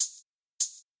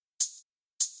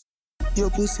Your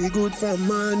pussy good from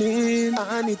morning,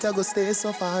 and it a go stay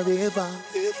so forever.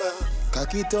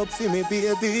 Cock it up for me,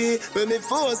 baby. When me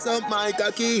force up my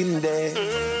cocky in there.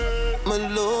 My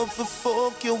love for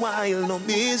fuck you while no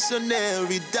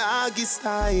missionary doggy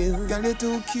style. Girl, you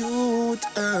too cute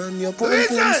and your pum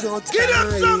so tight. Get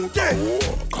up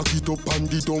something. Cock it up and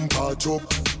the dump patch up.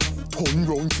 Turn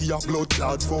round for your blood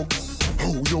clot fuck.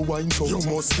 How you wine so you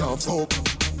must can't fuck.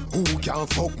 Who can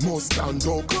fuck must stand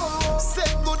up.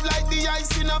 Set good like the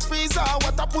ice in a freezer.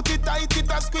 What I put it tight,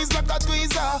 it a squeeze like a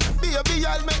tweezer. Baby,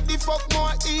 I'll make the fuck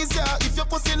more easier. If your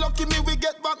pussy lucky me, we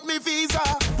get back me visa.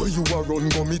 Where you a run,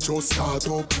 go me just start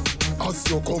up. As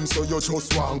you come, so you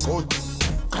just want cut.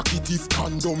 Cock it if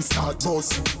condom start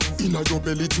bust. Inna your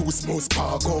belly juice must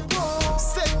spark up.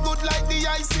 Set good like the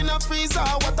ice in a freezer.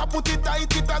 What I put it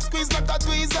tight, it a squeeze like a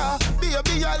tweezer.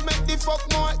 Baby, I'll make the fuck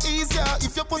more easier.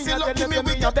 If your pussy lucky me,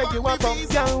 we get back me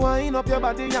visa. Young wine up your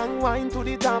body, young wine to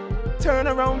the top. Turn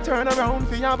around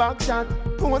for your back shot.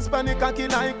 Post panic cocky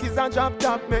like it's a drop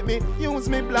top. Make me use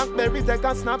me Blackberry, take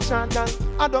a snapshot. And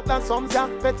adopt a sums, yeah,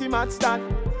 petty mad stat.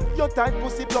 Your tight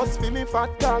pussy plus for me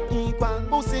fat cock equal.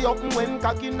 Pussy up when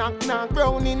cocky knock.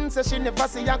 Browning say she never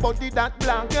see a body that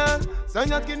black, girl. So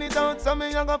you skin it out, so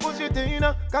me a go push it in.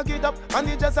 Cock it up, and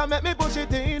it just a make me push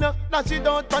it in. Dash it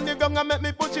out, and the gun a make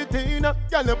me push it in.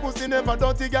 Girl, your pussy never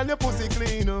dirty, girl, your pussy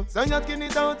clean. So you skin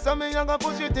it out, so me a go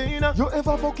push it in. You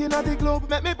ever fucking at the club,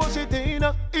 make me push it in.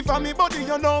 If I'm me body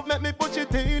you love, make me push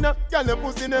it in. Girl, your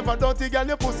pussy never dirty, girl,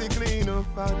 your pussy clean.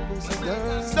 Fat pussy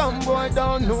girl. Some boy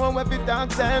don't know what it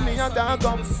talk, say me a talk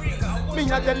up. Me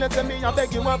a tell you, say me a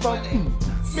beg you a come.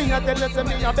 Me a tell you, say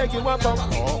me a beg you a come.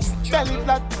 Belly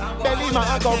flat, belly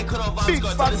mark up. Big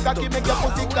fat cocky make your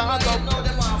pussy cock up.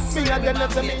 Me a tell you,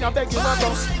 say me a beg you a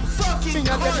come. Me a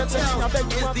tell you, say me a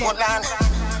beg you a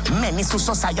come. Many to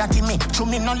society me, to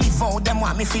me no live out, them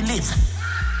want me feel live.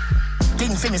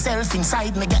 Think for myself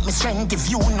inside me, get me strength. If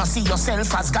you no see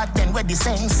yourself as God, then where the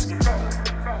sense?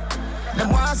 Them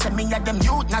want say me a them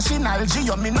youth national G,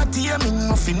 me not hear me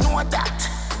nothing know that.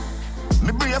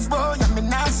 Me brave boy, and me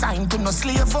not signed to no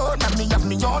slave owner. Me have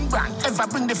me own brand. Ever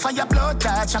bring the fire blood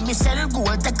touch, and me sell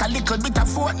gold. Take a little bit of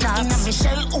fortnight. Inna me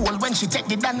shell hole when she take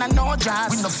the dan and no jazz.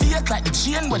 We no fake like the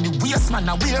chain when the waist man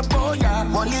a wear boy.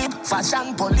 Bully,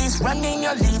 fashion police running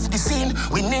your leave the scene.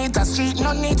 We need a street,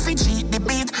 no need to cheat the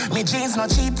beat. Me jeans no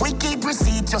cheap, we keep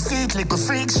receipt. Your seat little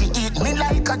freak, she eat me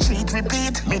like a treat.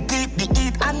 Repeat, me keep the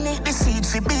eat and need the seed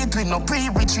fi beat. We no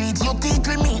pre-retreat, your teeth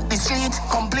we meet the street.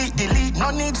 Complete delete,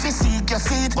 no need fi seek your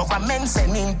seat. Government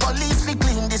sending police fi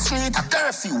clean the street. A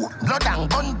curfew, blood and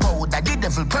gunpowder, the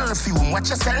devil perfume. Watch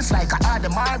yourself like a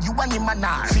Adamar, you and him and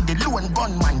I. Fi the lone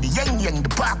gunman, the yang the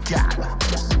backyard.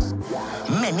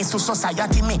 Many to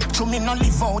society me, to me no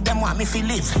live out, them want me fi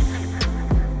live.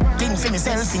 Think for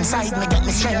myself inside me, get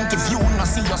me strength. If you no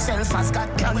see yourself as God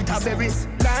can be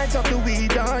light up the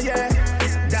weed, oh yeah.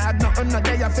 Dog, nothing no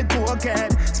day off it cocaine.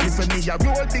 Split for me a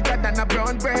roll bigger than a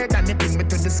brown bread. And it bring me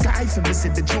to the sky for me see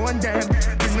the drone them.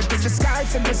 Bring me to the sky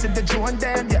for me see the drone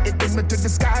them. Yeah, it bring me to the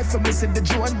sky for me see the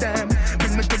drone them.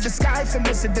 Bring me to the sky for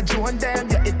me see the drone them.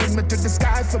 Yeah, it bring me to the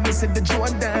sky for me see the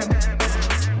drone them.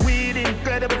 Weed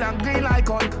incredible and green like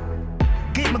Hulk.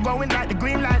 Keep me going like the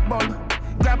green light bulb.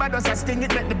 Grab a dust, I sting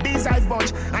it, make the bees eye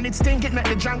budge. And it stink it, make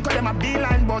the drunk call them a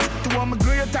beeline buzz. To all my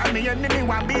great time, me enemy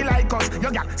want be like us. Yo,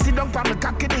 gal, sit down for me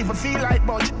cock it, even feel like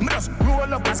budge. Me just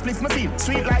roll up and spliff me feel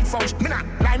sweet like fudge. Me not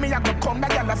lie, me I go come, that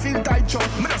gal I feel tight chop.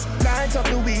 Me just light up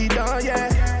the weed, oh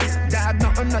yeah. Dog,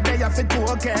 nothing no day off it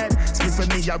cocaine. Split for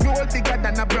me a roll bigger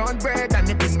than a brown bread. And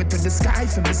it bring me to the sky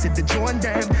for me see the drone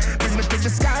them. Bring me to the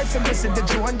sky for me see the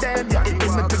drone them. Yeah, it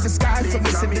bring me to the sky for me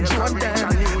see the drone them.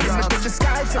 Bring me to the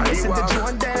sky for me see the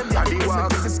drone them. Yeah, it bring me to the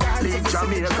sky for me see the drone them. Leave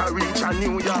Jamaica, reach a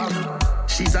New York.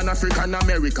 She's an African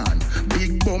American.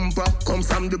 Big bumper, come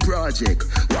from the project.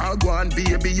 Wagwan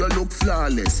baby, you look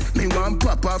flawless. Me want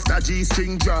pop after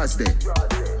G-string draws there.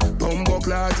 Bumbo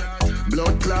clad,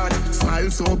 blood clad. Smile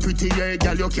so pretty, yeah,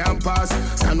 girl, you can't pass.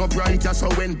 Stand up right, so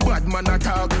when bad man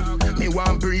attack. Me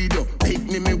want breed up, pick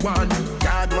me want.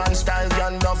 Yard one style,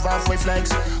 girl, love off with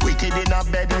flex. Wicked in a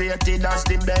bed, rated as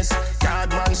the best.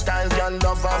 Yard one style, girl,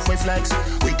 love off with flex.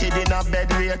 Wicked in a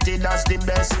bed, rated as the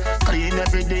best. Clean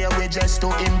every day, we just to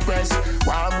impress.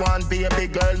 Wagwan baby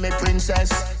girl, me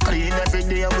princess. Clean every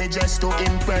day, we just to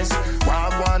impress.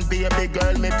 Wagwan baby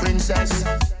girl, me princess.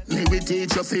 Me we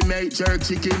teach you fi make jerk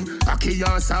chicken, ackee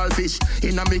and saltfish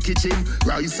inna me kitchen.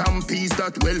 Rice and peas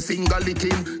that well finger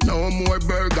licking. No more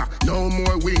burger, no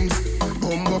more wings.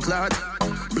 Bumbo clad,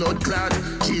 blood clad.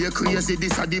 She a crazy,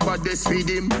 this a the baddest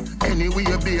rhythm. Anyway,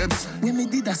 babes, when me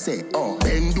did I say, oh,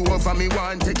 bend over me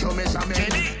want take your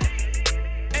measurement.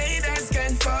 Haters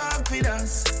can fuck with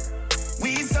boss.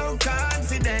 We so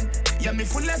confident. Yeah, me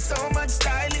full of so much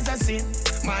style is a sin.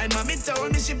 My mommy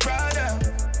told me she proud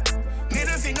of.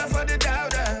 Middle finger for the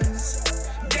doubters.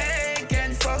 They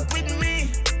can't fuck with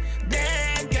me.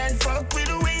 They can't fuck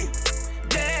with we.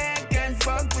 They can't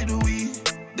fuck with we.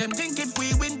 Them think if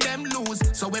we win, them lose.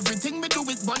 So everything we do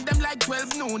is burn them like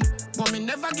 12 noon. But me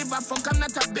never give a fuck, I'm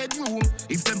not a bedroom.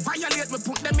 If them violate, we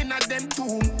put them in a them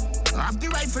tomb. Half the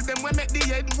rifle, them we make the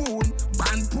head wound.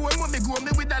 Band poor when me grow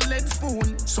me with a lead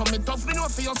spoon. So me tough, me know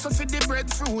for you, so for the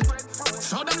breadfruit.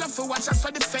 Show them love for watch us so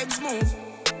the feds move.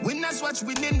 Winners watch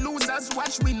winning, losers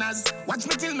watch winners. Watch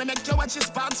me till me make you watch his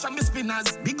sparks from me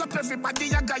spinners. Big up everybody,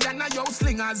 ya Guyana, yo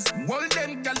slingers. Hold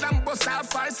them gal and bust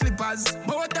off our slippers.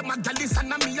 Both them a gallis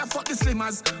and me a fuck the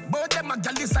slimmers. Both them a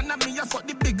gallis and me a fuck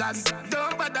the biggers.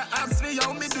 Don't bother ask me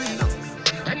how me do it.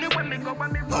 Anyway me go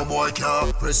when me no boy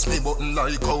can't press me button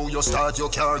like how you start your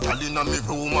car. Girl inna me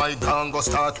room, I can't go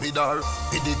start with her.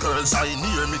 With the girls I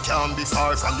near me can't be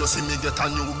far from. You see me get a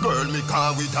new girl, me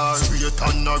can't with her. Straight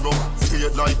and narrow,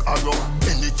 straight like arrow.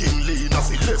 Anything lean off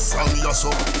it left from your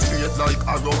soul. Straight like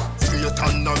arrow, straight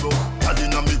and narrow. Girl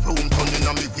inna me room, turn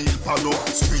inna me wheel palo.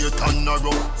 Straight and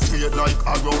narrow, straight like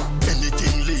arrow.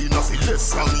 Anything lean off it left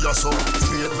from your soul.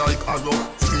 Straight like arrow,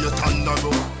 straight and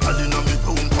narrow. Girl inna me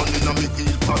room, turn inna me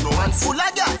wheel palo. And full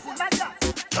of gas.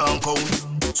 Can't count.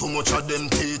 Too much of them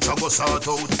teacher go sort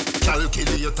out.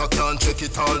 Calculator can't check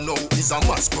it all now. He's a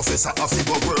maths professor, I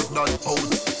figure work that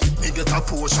out. Me get a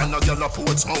portion, a girl a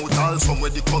ports mouth. All from where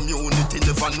the community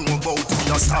never know about. We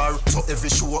a star, so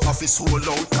every show off is sold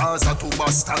out. Cause a two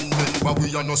Boston men, but we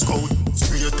are no scout.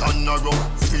 Straight and narrow,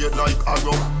 straight like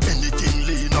arrow. Anything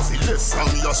lean off it left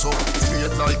from your soul.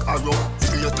 Straight like arrow,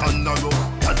 straight and narrow.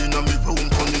 Girl inna me room,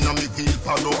 turn inna me wheel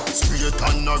palo. Straight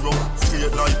and narrow,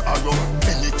 straight like arrow.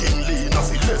 Anything lean off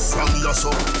it left from your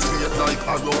soul. Straight like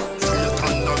arrow, straight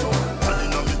and narrow. Girl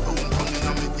inna me room, turn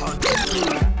inna me wheel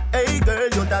palo. Hey girl,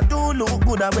 you that do look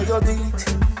good at where you do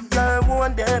it. Girl,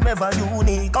 want them ever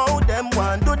unique. How them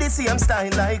want do the same style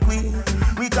like we.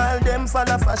 We call them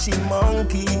follow fashion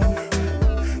monkey.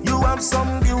 You have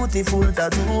some beautiful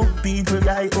tattoo. People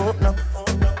like open up.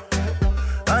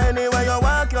 Anyway you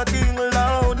walk your thing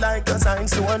loud like a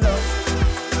signs to a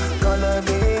love.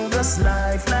 Coloring this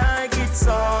life like it's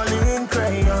all in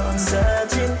crayon.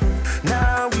 Searching,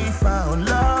 now we found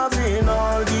love in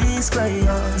all these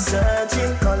crayons.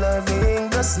 Searching, coloring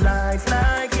this life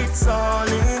like it's all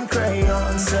in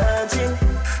crayon. Searching,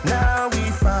 now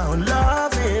we found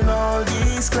love in all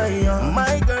these crayons.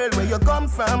 My girl, where you come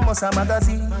from, must a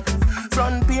magazine.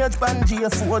 Front page, Pangea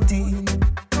 14.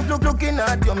 Looking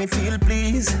at you, me feel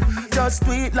please. Just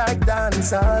do it like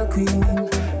dancehall queen.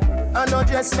 I know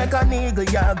just make a nigga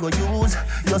ya go use.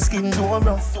 Your skin do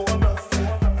rough.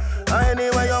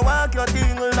 Anyway you walk your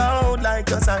thing loud like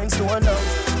a signs to a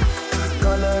love.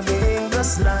 Coloring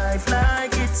this life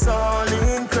like it's all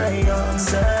in crayon.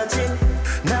 Searching,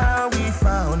 now we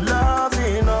found love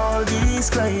in all these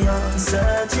crayons.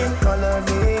 Searching,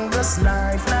 coloring this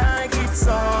life like it's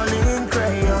all in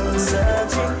crayon.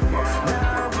 Searching,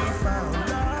 now we found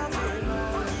love in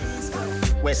all these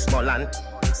crayons. Westmoreland,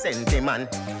 sentiment.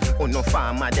 Oh no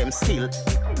farmer them still.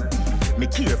 Me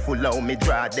careful how me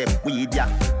draw them weed ya.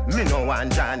 Me no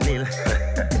want John Hill.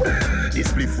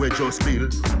 This spliff we just spill.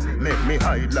 Make me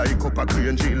hide like up a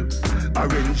green jill.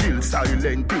 Orange Hill,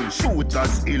 Silent Hill.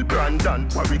 Shooters Hill, Brandon,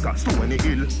 Warwick, Stony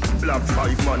Hill. Black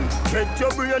 5 man. Get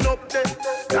your brain up there.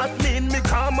 That mean me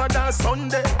calmer than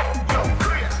Sunday.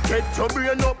 Get your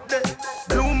brain up there.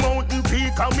 Blue Mountain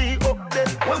Peak and me up there.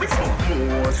 When we smoke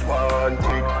most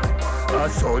wanted. I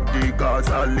saw the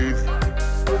Gaza live.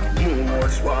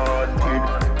 Most wanted.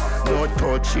 No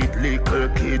touch it, little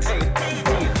kids.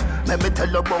 Let me tell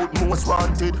you about most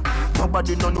wanted.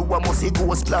 Nobody no know what must see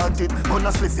ghost planted.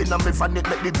 Gonna spliff in and me fan it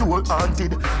make the door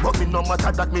haunted. But me no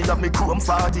matter that me have me chrome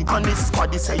 40. And this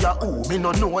squad say ya ooh, me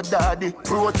no know daddy.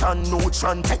 Proton,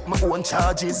 neutron, take my own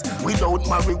charges. Without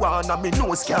marijuana, me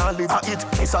no can live.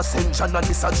 It's Ascension and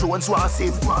Mr. Jones want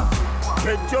save.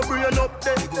 Get your brain up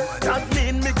there. That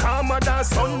mean me calmer than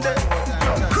Sunday.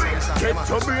 Get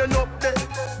your brain up there.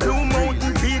 Blue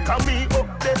Mountain Peak and me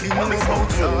up there. When we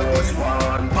smoke most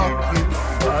wanted.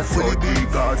 Fully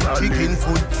big chicken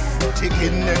foot,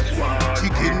 chicken neck,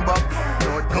 chicken back.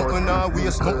 Nothing a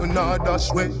waste, nothing a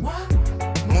dash way.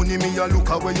 Money me a look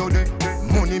away you there.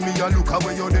 Money me a look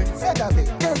away you there.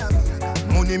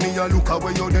 Money me a look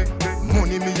away you there.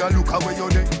 Money me a look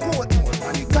away you there.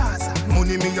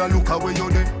 Money me a look away you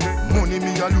there. Money me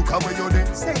a look away you there.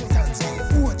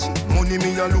 Money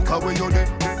me a look away you there.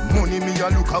 Money me a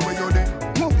look away you there.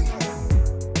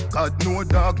 God no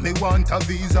dog me want a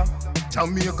visa.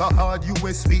 Jamaica hard,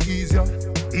 US be easier.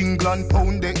 England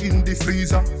pound they in the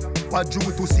freezer. What due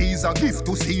to Caesar, gift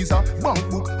to Caesar. Bank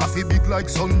book half a big like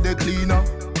Sunday cleaner.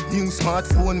 New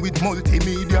smartphone with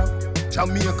multimedia.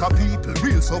 Jamaica people,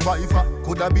 real survivor.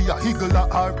 Coulda be a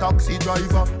higgler or taxi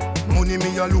driver. Money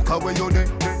me a look away you there.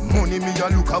 Money me a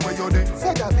look away you there.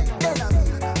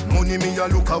 Money me a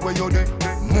look away you there.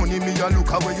 Money me a look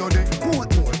away you there.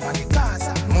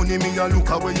 Money me a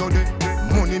look away you there.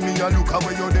 Money me a look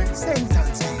away you there.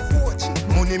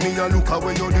 Money me a look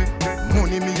away you there.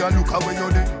 Money me a look away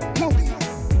you there.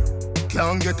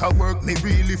 Can't get a work, me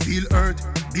really feel hurt.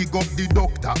 Big up the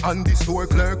doctor and the store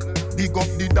clerk. Big up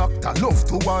the doctor, love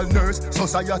to all nurse.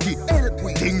 Society help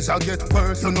we. Things a get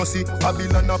worse. You know see,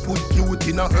 Babylon a put youth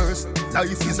in a hearse.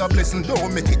 Life is a blessing,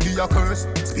 don't make it be a curse.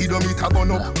 Speedometer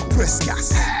gone up, press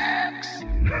gas.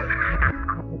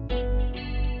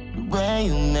 The way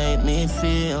you make me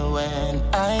feel when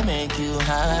I make you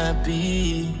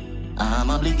happy, I'm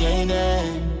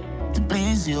obligated to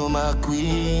please you, my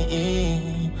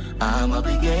queen. I'm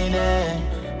obligated.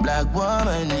 Black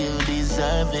woman, you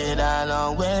deserve it. I'll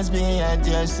always be at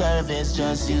your service.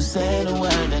 Just you say the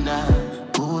word and I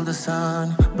cool the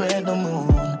sun, break the moon,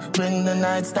 bring the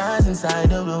night stars inside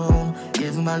the room.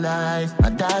 Give my life,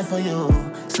 I die for you.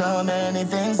 So many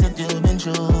things that you've been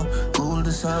through. Cool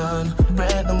the sun,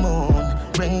 break the moon,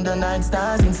 bring the night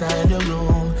stars inside the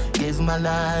room. Give my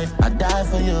life, I die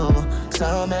for you.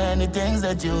 So many things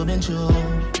that you've been through.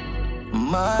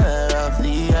 Mother of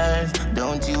the earth,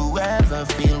 don't you ever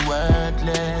feel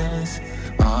worthless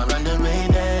or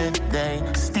underrated. They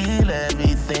steal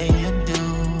everything you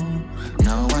do.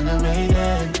 No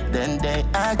underrated, then they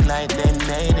act like they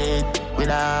made it.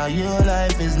 Without you,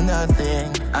 life is nothing.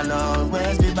 I'll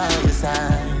always be by your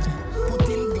side. Put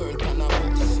in girl on a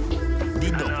bus. The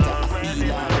doctor, I feel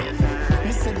her.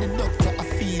 Me said the doctor, I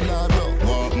feel her.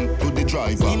 Walking to the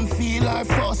driver. Him feel her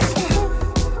first.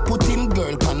 Put him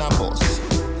girl on a bus.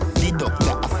 The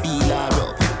doctor, I feel her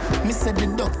up. Me said the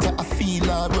doctor, I feel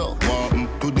her up. Walking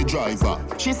to the driver.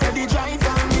 She said the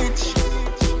driver rich.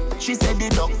 She said the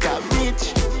doctor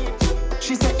rich.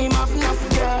 She said him have enough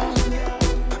girl,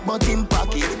 but him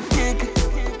pocket big.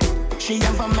 She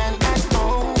have a man at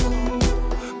home,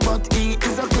 but he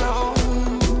is a clown.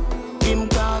 Him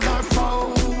call her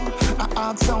phone. I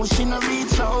ask how she no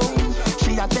reach home.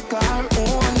 She a take her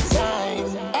own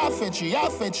time. I fetch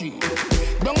you.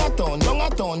 Down a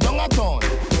town.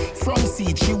 Front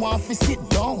seat, she want to sit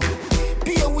down.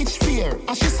 Pay which fear,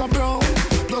 and she so brown.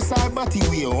 Plus her body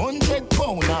weigh 100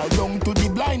 pound. Her down to the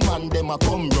blind man, them a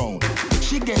come round.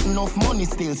 She get enough money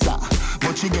still, sir,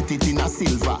 but she get it in a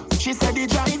silver. She said the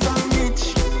driver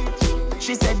rich.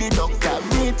 She said the doctor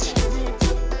rich.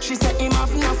 She said him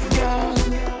have enough girl,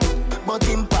 but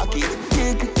him pocket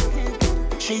big.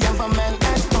 She have a man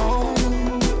at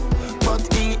home,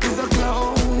 but he is a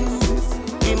clown.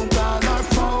 Him call her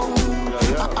phone.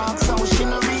 I ask how she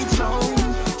no reach home.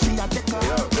 She a take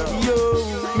her.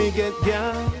 Yo, me get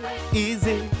down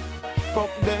easy.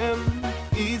 Fuck them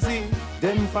easy.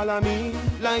 Them follow me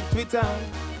like Twitter.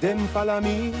 Them follow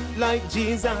me like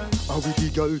Jesus. And with the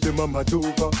girl them a mad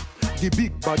over. The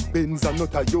big bad Benz and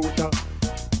not a Toyota.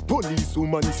 Police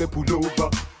woman say pull over.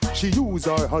 She use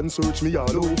her hand search me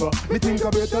all over. Me think I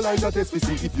breathalyzer test to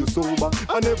see if you sober.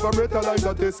 I never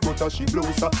breathalyzer test but she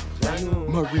blows her.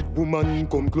 Married woman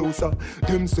come closer.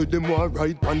 Them say them want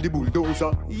ride on the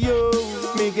bulldozer. Yo,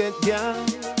 me get down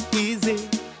easy.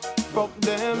 Fuck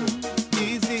them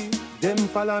easy. Them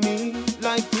follow me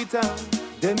like Twitter.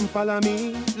 Them follow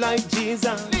me like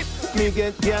Jesus. Me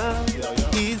get down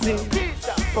easy.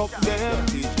 Fuck them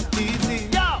easy.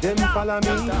 Them follow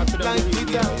me like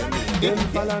Twitter. Them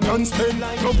follow me Can't stand,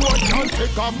 no boy can't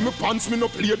take off my pants. Me no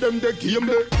play them the game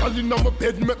there. Girl inna my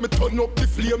bed make me turn up the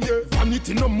flame yeah.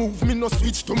 Vanity no move me no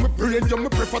switch to my brain yeah. Me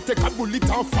prefer take a bullet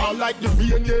and fall like the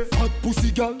rain yeah. Fat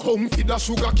pussy girl come feed a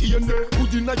sugar cane yeah.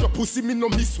 Put inna your pussy me no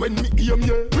miss when me aim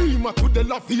yeah. Prima to the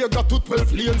La Vega to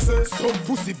 12 lanes yeah. Some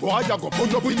pussy boy I go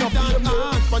burn up in a flame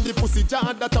yeah. When the pussy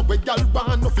jar that a way girl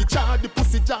ban. No fi jar the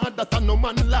pussy jar that a no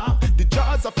man laugh. The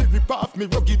jars a fi rip off me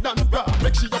rugged and raw.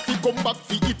 Make sure you fi come back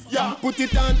fi it yeah. Put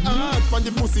it on hard when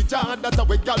the pussy jar that a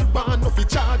way girl ban. No fi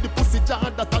jar the pussy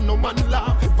jar that a no man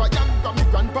laugh. If I am me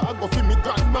grandpa go fi me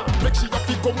grandma. Make sure you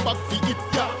fi come back fi it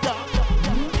yeah.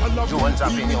 Jones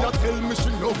up in you.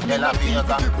 Ella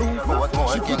Vega,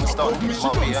 Portmore, Kingston,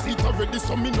 Mobile,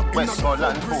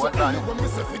 Westmoreland, Portland.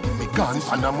 Me gone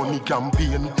on a money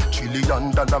campaign. $1 trillion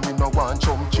me no want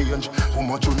chump change. How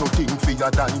much you no think for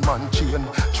your diamond chain?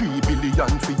 3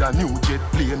 billion for your new jet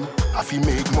plane. I fi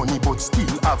make money but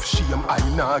still have shame. I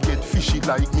nah get fishy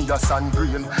like me a sand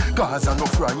grain. Cause I no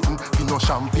frightened, fi no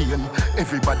champagne.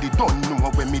 Everybody don't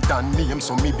know when me done name.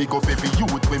 So me big up every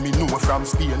youth when me know from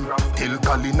Spain. Tell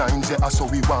Cali 9 say so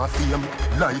we want fame.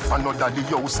 Life another the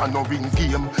house and no ring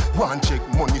game. Want check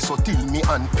money so till me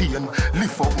and pain.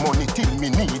 Lift up money till me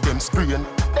need them sprain.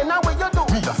 Then now what you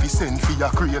do? Me a fi send fi a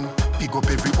crane. Big up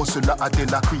every hustler a de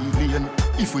la Lane.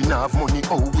 If we nah have money,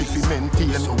 how we fi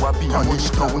maintain? So I be a money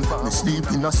town. Me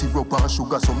sleep in a syrup and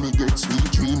sugar, so me get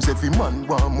sweet dreams. Every man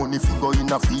want money fi go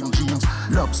in a film jeans.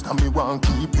 Lobster me want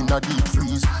keep in a deep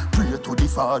freeze. Pray to the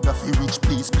Father fi rich,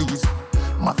 please, please.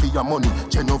 Mafia money,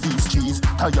 Genovese cheese.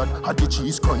 Tired of the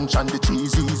cheese crunch and the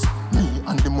cheesies. Me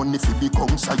and the money fi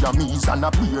become Siamese. And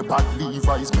a beer bad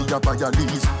Levi's, me a buy a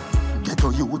lease.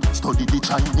 Ghetto youth, study the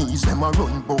Chinese. Them a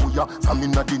run boya from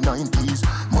inna the 90s.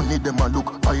 Money them a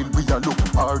look while we a look.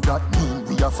 Or that mean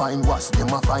we a find was them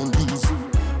a find these.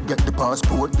 Get the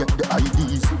passport, get the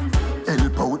IDs.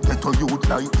 Help out ghetto youth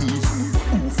like these.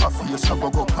 Who for face a go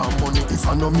palm money. If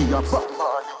I know me a Bob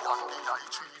Marley and the high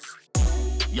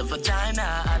trees. Your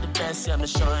vagina are the best, yeah, me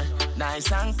sure.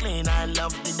 Nice and clean, I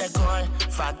love the decor.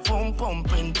 Fat pum pum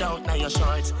print out now your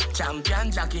shorts. Champion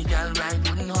jockey girl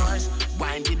riding horse.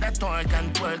 Wind with the torque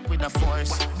and twerk with the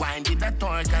force. Wind with the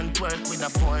torque and twerk with the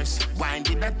force. Wind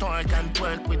with the torque and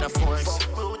twerk with the force.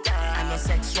 And a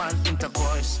sexual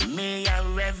intercourse. Me I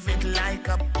rev it like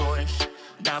a Porsche.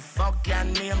 The fuck your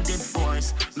name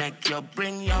divorce. Make you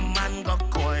bring your man go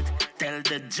court. Tell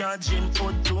the judge him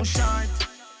put too short.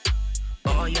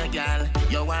 Oh yeah, gal,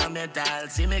 you want metal,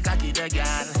 see me cocky the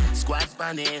gal. Squat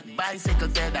pan it, bicycle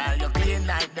pedal. You clean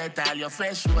like dental, you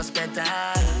fresh rose petal.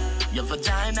 Your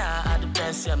vagina are the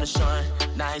best, yeah, me sure.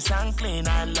 Nice and clean,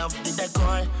 I love the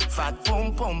decor. Fat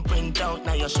pum pum print out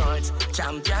now your shorts.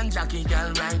 Champion jockey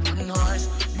girl riding horse.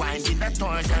 Wind with the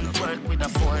torque and work with the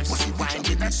force. Wind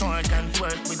with the torque and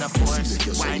work with the force.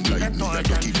 Wind with the torque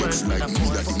and work with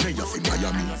the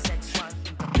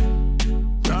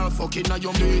force. Girl, fucking now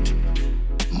your mate.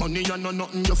 Money and no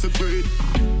nothing you fi breed.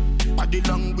 Body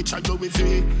language I go with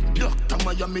it. Doctor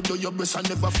Miami do your breast and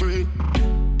never afraid.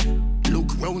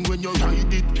 Look round when you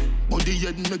ride it. Body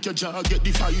head make your jaw get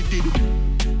divided.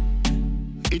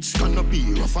 It's gonna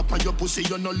be rough up on your pussy.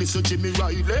 You no listen Jimmy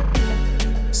Riley.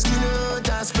 Skin out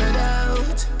and spread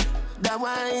out. That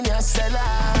wine you sell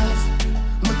off.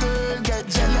 My girl get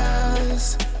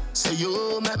jealous. Say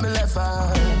you make me laugh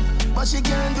out. But she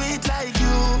can't do it like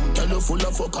you. Girl, you full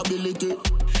of fuckability.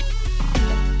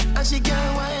 And she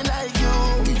can't whine like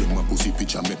you. Give them my pussy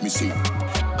picture, make me see.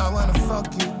 I wanna fuck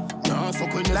you. Nah,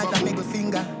 fuck when you like a middle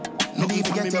finger. No need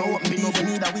to get you open, me even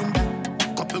need a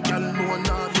window. Couple girl no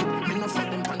nah do. Me no fuck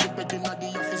them on the bed inna the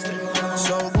office.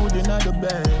 So good inna the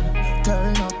bed.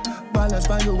 Turn up, balance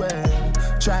by your way.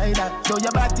 Try that, show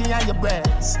your body and your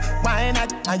breasts. Why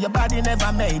not? And your body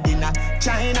never made in a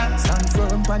China. Stand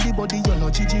firm on the body, you're no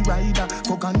Gigi rider.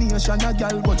 Fuck a nation, a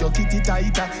girl, but your kitty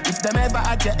tighter. If them ever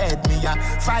at your head, me a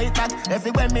fight back.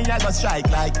 Everywhere me a go strike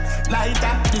like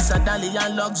lighter. This a dolly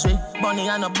and luxury, bunny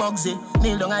and a bugsy.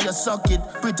 Kneel down and you suck it,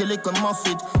 pretty little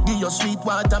muffet. Give your sweet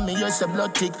water, me use a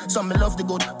blood tick. Some me love the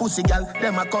good pussy gal,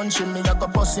 them a country. Me a go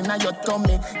bustin' on your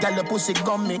tummy. Gal your pussy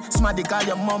gummy, smarty call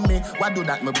your mommy. Why do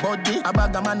that, my body?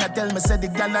 The man a tell me say the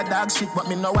gal a dog shit, but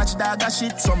me no watch dog a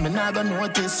shit, so me nah go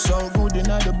notice. So good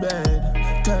inna the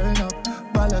bed, turn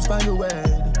up, balance by your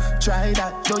head. Try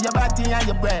that, show your body and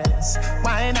your breasts.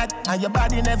 Why not? And your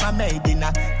body never made in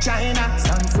a China.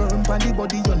 Stand firm on the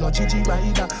body, you're no Gigi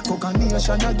rider. Fuck a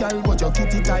nation, a gal, but your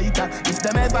kitty tighter. If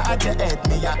them ever at your head,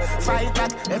 me a fight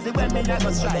back. Everywhere me a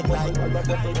go strike like.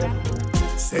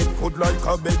 Set good like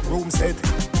a bedroom set.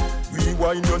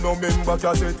 Rewind, you no member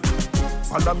cassette.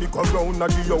 Follow me come round at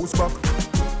the house back.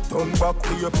 Turn back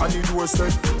way up on the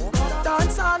doorstep.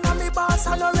 Dance on me boss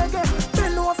and no reggae.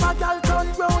 Bend over girl,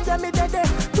 turn round, yeah me dead.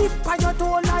 Tip on your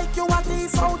toe like you a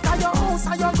thief out of your house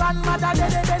and your grandmother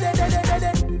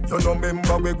dead. You no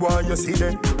member we go and you see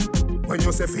them. When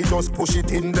you say fi just push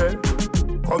it in there.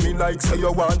 Come in like say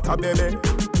you want a baby.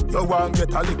 You want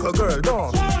get a little girl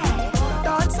down.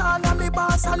 Dance on me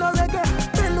boss and no reggae.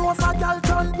 Bend over girl,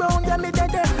 turn round, yeah me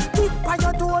dead. Tip on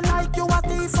your toe like you a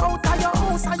thief out of your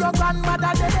house and your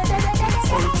grandmother dead.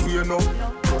 Volcano,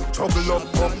 trouble up,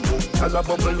 tala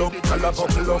bubble up,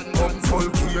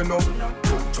 volcano,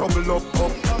 trouble up,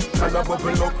 tala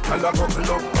bubble up,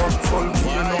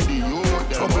 volcano,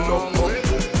 trouble up,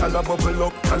 Gyal a bubble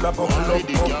up, gyal a bubble up.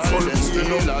 The girl them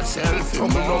steal herself in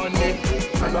money.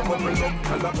 Gyal a bubble up,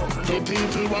 gyal a bubble up. The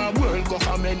people want world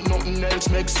government, nothing else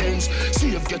makes sense.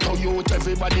 Save ghetto youth,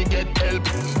 everybody get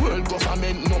help. World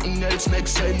government, nothing else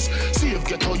makes sense. Save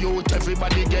ghetto youth,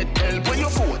 everybody get help. When you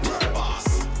vote, world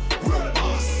boss, world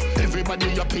boss.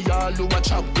 Everybody up here, all who a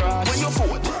chop grass. When you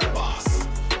vote, world boss,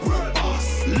 world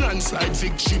boss. Landslide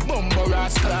victory, bumper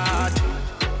ass clad.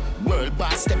 World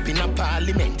boss step in a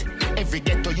parliament. Every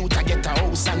ghetto youth a get a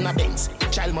house and a Benz.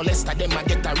 Child molester them a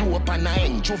get a rope and a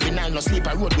end. Juvenile no sleep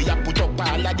a road we a put up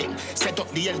all of them. Set up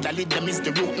the elderly them is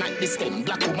the root not the stem.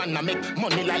 Black woman a make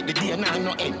money like the day now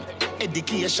no end.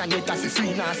 Education get a fi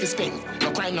free now fi spend.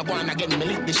 No crime no go on again me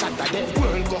lick the shot of them.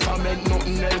 World government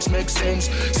nothing else makes sense.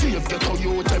 Save ghetto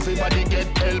youth everybody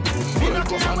get help. World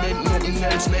government nothing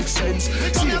else makes sense.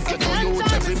 Save ghetto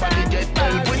youth everybody get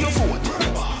help. When you vote,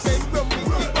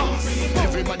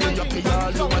 everybody up here,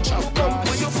 all you watch out,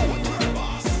 when you vote.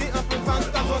 The apple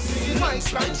fantasy, my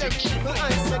strike, every people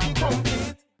eyes make it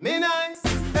complete. Me nice,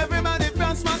 everybody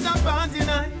from smash and party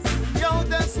nice. Yo,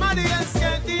 that's money and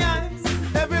get the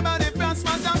eyes. Everybody from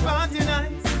smash and party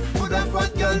nice. Put a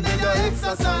foot girl, then you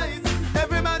exercise.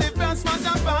 Everybody from smash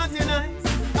and party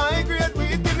nice. I great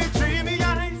weed, give me dreamy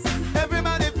eyes.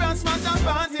 Everybody from smash and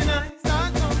party nice.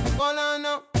 Start up, hold on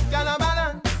up, gyal a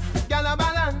balance, gyal a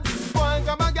balance. Boy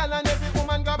grab a gyal and every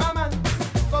woman grab a man.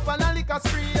 Cup and a liquor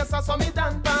spree, yes I saw me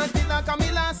done. Party like a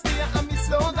me last year and me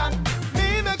slow down.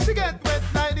 Me make she get wet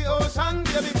like the ocean.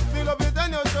 Baby, me love it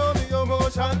and you show me your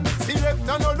motion. Direct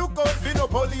and no look out for no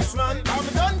policeman. I'm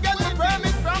done get the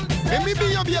permit from the station. Let me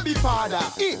be your baby father.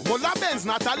 Well a Benz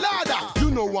not a ladder.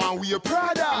 You know one we a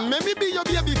Prada. Let me be your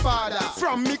baby father.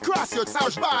 From me cross your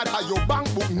South border. Your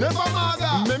bank book never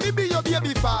maga. Let me be your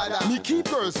baby father. Me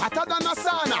keepers hotter than a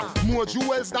sauna. More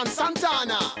jewels than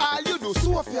Santana. All you do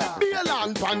Sophia. Bail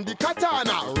and pan the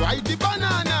katana. Ride the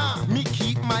banana. Me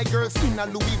keep my girls in a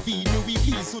Louis V, Louis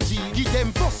V Suji. Give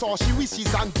them fuss all she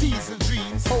wishes and diesel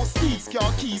dreams. House keys,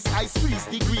 car keys, ice freeze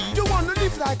degree. You wanna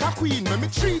live like a queen, let me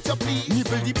treat you please.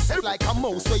 Nibble dip set like a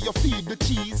mouse where you feed the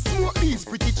cheese. Smoke these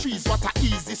pretty trees, what a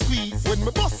easy squeeze. When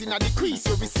me bust in a the crease,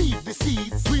 you receive the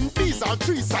seeds. Twin peas or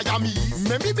three Siamese.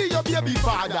 Let me be your baby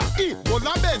father. Well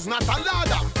a Benz not a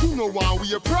ladder. You know one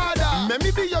we a Prada. Let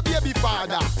me be your baby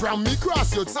father. From me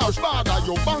cross your South border.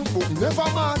 Your bank book never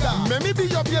matter. Let me be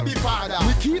your baby father.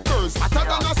 We keep girls hotter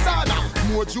than a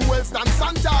sauna. More jewels than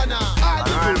Santana. All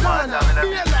the banana,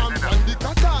 Bail and the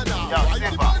katana.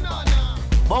 Ride the banana.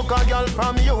 Buck a girl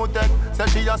from UTech,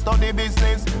 say she a study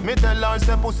business. Me tell her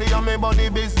say pussy a me body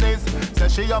business. Say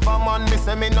she have a man, me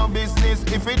say me no business.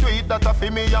 If you do it, that a fi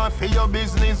me and fi your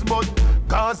business. But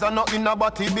cause I not in a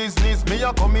body business. Me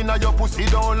a come in a your pussy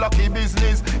down lucky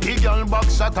business. The girl back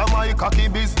shot a my cocky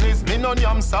business. Me no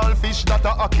yam selfish, that a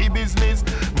hockey business.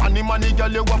 Money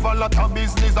girl you have a lot of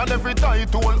business. And every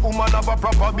title woman have a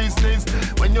proper business.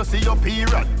 When you see your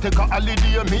period, take a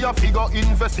holiday. Me a figure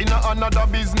invest in another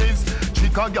business.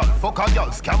 Trick a girl, fuck a girl,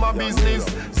 scam a business.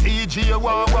 CJ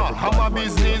Wawa, hammer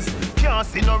business. Can't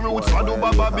see no roots for do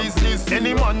baba business.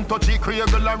 Any man touch it,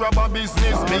 creagle a rubber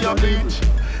business. Me a bleach,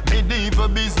 medieval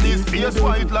business. Face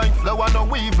white like flower,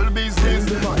 no evil business.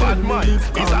 Bad mind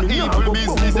is a evil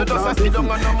business. You just a sit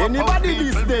down and I'm anybody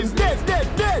this them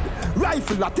dead.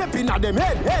 Rifle a tapping at them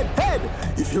head.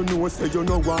 If you know say you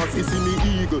know want to see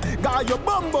me eagle. Got your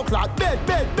bumbo clock bed.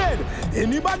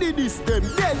 Anybody this them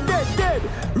dead.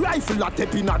 Rifle a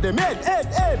tapping at them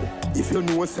head. If you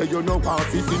know say you know want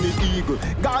to see me eagle.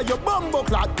 Got your bumbo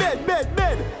clock bed.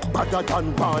 Better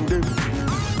than pandem.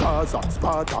 Gaza,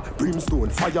 Sparta, brimstone,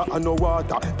 fire and no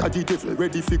water. Daddy devil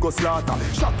ready fi go slaughter.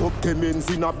 Shut up them ends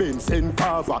in a Benz and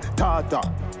Pava,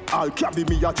 Tata. I'll carry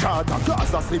me a charter.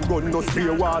 Gaza slim gun no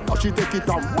spray water. She take it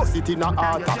and bust it in a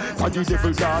harta. Daddy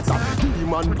devil daughter.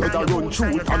 Demon brother run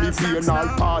through and me vein all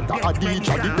parta. A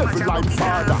DJ the devil like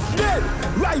father. Dead,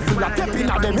 rifle a tapping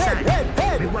at them head.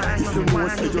 If you know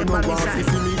say you know want to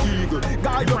see me eagle.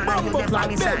 Guy your bumbo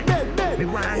like bed.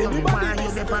 Anybody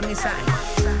is up on me side.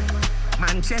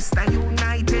 Manchester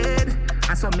United.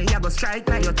 I saw me, I go strike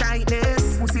like your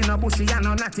tightness. Pussy no bushy and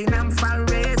no Nottingham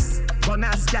Forest.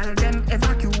 Gonna scale them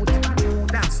execute.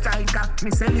 That striker,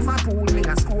 me say Liverpool. Me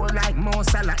a score like Mo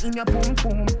Salah in your pum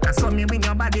pum. I saw me win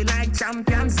your body like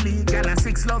Champions League. And a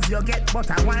 6 love you get,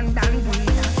 but I want that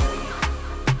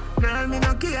week. Girl, me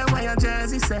no care what your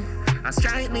jersey say. I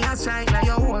strike like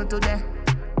your whole today.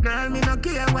 Girl, me no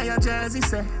care what your jersey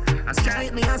say. I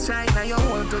strike like your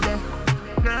whole today.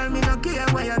 Girl, me no care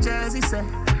what your jersey say.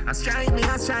 I strike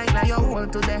like your whole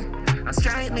today. I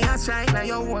strike like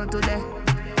your whole today.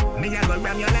 Me a go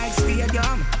ram you like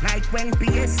stadium, like when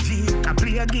PSG I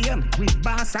play a game with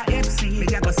Barca FC.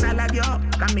 Me a go salad you,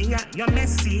 come me a you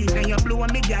messy. Then you blow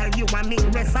me girl, you want me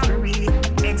referee.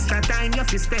 Extra time you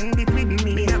fi spend it with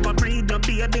me. Me a go breed the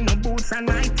baby, no boots and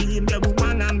my team. You go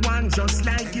one on one just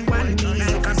like you and me.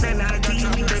 Like a penalty,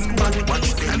 me them body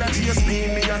watch them. And I chase me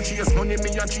and chase money,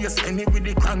 me and chase any with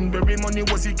the cranberry. Money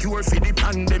was the cure for the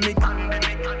pandemic.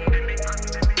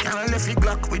 Can't left it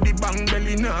Glock with the bang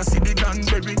belly, nah see the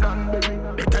Danberry.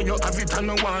 Better you have it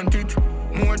and I want it.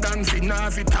 More than fi nah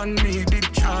have it and me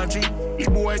did charge it. The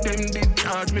boy them did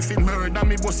charge me fi murder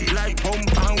me bossy like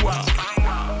pump and walk.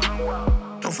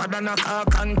 Tougher than a car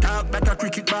can talk, better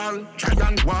cricket ball.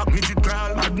 Giant walk, midget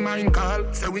crawl, bad mind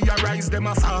call. Say we arise, them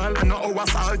a fall. I know our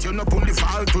fault, you no pull the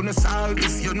fault to no solve.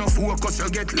 If you no focus,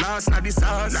 you get lost na the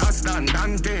sauce. Last than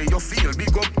Dante, you feel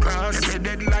big up cross. They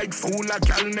dead like fool, a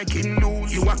gal making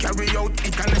lose. You a carry out,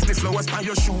 it and left the flowers by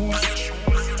your shoes.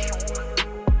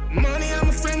 Money, I'm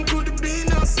a friend, could be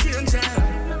no stranger.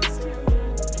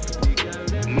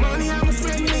 Money, I'm a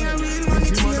friend, me a real money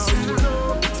chaser.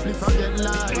 If I get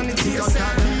life, money chaser.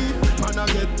 Man, I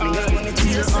get high, money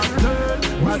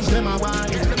chaser. Watch them a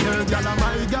wine. Your gal a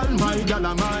my gal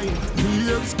a mine.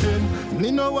 Real skin,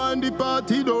 me no want the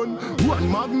party done.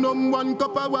 One magnum, one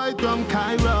cup of white rum,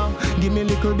 Cairo. Give me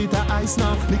little bit of ice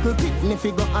now, little picnic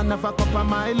figure and have a cup of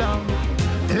Milo.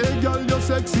 Hey girl, you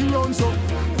sexy round so.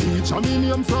 Teach me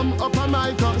name from upper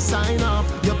my cup. Sign up,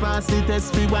 you pass the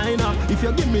test fi wine up. If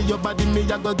you give me your body, me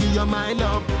I go give you my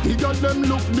love. He got them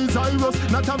look desirous,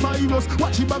 not a virus.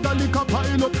 Watch the bag a lick a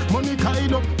pile up, money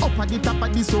kind up. Up at the top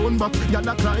of the zone, but y'all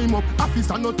a climb up. Office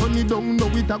and not turn it down, no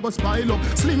it a go spile up.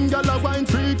 Slim gal a wine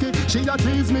freaky, she a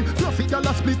tease me. Fluffy gal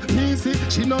a split me see,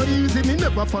 she no easy. Me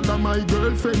never follow my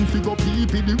girlfriend fi go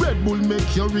pee-pee. The Red Bull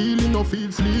make you really no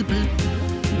feel sleepy.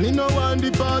 Me no want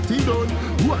the party done.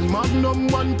 One magnum,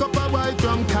 one cup of white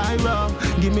rum, Cairo.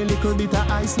 Give me little bit of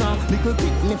ice now, little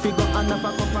picnic figure and have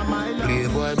a cup of Milo.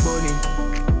 Playboy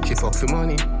bunny, she fuck for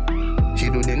money. She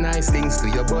do the nice things to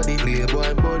your body.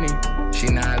 Playboy bunny, she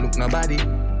nah look nobody.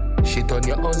 She turn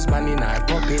your husband in her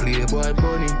pocket. Playboy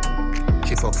bunny,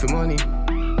 she fuck for money.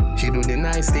 She do the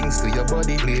nice things to your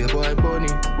body. Playboy bunny,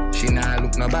 she nah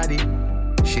look nobody.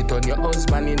 She turn your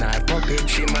husband in her pocket.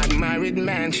 She mad married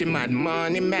man, she mad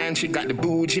money man. She got the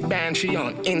bougie band, she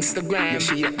on Instagram. Yeah,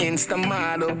 she a Insta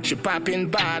model. She popping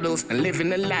bottles and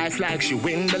living a life like she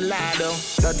win the lotto.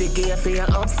 Dirty gear for you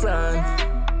up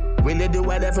front. Will you do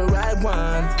whatever I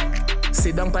want?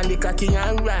 Sit down on the cocky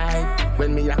and ride.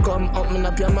 When me a come, open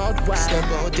up your mouth wide. Step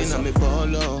out in on me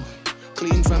polo.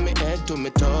 Clean from me head to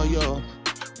me toe, yo.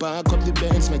 Park up the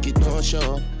Benz, make it no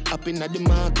show. Up in at the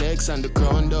Martex and the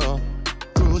condo.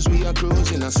 Cruise, we are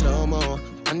cruising a slow-mo.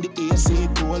 And the AC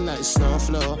cool like snow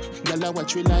flow. Girl, I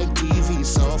watch we like TV,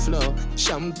 so flow.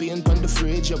 Champagne on the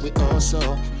fridge, yeah, we also.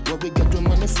 Where we get the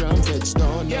money from, feds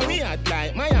don't know. Yeah, we at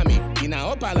like Miami, in a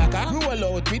Opalaka.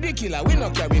 Roll out with the killer, we no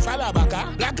carry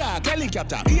Falabaka. Black car,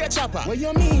 helicopter, be a chopper. What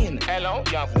you mean? Hello,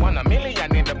 you have 1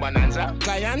 million in the bonanza.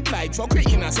 Client like fuck we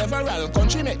in a several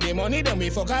country. Make the money, then we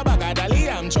fuck a bag of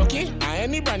Dali, I'm Chucky. And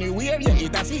any brand new wear, yeah,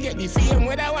 it a forget the fame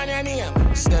with that one your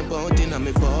name. Step out in a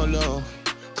me polo.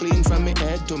 Clean from me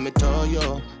head to me toe,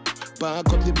 yo.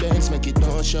 Park up the Benz, make it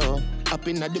no show. Up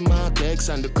in at the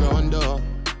Martex and the condo.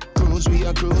 Cruise, we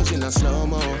are cruising a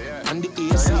slow-mo. And the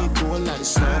AC cool like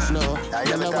snow flow.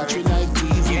 Girl, I watch you like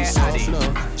TV, so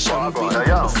flow. Champagne on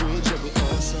the fridge, yeah, we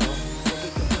also.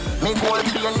 Me gold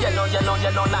being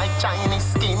yellow like Chinese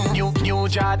skin. New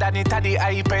Jordan, it a the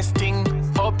hypest thing.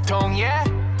 Uptown, yeah?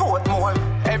 Portmore.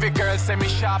 Every girl say me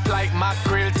sharp like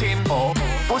mackerel tin. Oh.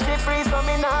 Pussy free so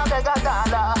me nah beg a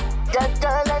dollar. Get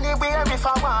girl anywhere if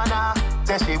I wanna.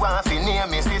 Say she want fi name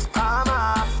Mrs.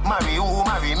 Palmer. Marry who,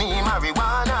 marry me,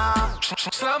 marijuana.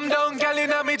 Slam down girl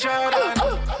inna me Jordan.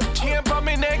 Chain for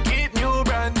me neck, it new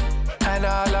brand. And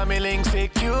all of me links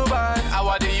fake Cuban. I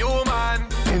want the human.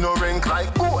 Me no rank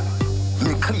like gold.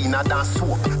 Me cleaner than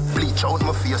soap. Bleach out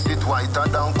my face, it whiter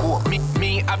than coke.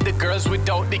 Me have the girls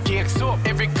without the cake soap.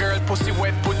 Every girl pussy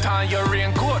wet, put on your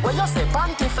raincoat. When you say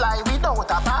panty fly without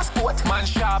a passport. Man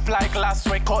sharp like glass,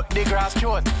 we cut the grass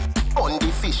short. On the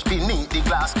fish beneath the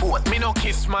glass boat. Me no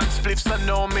kiss man spliffs, so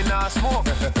no me nah smoke.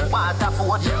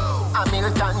 Waterford,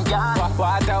 Hamilton Yard.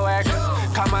 Waterworks,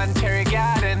 Commentary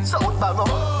Garden. South Barrow,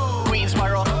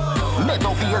 Queensborough,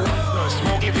 Meadowvale,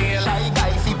 Smoky Vale. Like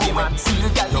I fi want seal,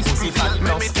 your pussy fat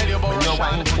plus. When you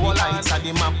wine to the lights at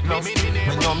the map plus.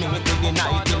 When you meet with the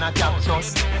night in a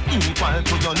cactus. Equal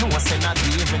to your nose and a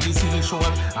day when the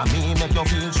seashore. And me make you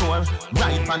feel sure.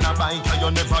 Ride on a bike and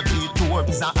you never detour.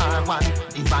 Is a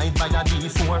R1, divide by a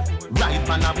D4. Ride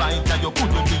on a bike and you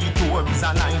couldn't detour. Is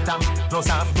a lighter, plus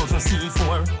half dozen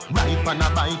C4. Ride on a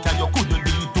bike and you couldn't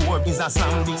detour. Is a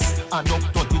slam this, a duck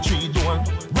 33 door.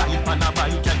 Ride on a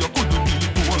bike and you couldn't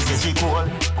detour. Is she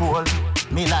cold,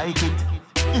 me like it.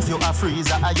 If you a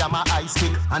freezer, I am a ice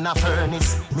pick. And a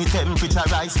furnace, me temperature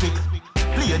rise pick.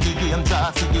 Play the game,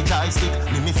 draw for the joystick.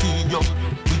 Let me feed you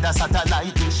with a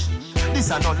satellite dish. This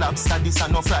a no lobster, this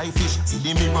a no fry fish. See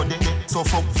the mirror there, so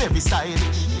fuck very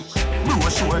stylish. Bro,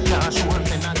 sure, can't sure,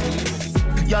 penalty.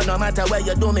 Yo, no matter where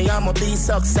you do me, I'ma be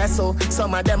successful.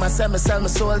 Some of them I sell my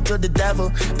soul to the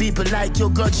devil. People like you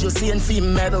grudge, you seeing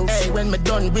fame medals. Hey, when me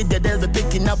done with you, they'll be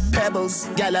picking up pebbles.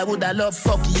 Girl, I woulda love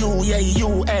fuck you, yeah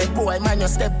you. Hey, boy, man, you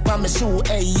step on my shoe,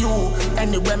 hey you.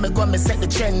 Anywhere me go, me set the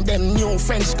trend. Them new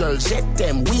French girls, shit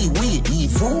them, we,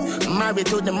 evil. Married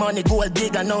to the money, gold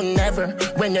digger, no never.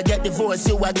 When you get divorced,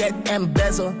 you a get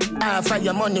embezzle. Half of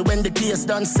your money when the case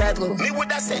done settle. Me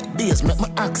woulda said, this make me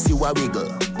ask you a wiggle.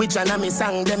 Which one of me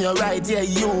sang them you right, yeah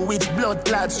you. With blood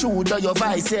clots through do your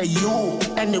vice, yeah you.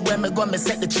 Anywhere me go, me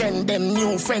set the trend. Them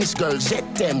new French girls,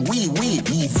 shit them, we,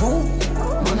 evil.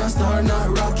 Man a star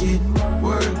not rocket,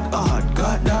 work hard,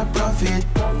 got that profit.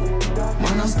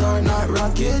 Man a star not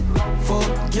rocket,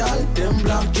 fuck y'all, them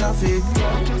block traffic.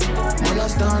 Man a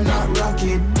star not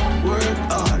rocket, work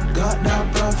hard, got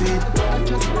that profit.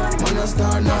 Man a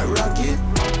star not rocket,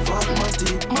 fuck my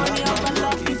teeth. Money up and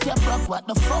love, if you broke, what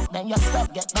the fuck, then you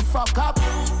stop, get the fuck up.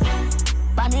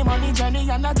 Money journey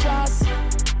and a trust.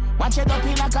 Watch it up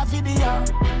in like a video.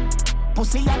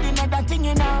 Pussy and the nether thing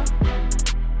you know.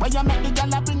 Where you make the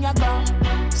girl bring your girl.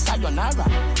 Sayonara.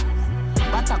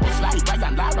 But I go fly by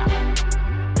and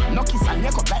Lara. No kiss and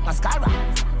make up like mascara.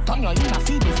 Turn your in a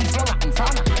feed if you flora and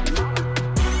fauna.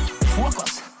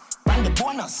 Focus, run the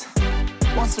bonus.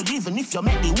 Once to leave, and if you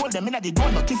make the whole them in the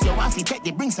gun, but if you want to take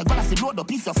the brings, you're gonna feel load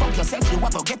up. If you fuck yourself, you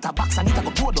want to get a box and it a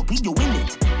go pour up. If you win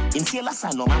it, in sale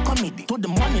asylum and comedy. To the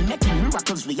money making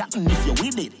miracles reacting if you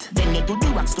with it. Then you do the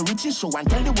racks to reach show and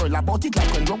tell the world about it.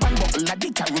 Like when Rob and Bottle like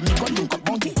the carry me gun link up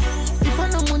bounty. If I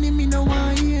no money, me no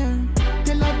want hear.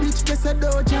 Tell a bitch press a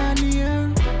doge on here.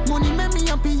 Money make me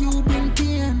happy, you bring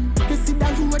pain. You see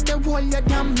that you at the wall, you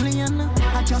gambling.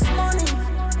 I just money,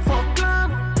 fuck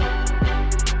love.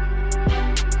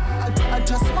 I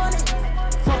just money,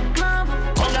 fuck love.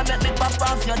 Come and make me pop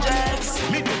off your dress.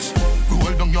 Me bitch,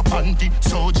 roll down your panty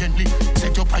so gently.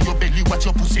 Set up on your belly, watch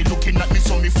your pussy looking at me.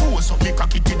 So me force up me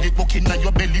cocky till it walking at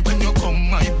your belly. When you come,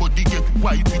 my body get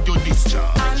white with your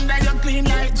discharge. Under you clean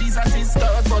like Jesus is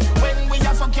stars. But when we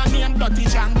a fuck your name, dirty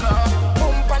janker.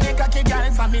 Pump on the cocky girl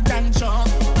for me dance up.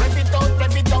 Rev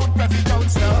it out,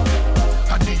 slow.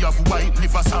 I do have white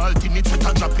liver salt in it. Set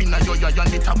a drop in a yo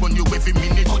and it a burn you every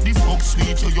minute. How the fuck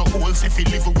sweet you your whole self you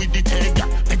live with the tiger.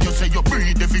 Make you say you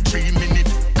breathe every 3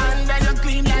 minutes. Under you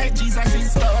clean like Jesus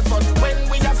is stars. But when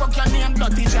we a fuck your name,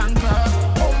 dirty janker.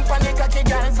 Pump on the cocky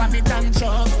girl for me dance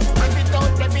up. Rev it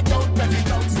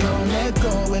out, slow. Don't let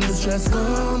go when the stress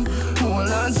come. Hold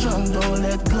on strong, don't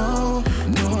let go.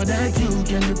 Know that you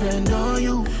can depend on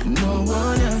you. No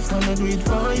one else gonna do it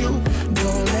for you.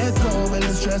 Don't let go when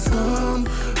the stress come.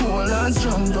 Hold on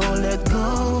strong, don't let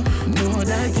go. Know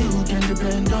that you can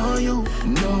depend on you.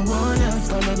 No one else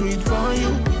gonna do it for you.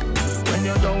 When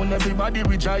you're down, everybody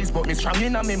rejoice. But me strong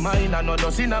in my mind and not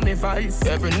just in my vice.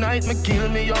 Every night me kill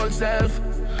me yourself.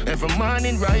 Every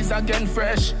morning rise again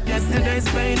fresh. Yesterday's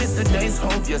pain is today's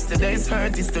hope. Yesterday's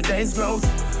hurt is today's growth.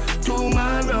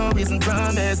 Tomorrow isn't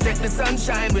promised. Take the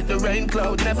sunshine with the rain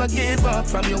cloud. Never give up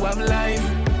from you have life.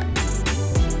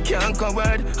 Can't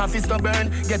covered, half is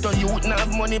stubborn. Get on youth, not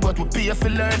have money, but we pay for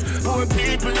learn. Poor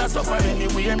people are suffering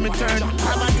anyway in return.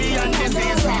 Poverty and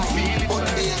disease, we feel it. But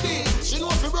baby, she know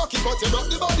if you broke it, but you broke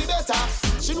the body better.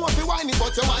 She know if you whine it,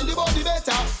 but you whine the body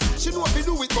better. She know if you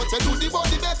do it, but you do the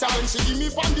body better. When she give me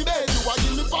on the bed, you are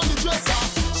give me on the dresser.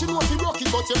 She know if you broke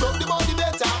it, but you broke the body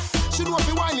better. She know if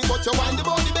you whine it, but you whine the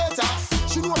body better.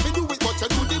 She know if you do it, but you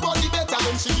do the body better.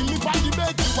 When she give me on the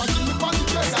bed, you are give me on the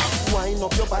dresser. Wind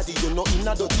up your body, you know in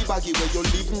a dirty baggy. Where you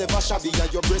live never shabby,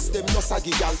 and your breast them no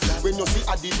saggy, gal. When you see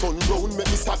a the turn round, make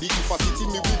me stabby. If a titty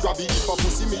me we grab it, if a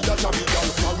pussy me a jabby, gal.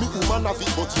 Call me woman have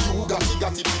it, but you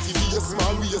got it pretty. Be a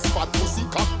small, we a fat pussy,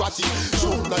 cock batty.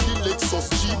 Show na the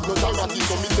Lexus cheap, not a ratty.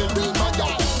 So me tell me my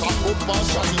gal, cock up and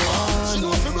shotty. She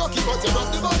know if you rock it, but you rock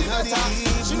the body better.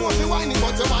 She know if you whine it,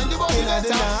 but you whine the body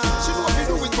better. She know if you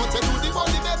do it, but you do the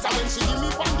body better. When she give me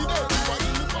on the day,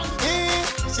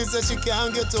 she She said she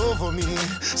can't get over me.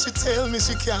 She tell me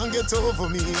she can't get over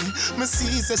me. Me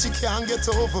see say she can't get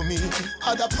over me.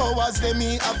 Other powers than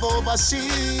me have over she.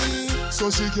 So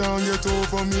she can't get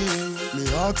over me. Me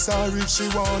ask her if she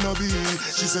wanna be.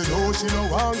 She said no, she no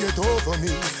want get over me.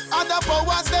 Other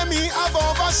powers than me have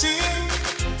over she.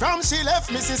 From she left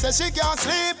me, she said she can't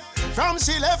sleep. From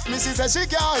she left me, she said she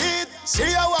can't eat. She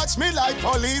a watch me like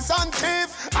police and thief.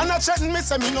 And a threaten me,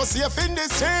 say me no safe in the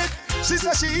street. She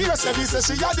said she hear, say me say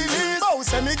she a the least. Bow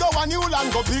say me go a new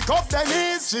land, go pick up the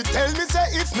knees. She tell me say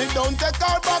if me don't take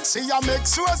her back, she a make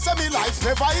sure say me life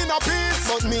never in a peace.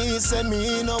 But me say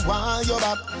me no want you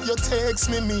back. You takes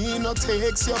me no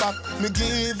takes you back. Me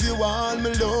give you all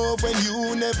me love when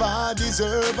you never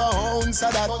deserve a ounce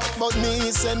of that. But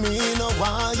me say me no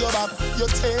want you back. You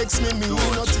takes me no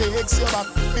takes you back.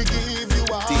 Me give you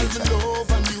all me love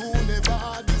and you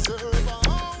never deserve a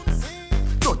ounce.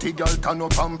 Dirty girl turn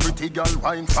up and pretty girl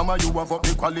wine. Some of you have up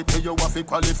the quality, you have to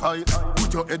qualify.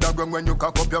 Put your head around when you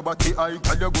cock up your body high.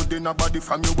 Tell you good in a body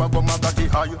from you have a body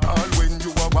high. All when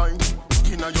you are wine,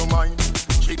 inna your mind.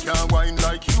 She can't wine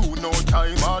like you, no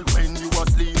time. All when you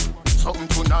asleep, something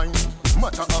tonight.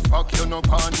 Matter of fact, you no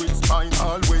pan with spine.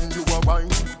 All when you are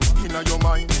wine, inna your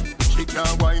mind. She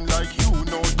can't wine like you,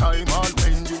 no time. All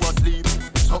when you asleep,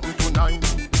 something tonight.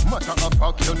 Matter of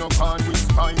fact, you no pan with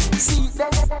spine. See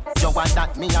that? You want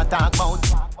that me a talk about?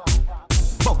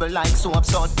 Bubble like so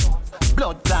absurd.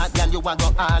 Blood clot, girl, you a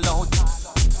go all out.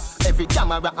 Every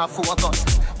camera a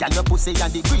focus. Girl, your pussy a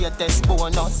the greatest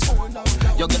bonus.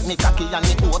 You get me cocky and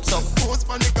me hopes up.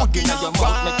 Put in your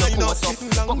mouth, make your pose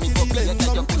up. Put me for play,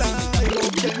 tell your pussy.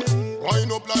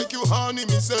 Wind up like you honey,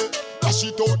 me say. Dash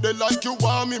it out there like you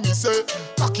want me say.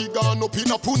 Cocky gone up in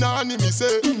a punani, me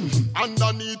say.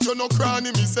 Underneath you no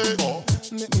cranny, me say. Oh.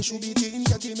 Make me should be teen,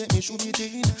 catty, make me should be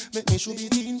teen. Make me should be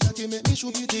teen, catty, make me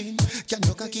should be teen. Can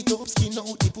you cock it up, skin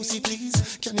out the pussy,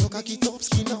 please? Can you cock it up,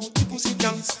 skin out the pussy,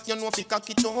 please? You know if you cock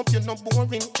it up, you're not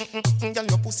boring. Girl,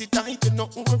 your pussy tight, you're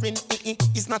not boring.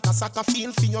 It's not a soccer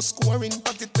field for your scoring.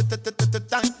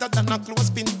 Tighter than a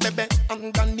clothespin, baby.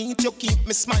 Underneath you keep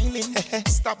me smiling.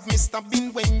 Stop me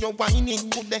stabbing when you're whining.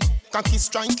 Good cocky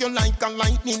strike you like a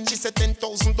lightning. She said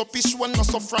 10,000 up is one not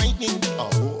so frightening.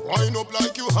 Oh, wind up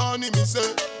like you honey, me say.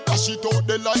 Dash it out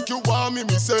there like you want me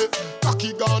say.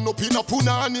 Cocky gone up in a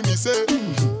punani, me say.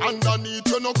 Underneath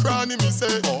you no cranny, me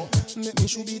say. Oh. Make me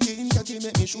should be teen, catty,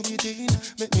 make me should be teen.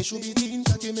 Make me should be teen,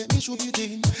 catty, make me should be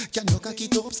teen. Can you cock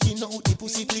it up, skin out the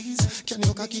pussy, please? Can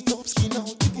you cock it up, skin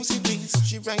out the pussy, please?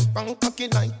 She right bang cocky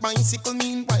like bicycle.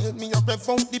 Meanwhile, me a rev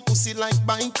out the pussy like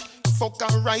bike. Fuck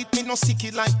her right, me no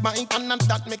sicky like Mike. And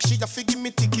that make she a figure me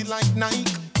ticky like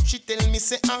Nike. She tell me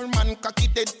say her man cocky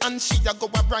dead and she a go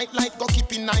a bright light go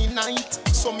keep in night.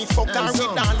 So me fuck her with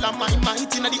all of my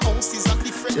might. Inna the house is a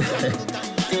different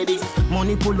Steady,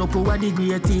 money pull up over the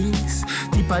greatest.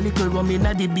 Tip a little rum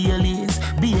inna the Baileys.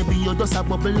 Baby, you just a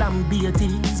bubble and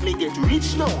beaties. Me get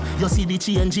rich now, you see the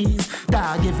changes.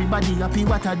 Dog, everybody happy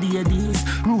what a day this.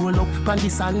 Roll up on the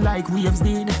sun like waves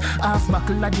did. Half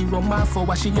buckle of the rum, half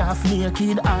for she half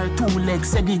naked. Her 2 legs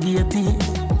segregated.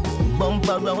 Bump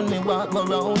around me, walk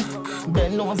around.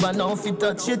 Bend over now if you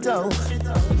touch it out.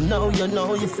 Now you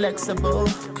know you're flexible.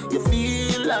 You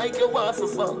feel like you want to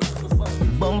fuck.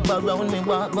 Bump around me,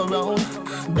 walk around.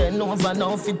 Bend over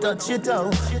now if you touch it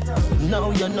out.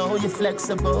 Now you know you're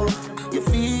flexible. You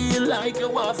feel like you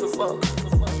want to fuck.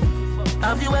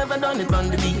 Have you ever done it on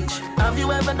the beach? Have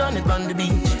you ever done it on the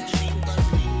beach?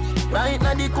 Right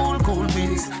now the cool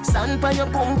breeze. Stand by your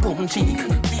pum cheek.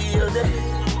 Feel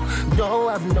the don't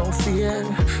have no fear,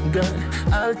 girl,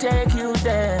 I'll take you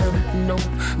there. No,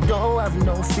 don't have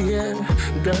no fear,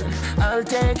 girl, I'll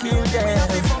take you there.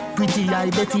 Pretty eye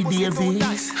Betty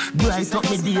Davis, bright up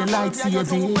me daylight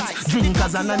savings.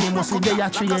 Drinkers anonymous with their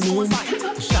training.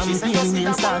 Champagne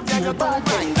and start to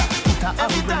bartender. Put a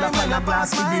umbrella on your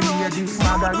glass with the lady.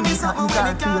 Margarita and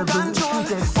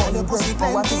cartable. All your pussy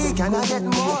plenty, can I get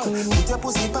more? Put your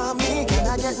pussy on me, can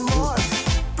I get more?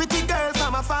 Pretty girl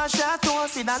from a far chateau.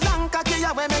 See the long cocky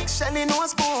ya we make Shelly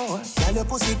nose pour. Girl, your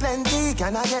pussy plenty,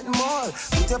 can I get more?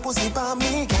 Put your pussy on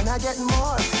me, can I get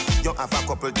more? You have a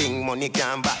couple things money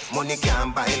can buy. Money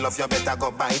can buy, love you better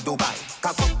go buy Dubai.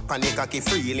 Cock up and the cocky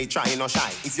freely, try no shy.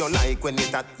 If you like when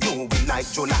it that, you will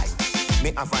like July.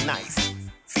 Me have a knife.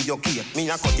 For your cake, me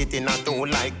a cut it in a two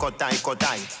like cut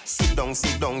eye. Sit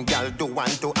down, girl, do one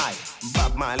to eye.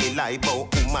 Bob Marley lie,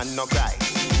 but woman no cry.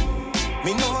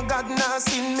 Me know God nah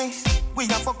seen me. We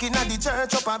a fucking at the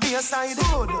church up a bayside.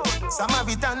 Good.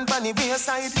 Samaritan pan the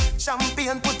bayside.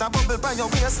 Champagne put a bubble by your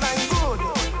waistline. Good.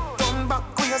 Turn run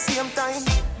back to your same time.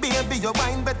 Baby, your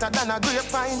wine better than a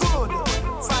grapevine. Good.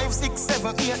 5, 6,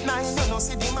 7, 8, 9. You know,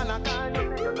 see the man a call.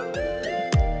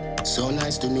 So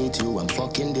nice to meet you, I'm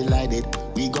fucking delighted.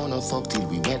 We gonna fuck till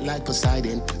we wet like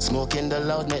Poseidon. Smoking the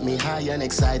loud make me high and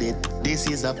excited. This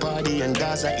is a party and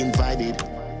guys are invited.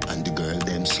 And the girl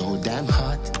them so damn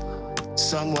hot.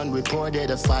 Someone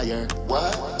reported a fire.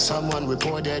 What? Someone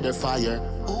reported a fire.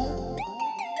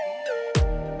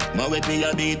 Ma with me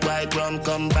a beat white rum,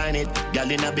 combine it. Girl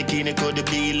in a bikini could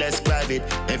be less private.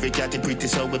 Every cat is pretty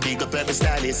so we big up every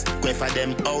stylist. Go for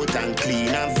them out and clean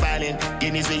and violent.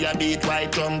 Guineas we a beat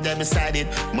white rum, them beside it.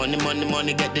 Money, money,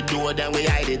 money, get the door, then we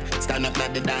hide it. Stand up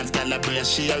at the dance, girl a brace,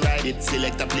 she a ride it.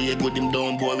 Select a play good, him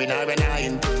down, boring or an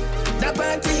iron. The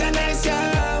party a nice, yo.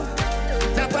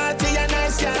 The party a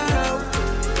nice, yo.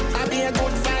 I be a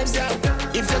good vibes, yo.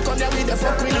 If you come here with the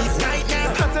fuck release right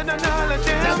now. Hotter than all of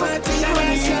them. The party a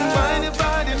nice, yo. Find your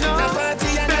body now. The party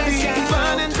a nice, yo. Baby,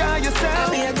 run and enjoy yourself.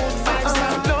 I be a good vibes, yo.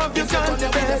 Love you, if you come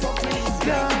here with the fuck release right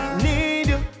now. Need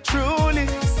you, truly.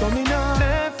 So me not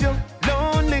left you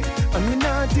lonely. And me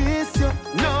not diss you.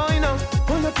 No, you know.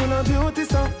 Full of beauty,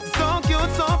 so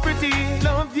cute, so pretty.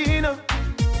 Love you, you know.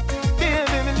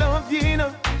 Baby, me love you, you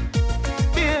know.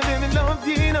 Baby, me love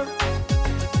you, you know.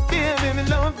 Baby, me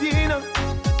love you, you know.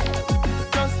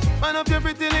 Just man up your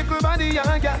pretty little body,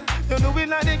 yeah, yeah. You do it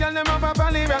like the girl, them up a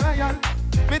valley royal.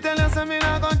 Me tell you something,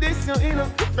 I got this, you know.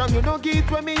 From you don't get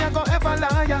with me, I go ever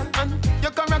liar. And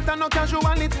your character no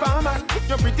casual, it's formal.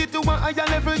 You're pretty to a higher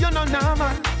level, you're not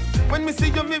normal. When me see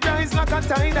you, me rise like a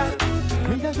tidal.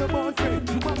 Me and your boyfriend,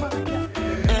 you are mine.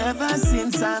 Ever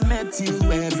since I met you,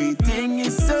 everything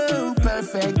is so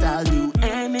perfect. I'll do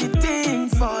anything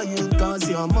for you, cause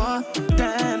you're more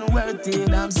than worth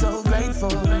it. I'm so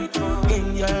grateful.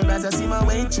 In your eyes, I see my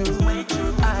way through.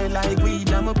 I like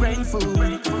weed, I'm a brain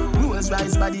food. Rules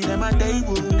rise, body, them a day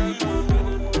woo.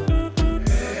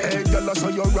 Hey, girl, I saw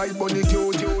your right body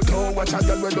cute. Don't watch a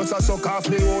girl where does a suck off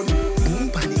me own. Boom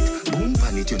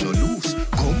pan it, you no lose.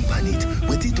 Come pan it,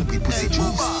 wet it up with pussy juice.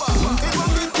 Boom pan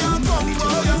it, you no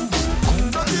lose.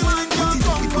 Come pan it, wet it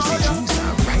up with pussy juice.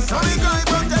 Right, Sorry, guy,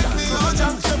 protect me, oh,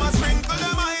 jam. She must sprinkle the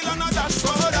mile on a dash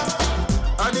soda.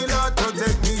 And the Lord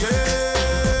protect me,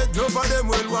 yeah. None of them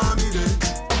will want me there.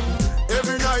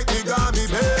 Every night they got me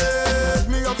bed.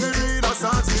 Me up the real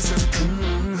assassin.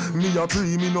 Me a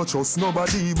pre, me no trust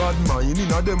nobody. Bad mind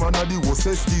inna them and a the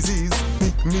worstest disease.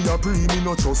 Me a pre, me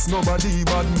no trust nobody.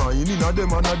 Bad mind inna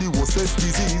them and a the worstest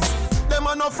disease. Them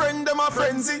a no friend, them a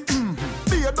frenzy.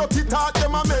 Be a dirty talk,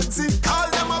 them a messy. All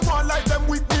them a want like them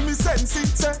with me sense it.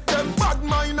 Say them bad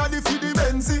mind a the fi the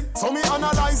Benzie. So me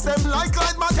analyze them like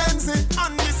Clyde Mackenzie.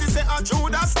 And this is a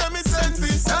Judas, them is sent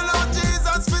this. Sell out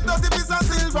Jesus with 30 pieces of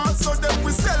silver. So them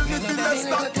we sell me for less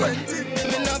than 20.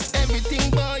 Me love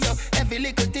everything boy, you. Every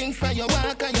little thing from your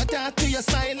walk and your talk to your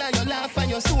smile and your laugh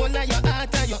and your soul and your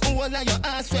heart and your whole and your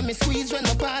ass. When me squeeze, when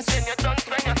you pass, when you dance,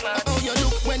 when you clap. How you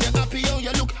look when you're happy, how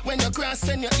you look when you cross,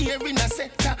 and your ear in a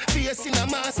sector, face in a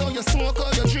mask. How you smoke,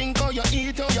 how you drink, how you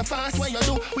eat, how you fast. What you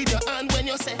do with your hand when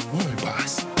you say, world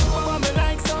boss. oh, me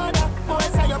like soda. Boy,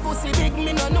 say your pussy big,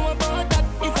 me no know about that.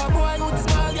 If a boy would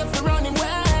smile, you fi run him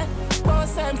way.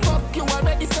 Boss and fuck you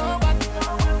already so bad.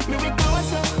 Me we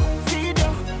close you, feed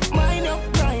you, mind you,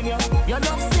 grind you. Your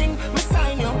love sing, me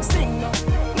sign you, sing no.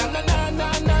 Na na na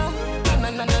na na, na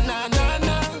na na na na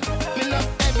na. Me love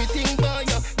everything boy,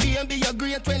 you. Baby, you're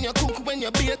great when you cook, when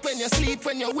you bake, when you sleep,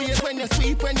 when you wait, when you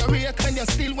sweep, when you rake, when you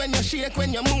still, when you shake,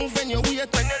 when you move, when you wait,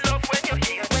 when you love, when you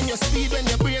hate, when you speed, when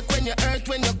you break, when you hurt,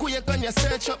 when you quake, when you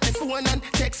search up the phone and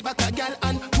text back a gal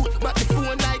and put back the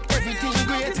phone like everything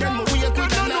great. Then me wake with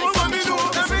the knife and the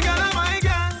throat. Every girl of my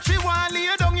girl, she want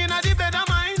lay down in the bed of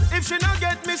mine. If she not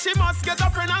get me, she must get a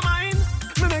friend of mine.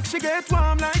 Me make she get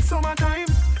warm like summertime.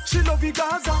 She love the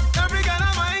Gaza. Every girl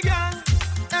of my girl,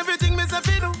 everything me say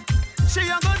fi do, she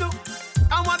a go do.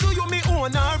 And what do you me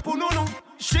own her pununu?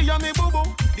 She a me boo boo.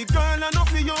 The girl enough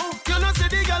for you. You know see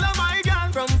the girl of my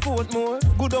girl from Portmore,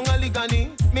 good on a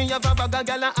Ligani. Me have a bag of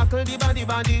girl a hackle the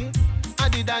body.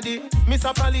 Addy daddy, miss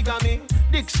a polygamy.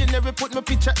 Dictionary put my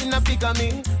picture in a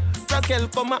bigamy. Raquel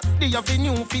come up, they have a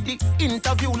new for the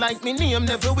interview like me name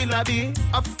never will I be.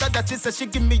 After that she said she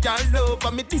give me her love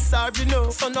and me deserve you know.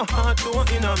 So no heart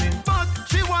don't in me. But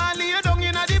she want lay down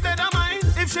in the bed of mine.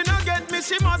 If she not get me,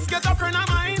 she must get a friend of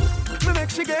mine. Me make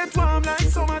she get warm like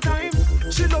summertime.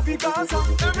 She love the Gaza.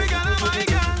 Every girl of my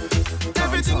girl.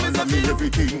 Everything is a me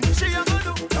everything. She a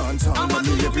go do. Dance all of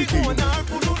me everything.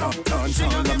 Dance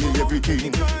all of me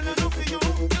everything.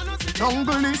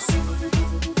 Jungle is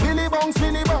Billy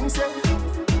Bounce,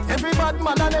 yeah. Every bad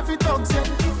man and every dog, yeah.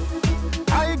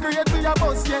 I agree with your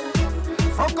boss, yeah.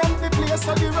 Fuck up the place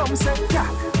so the rum say, yeah.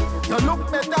 You look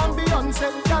better than Beyonce.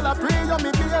 Y'all a pray you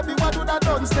me baby, what do that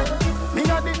done say? Me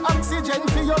a the oxygen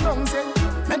for your lungs, eh.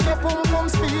 Make your pum pum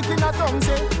speak in a tongue,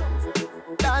 say.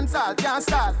 Dancehall can't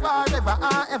start forever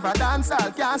and ever.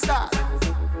 Dancehall can't start.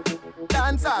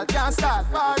 Dancehall can't start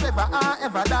forever and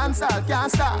ever. Dancehall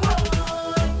can't start.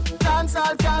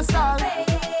 Dancehall can't start.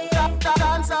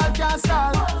 Dancehall can't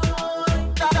start.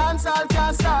 Dancehall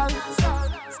can't start.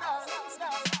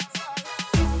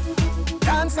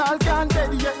 Dancehall can't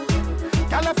dead yet.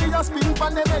 Girl, I feel your spin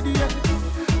from the bed yet.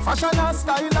 Fashion and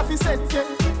style of the set yet.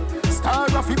 Star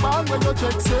of the band when you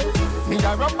check say. Me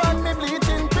a rub and me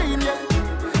bleaching cream yet.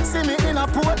 See me in a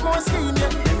Portmore scheme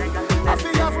yet. I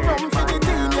feel have rum for the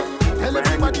team yet. Tell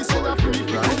everybody so I free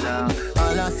right now.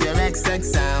 All of your XX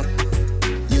sound,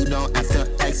 you don't have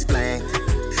to explain.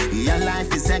 Your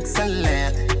life is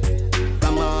excellent.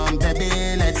 Come on, baby,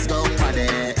 let's go party.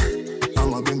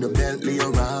 I'ma bring the Bentley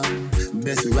around,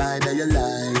 best ride of your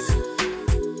life.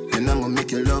 And I'ma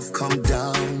make your love come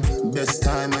down, best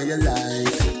time of your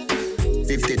life.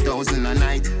 50,000 a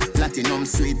night, platinum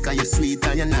sweet, cause you're sweet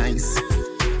and you're nice.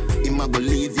 I'ma go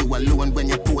leave you alone when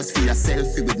you pose for your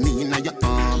selfie with me in your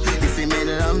arm. If you made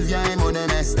love, yeah, I'm on the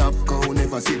messed up cow.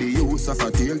 Never see the use of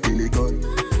a tail till it cut.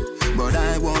 But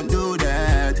I won't do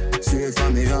that. Straight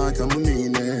from the heart, I'm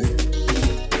mean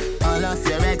it. All of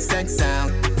your XX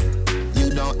sound, you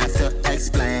don't have to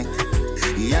explain.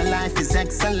 Your life is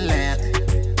excellent.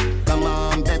 Come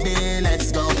on, baby,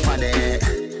 let's go party.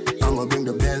 I'ma bring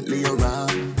the Bentley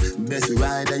around, best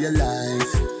ride of your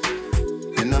life.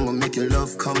 And I'ma make your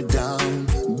love come down,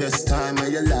 best time of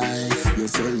your life. Your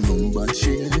cell number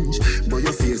change, but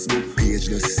your Facebook page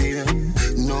the same.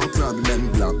 No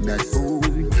problem, block that fool.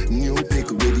 New pick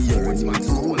with your new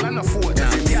fool. And a phone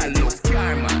now, yeah, love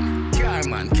Carman,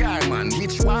 Carman, Carman.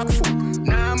 Which walk foot?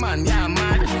 Nah man, yeah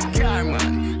man.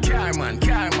 Carman, Carman,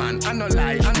 Carman. I no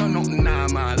lie, I know nothing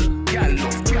normal. Yeah,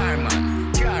 love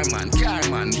Carman, Carman,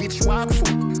 Carman. Which walk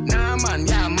foot? Nah man,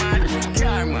 yeah man.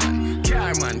 Carman,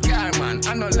 Carman, Carman.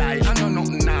 I no lie, I know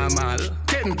nothing normal.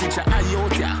 Ten picture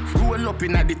Iota, roll up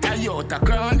in a the Toyota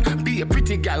crown. Be a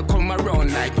pretty girl, come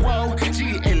around like wow.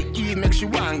 GLE makes you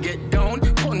want get down.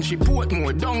 Country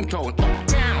Portmore, downtown,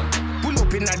 uptown. Pull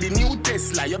up in a the new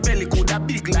Tesla. Your belly coulda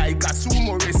big like a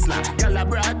sumo wrestler. Y'all a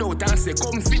brad out and say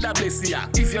come feed a bless ya.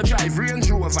 If you drive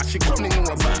Range Rover, she coming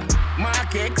over.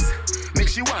 Mark X, make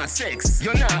she want sex.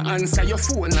 You not answer your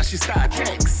phone, now she start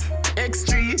text.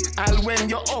 X3, all when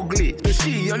you're ugly. To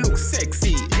she, you look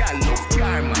sexy. Y'all love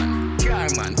Carman,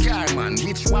 Carman, Carman.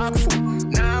 Which walk foot?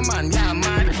 Nah man, yeah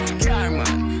man.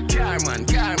 Carman, Carman,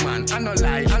 Carman. I no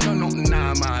lie, I know nothing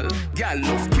normal. Y'all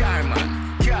love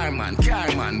Carman, Carman,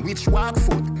 Carman. Which walk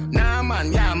foot? Nah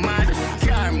man, yeah man.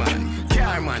 Carman,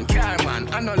 Carman,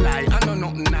 Carman. I no lie, I know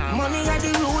nothing normal. Money are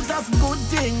the root of good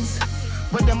things,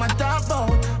 but them a talk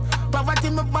about. Poverty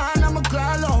me born, I'ma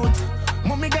crawl out.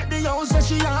 Mommy get the house that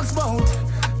she asks about.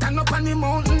 Turn up on the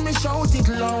mountain, me shout it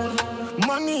loud.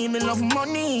 Money, me love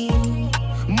money.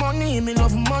 Money, me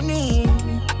love money.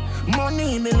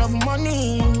 Money, me love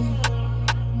money.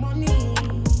 Money.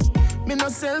 Me no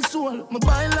sell soul, me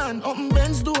buy land, open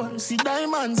Ben's door. See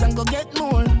diamonds and go get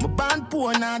more. Me born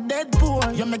poor, not dead poor.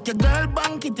 You make your girl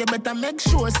bank it, you better make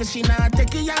sure. Say she not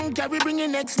take a young carry, bring it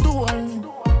next door.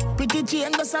 Pretty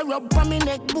chain does a rub for me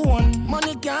neck bone.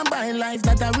 Money can't buy life,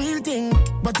 that a real thing.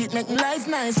 But it make life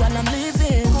nice while I'm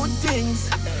living. Good things,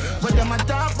 but them a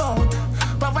talk about.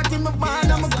 Poverty me born,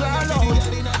 I'm a crawl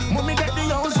out. Mommy get the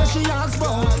house that she asks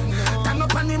about. Turn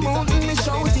up on the mountain, me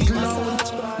shout it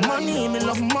loud. Money, me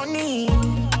love money.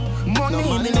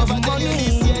 Money, me love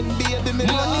money.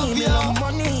 Money, me love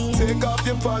money. Take off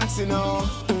your pants, you know.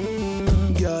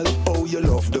 Girl, oh, you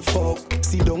love the fuck.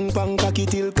 Sit down, pan cocky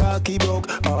till cocky broke.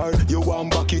 Or you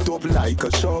want back it up like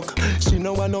a shock. She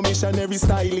know want no missionary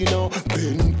style, you know.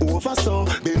 Bend over so,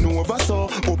 bend over so.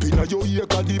 Up in your ear,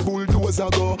 cause the bulldozer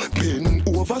go. Bend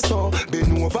over so,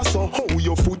 bend over so. How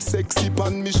your foot sexy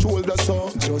pan me shoulder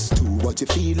so. Just do what you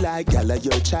feel like, girl, of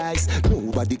your choice.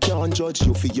 Nobody can judge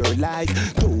you for your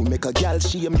life. Don't make a girl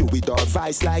shame you with her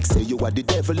vice. Like say you are the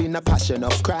devil in a passion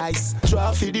of Christ.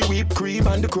 Try for the whipped cream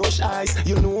and the crushed ice.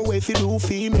 You know if you do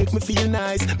feel, make me feel nice.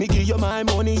 Me give you my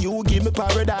money, you give me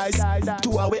paradise.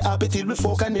 2 hours happy till we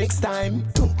fuck next time.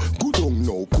 Good on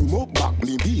now, come up back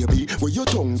me baby. Where your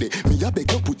tongue de, me a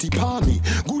beg you put it on me.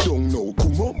 Good on now,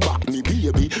 come up back me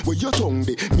baby. Where your tongue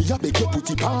de, me a beg you put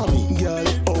it on me. Girl,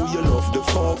 oh you love the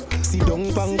fuck. Sit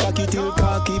down, pan cocky till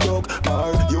cocky broke.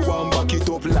 Or you want back it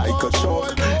up like a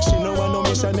shock. She know want no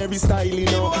missionary style, you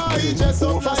know. Bend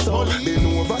over so, bend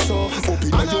over so. Up in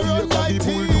your ear, cause the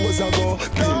bulldozer go.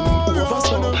 Bend over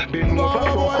so, bend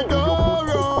over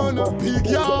so.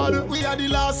 are the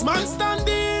last man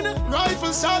standing.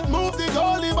 Rifle shot, move the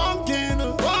goalie banking.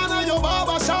 One of your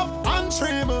barber shop and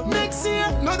trim. Next year,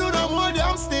 no do no more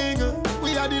damn sting.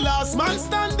 We are the last man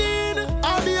standing.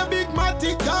 I'll be a big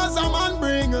matic, Gaza man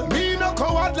bring. Me no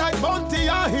coward like Bunty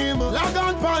or him. Log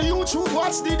on pan YouTube,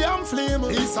 watch the damn flame.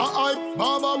 It's a hype,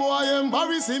 Baba boy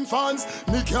embarrassing fans.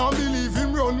 Me can't believe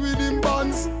him run with him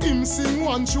bands. Him sing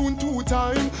one tune 2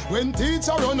 times. When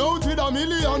teacher run out with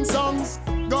 1,000,000 songs.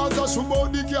 Gaza shoot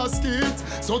out the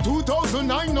casket. So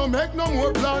 2009 no make no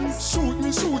more plans.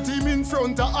 Shoot him in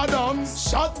front of Adams.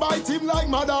 Shot by him like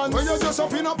Madden. When you just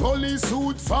up in a police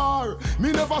suit far.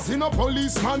 Me never seen a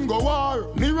policeman go war.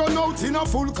 Me run out in a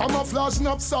full camouflage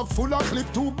knapsack full of clip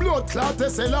 2 blood clot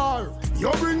SLR. You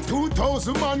bring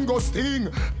 2,000 man go sting.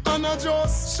 And I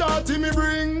just shot him me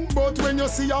bring. But when you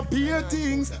see a peer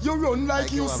things, you run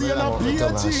like you see a peer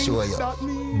thing. That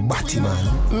me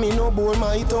Batman. Me no bore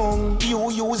my tongue. You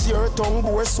use your tongue,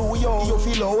 bore so young. You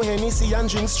feel how Hennessy and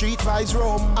drink street vibes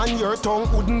rum. And your tongue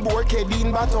wouldn't bore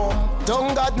Kedin Batom.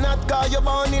 Tongue God not cause you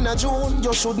born in a June.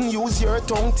 You shouldn't use your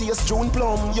tongue, taste June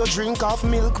plum. You drink half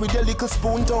milk with your little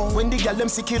spoon tongue. When the girl them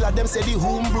see killer, them say the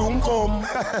home broom come.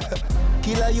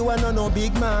 Killer, you are no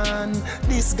big man.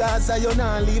 This Gaza, you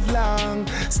not live long.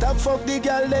 Stop fuck the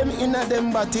girl, them inna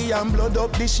them body and blood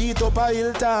up the sheet up a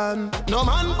Hilton. No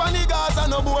man panic Gaza,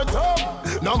 no boat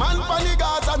up. No man panic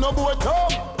Gaza, no boat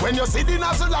up. When you see the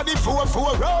nozzle of the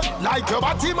 4-4 road, like your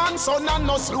Batman son and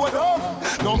no slow down.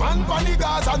 No man panic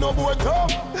Gaza, no boat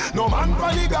up. No man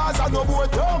panic Gaza, no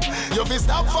boat up. You fi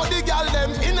stop for the girl,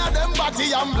 them inna them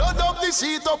body and blood up the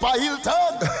sheet up a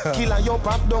Hilton. Killer, you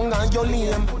pop down and your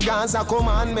name. Gaza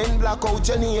commandment black out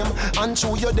your name. And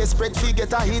through your desperate fi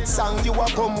get a hit song. You a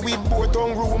come with both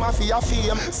on room for your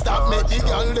fame. Stop make the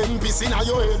girl them piss inna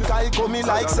your head. Kyle come me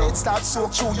like said start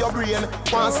soak through your brain.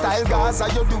 One style Gaza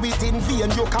you do it in vain.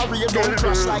 You career don't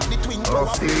crash like the twin tower.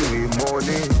 Hustle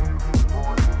money,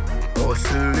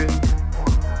 hustling,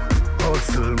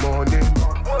 hustle money.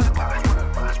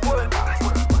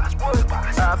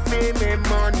 I feel me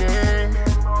money,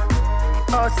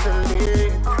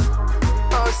 hustling,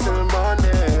 hustle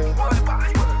money.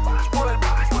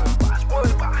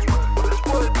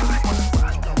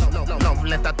 Love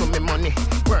letter to me money.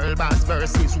 World Boss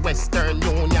versus Western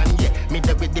Union. Yeah, me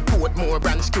there with the Portmore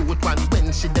branch cute one.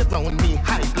 When she dey round me,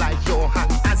 hype like Johan.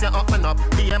 As you open up,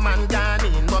 be a man gone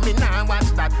in. But me nah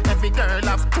watch that. Every girl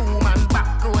have 2 man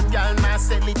back road. Girl nah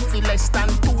sell it for less than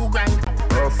 2 grand.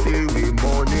 I feel me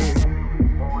money,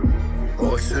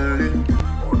 hustling,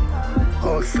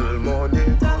 hustle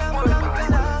money.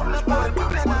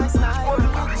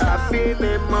 I feel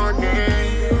me money,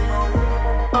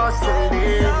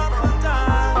 hustling,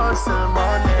 hustle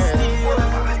money.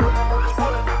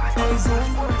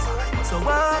 So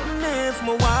what if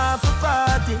my wife a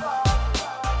party?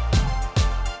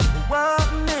 What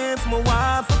if my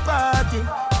wife a party?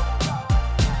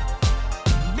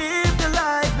 Live your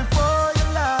life before you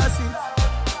lost it.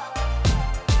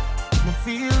 Me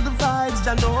feel the vibes, I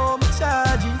know me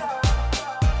charge it.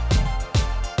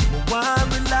 Me want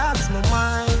relax my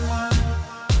mind.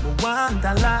 Me want a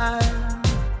life.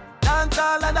 Dance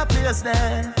all of the place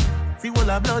there. Feel all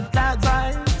the blood clot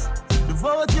vibes. The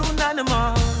vote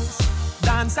unanimous.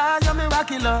 Dance all your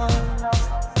miraculous.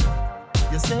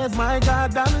 You saved my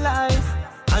goddamn life.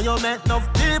 And you make enough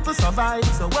people survive.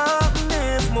 So what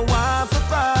if my wife a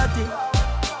party?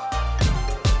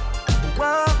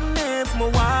 What if my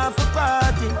wife a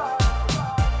party?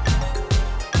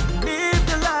 Live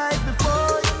your life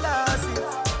before you lost it.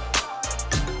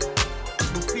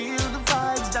 You feel the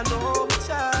vibes that know me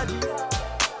charge it.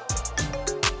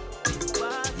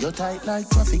 You're tight like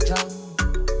traffic jam.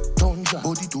 Tunja,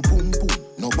 body to boom boom.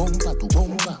 No bumper to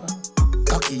bumper.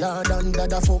 Cocky hard under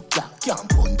the fuck ya. Can't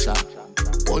punch ya.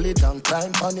 Hold it and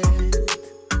climb on it.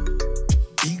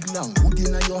 Big long hood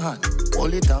in your hand.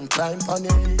 Hold it and climb on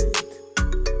it.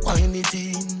 Wine it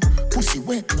in. Pussy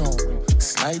wet now.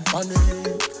 Slide on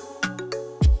it.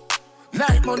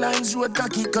 Like my lines road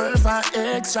cocky curve and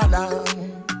extra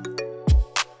long.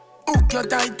 Hook your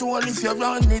tight tool if you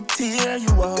run it, tear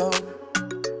you up.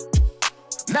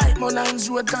 Like my lines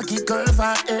road cocky curve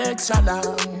and extra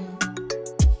long.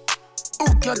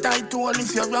 Hook your tight tool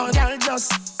if you run. Girl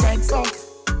just dead fuck.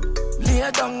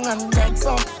 Lay down and dead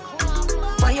fuck.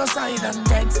 By your side and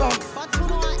dead fuck.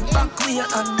 Back way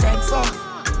and dead fuck.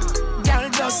 Girl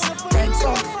just dead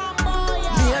fuck.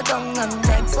 Lay down and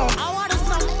dead fuck.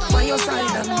 By your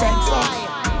side and dead fuck.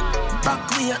 Back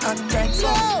way and dead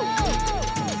fuck.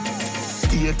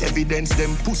 create evidence.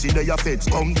 Them pussy they a feds.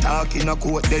 Come talk in a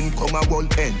court, then come a wall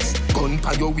ends. Gun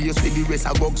pa your waist with the rest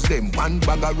of bugs them. One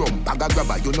bag of rum, bag of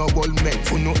grabber, you know all men.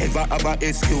 Who no ever have a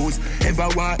excuse, ever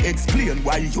want explain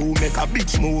why you make a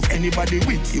bitch move. Anybody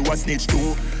with you a snitch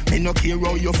too. Me no care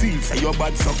how you feel, say your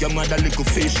bad suck your mother little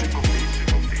fish.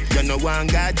 You no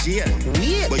want God jail,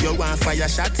 wait. But you want fire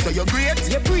shot, so you're great.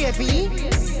 You're brave,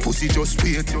 pussy just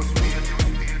wait.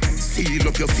 Seal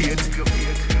up your fate.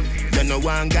 You no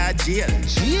want God jail,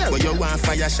 but you want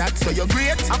fire shot, so you're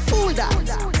great. I fool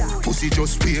that. Pussy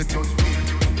just wait.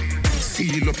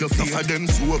 Seal up your fate. Enough of them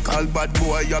so-called bad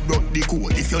boy, you broke the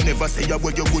code. If you never say you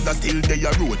what you good, I still there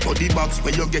you road. But the box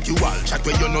where you get you all, chat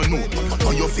where you no know.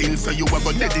 How you feel, so you are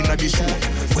go dead in the show.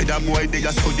 Where that boy they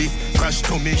a study, crash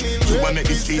to me. You want make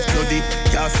the streets bloody,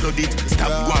 you flood it.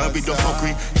 Stop going with the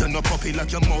fuckery. You no puppy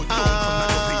like your mouth, don't come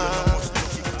and up you must.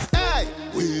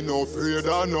 We no afraid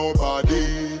of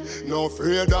nobody, no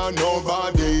afraid of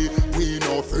nobody. We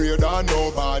no afraid of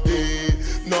nobody,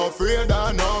 no afraid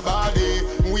of nobody.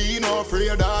 We no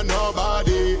afraid of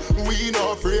nobody, we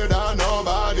no afraid of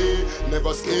nobody.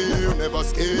 Never scared, never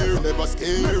scared, never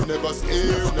scared, never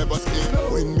scared, never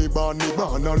scared. When me born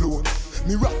alone.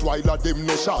 Me Rottweiler them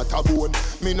no shot a bone.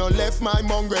 Me no left my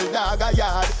mongrel dog a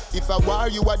yard. If I war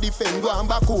you a defend, go on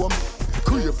back home.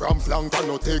 Crave from flank and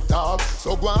no take talk.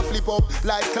 So go and flip up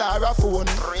like Clara phone.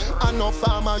 And no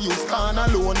farmer use can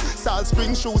alone. Salt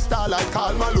Spring shoe star like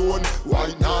Karl Malone.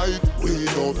 White night, we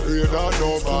no afraid of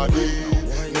nobody.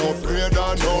 No afraid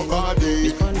of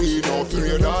nobody. We no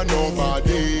afraid of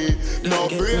nobody. No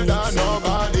afraid of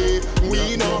nobody.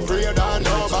 We no afraid of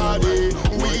nobody.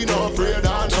 We no afraid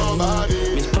of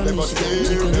nobody. Never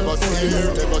scared, never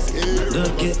scared, never scared.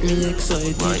 Don't get me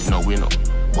excited. Right now we know.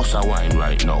 Bust a wine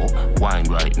right now, wine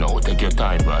right now, take your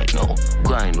time right now,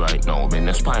 grind right now, bend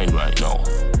the spine right now.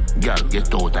 Girl,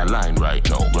 get out of line right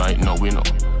now we know.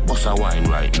 Bust a wine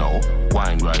right now,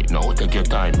 wine right now, take your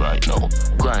time right now,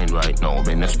 grind right now,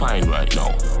 bend the spine right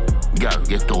now. Girl,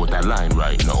 get out of line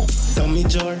right now. Tommy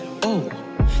jar, oh.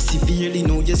 Severely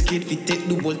know you're scared fi take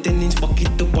the whole 10-inch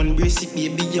pocket up and brace it,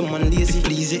 baby, your man lazy.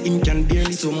 Please you him can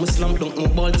barely, so much slam dunk my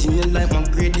balls in your life. My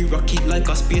grady rocket like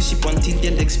a spaceship until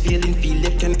your legs failing. Feel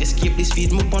you can escape this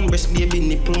feed me on breast, baby,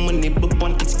 nipple my nipple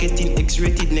on. It's getting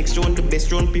X-rated, next round the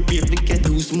best round, prepare to get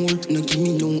lose more. No give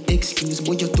me no excuse,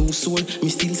 boy you're too sore. Me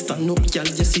still stand up, y'all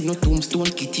just see no tombstone.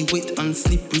 Kitty wet and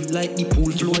slippery like the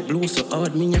pool floor. Blow so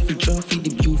hard, me have to draw for the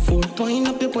view for. Twine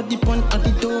up your body pon at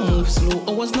the door, move slow.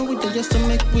 I was now with the just to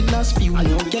make with last few. I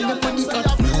know girl your body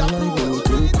hot.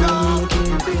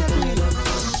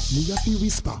 Me a fi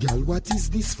whisper, girl, what is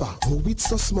this for? Oh, it's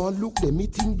so small, look, them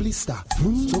eating blister.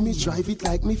 So me drive it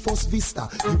like me first vista.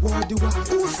 You are the one,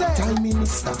 who say? Time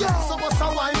minister. Yeah, so what's a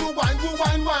wine, wine.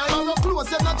 I'm not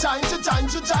close, I'm not trying.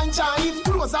 If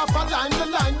close up a line, the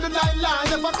line.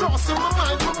 Never cross in my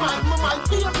mind,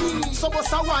 baby. So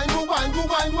what's a wine,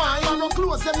 I'm not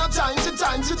close, I'm not trying.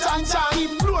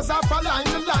 If close up a line,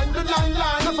 the line.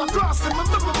 Never cross in my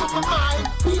mind,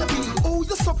 baby. Oh,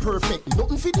 you're so perfect,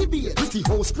 nothing for debate. Pretty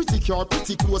house, pretty car,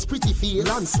 pretty clothes, pretty face.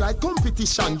 Landslide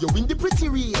competition, you win the pretty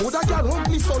race. Oh, that girl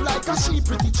ugly so like a sheep,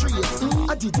 pretty trace.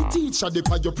 I did the teacher, they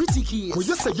by your pretty case. When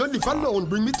you say you live alone,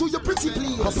 bring me to your pretty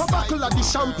place. Pop a buckle of the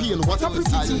champagne, what a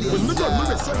pretty tea. When me done, me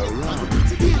rest your head,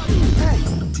 pretty baby. Hey,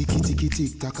 Tiki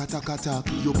tick, taka tak.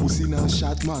 Your pussy na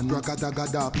shot man,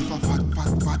 ragadagada. If a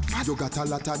fat, you got a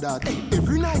lot of that. Hey,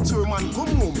 every night your man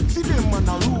come home, see them man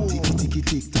a room. Tiki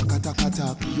tick, taka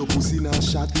tak. Your pussy na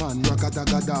shot man,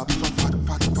 ragadagada. If a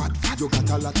fat, you got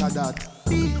a lot of that.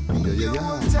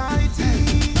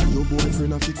 Tighty. Your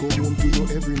boyfriend a fi come home to you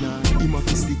every night. Him a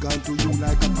fi stick on to you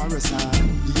like a parasite.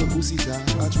 Your pussy ta,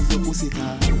 I choose your pussy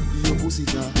ta. Your pussy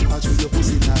ta, I choose your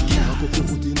pussy ta. Up your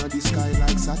foot in the sky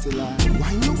like satellite.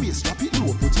 Wind your waist, drop it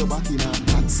low, put your back in her.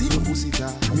 That's it, your pussy ta.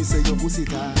 Me say your pussy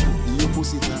ta. Your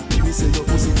pussy ta. Me say your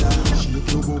pussy ta. Shake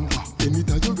your bumper.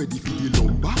 Anytime you ready for the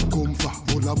lumber, come for.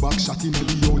 Pull a back shot in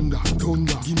the under.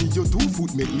 Thunder. Give me your 2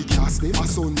 foot, make me cast them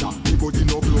asunder. Me body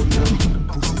no blunder.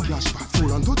 Pussy clash back.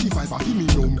 4 and 35, I feel me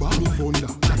number. Me thunder.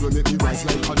 That will make me rise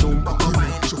like a number.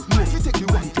 Sure, no, if you take the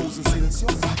 1,000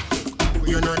 Celsius.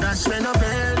 You know that's when I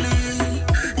belly.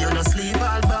 You know sleep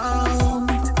all bound.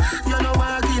 You know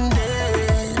walking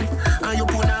dead. And you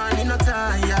put on in a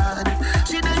tired.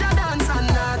 She did a dance and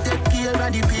not take care of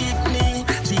the picnic.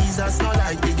 Jesus not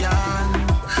like the girl.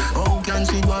 How can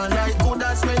she go like good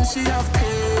as when she have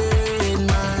pain,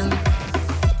 man?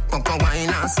 Papa wine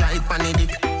and slide pan the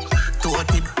dick. Toe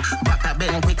tip, back a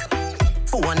bend quick.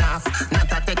 Phone off,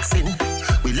 not a texting.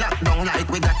 We lock down like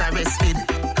we got arrested.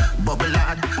 Bubble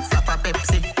hard, flap a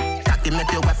Pepsi. Tacky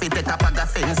make your wife take a bag of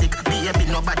fensic. Baby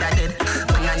nobody dead.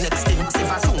 And the next thing, see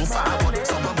for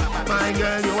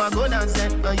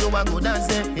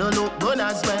look good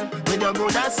as well. With your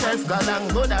good as self, God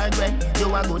and good as well.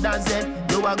 You are good as it,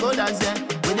 you are good as it.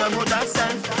 With your good as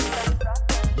self.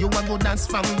 You are good as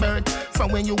from birth,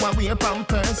 from when you are wear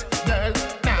pampers, girl.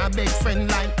 Nah, big friend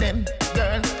like them,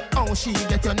 girl. Oh, she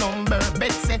get your number,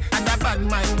 Betsy, and a bad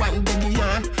mind one day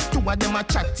year. Two of them a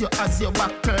chat you as your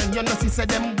back turn. You know, she said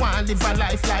them want live a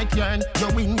life like yourn. You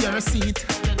win your seat,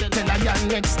 tell a girl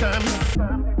next term.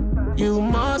 You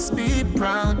must be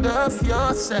proud of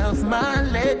yourself, my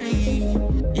lady.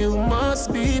 You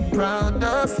must be proud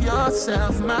of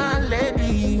yourself, my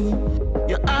lady.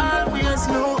 You always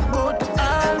look good,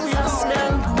 always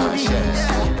smell good. You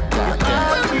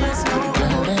always look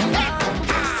good.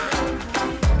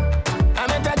 I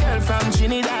met a girl from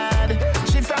Trinidad.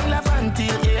 She from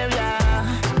Laventille area.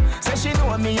 Say she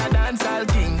know me a dancehall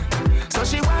king. So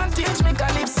she want teach me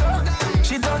calypso.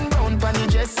 She done brown pon the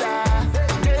dresser.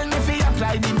 Tell me fi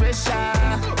apply the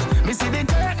pressure. Me see the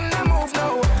curtain I move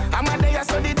now. I'm a day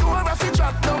so the door of it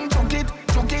drop down. Took it.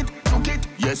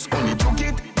 Yes, only took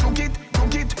it.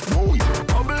 Boy,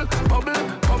 bubble,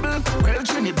 well,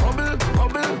 Trini, bubble,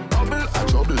 a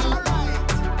trouble.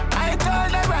 I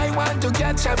told her I want to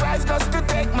catch her eyes just to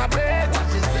take my breath.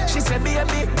 She said,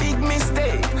 baby, big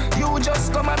mistake. You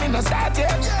just come and me no start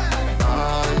yet.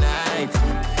 All night,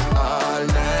 party. All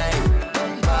night,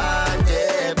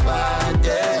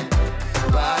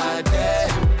 party.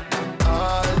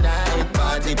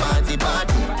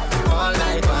 All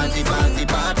night, party.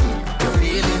 You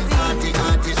feeling party.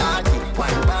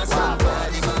 Wine pass on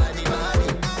body.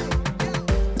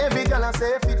 Every girl I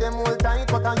say fit them all tight,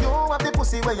 but you have the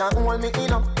pussy where you hold me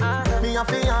in up. Me a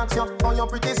fi ask you, how you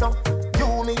pretty so?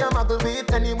 You me a muggle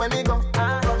with anywhere me go.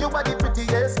 You are the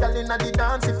prettiest girl inna the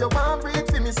dance. If you want breathe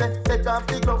for me, say take off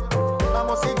the glove. I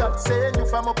must see God send you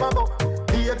from up above.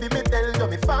 Baby, me tell you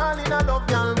me fall in love.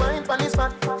 Y'all wine pon this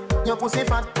fat, your pussy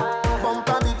fat,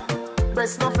 bumper big,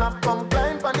 breast no flap, come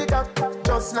climb pon the top,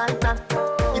 just like that.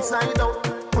 It's side out,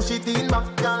 push it in back,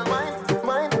 y'all wine.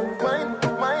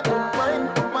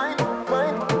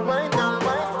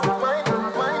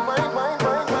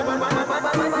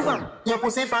 Your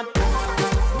pussy fat.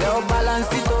 Girl,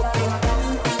 balance it up.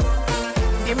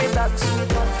 Give me that.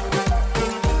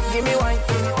 Give me wine.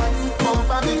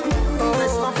 Bumper big,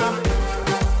 breast no flap.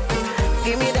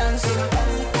 Give me dance.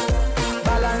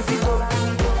 Balance it up.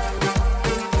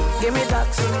 Give me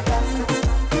that.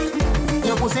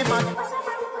 Your pussy fat.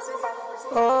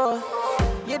 Oh,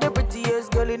 you're the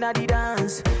prettiest girl in the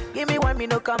dance. Give me one, me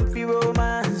no comfy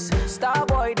romance. Star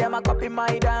boy, them a copy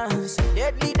my dance.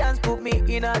 Deadly dance put me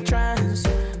in a trance.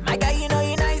 My guy, you know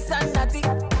you nice and naughty.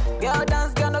 Your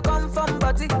dance gonna come from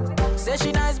body. Say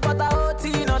she nice but a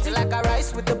OT naughty. Like a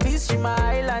rice with a piece, she my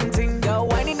island thing. Girl,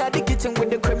 whining at the kitchen with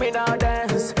the criminal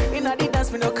dance. In the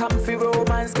dance, me no comfy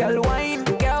romance. Girl, wine,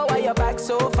 girl, why your back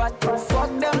so fat? Fuck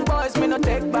them boys, me no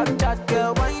take back chat.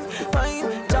 Girl, wine,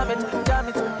 jam it,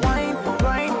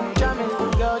 wine, jam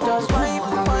it. Girl, just wine.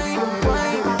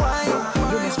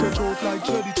 Stretch out like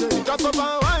Teddy. Just up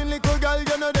and wine, little girl,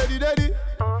 you know daddy.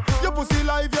 Your pussy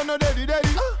life, you know daddy.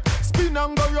 Spin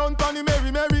and go round, Tony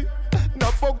Mary. The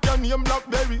fuck your name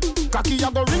Blackberry. Cocky,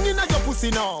 you go ring in at your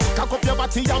pussy now. Cock up your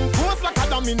body and pose like a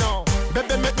dummy now.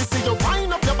 Baby, make me see you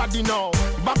wind up your body now.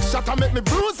 Back shot and make me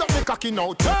bruise up me cocky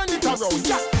now. Turn it around,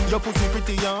 yeah. Your pussy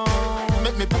pretty young.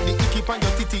 Make me put the icky on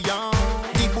your titty young.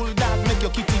 The bulldog make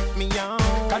your kitty me young.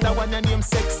 Cause I want your name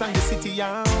sex and the city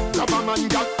young. Come on man,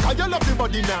 girl, cause you love the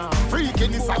body now.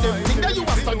 Freaking inside them thing that you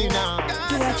are stunning now.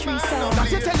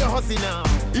 That you tell your hussy now.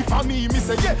 If I me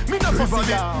say yeah, me not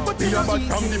fussy now. But you bad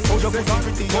from the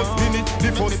first minute,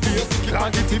 the first day.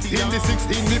 Like the 15, the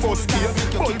 16, the bus gear.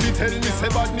 All me tell me say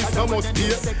badness no must be.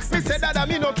 Me say that I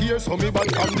me no care, so me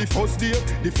bad from the first day,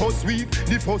 the first week,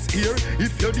 the first year.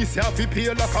 If you this half you pay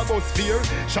like a bus fear.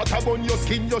 Shut up on your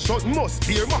skin, your shot must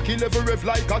tear. Mackie level rev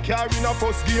like a car in a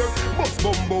first gear. Bus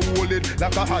bumbo hold it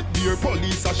like a hot beer.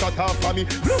 Police a shut off for me,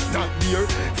 look not dear.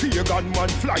 Fear gunman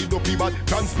fly up the bat.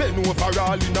 Can spend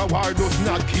overall in a war does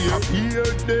not care.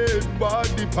 Here dead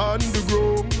body pan the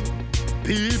ground.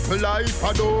 People life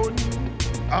alone.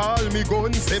 All me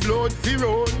guns say blood fi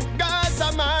run.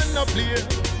 Gaza man no play.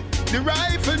 The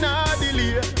rifle nah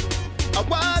delay. I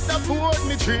water food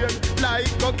me train. Like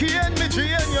cocaine me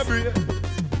drain your brain.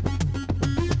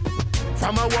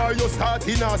 From a war you start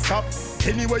in a stop.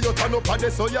 Anywhere you turn up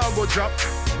and so you go drop.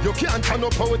 You can't turn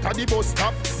up out at the bus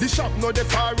stop. The shop no the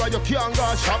far you can't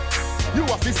go shop. You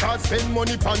have to start spend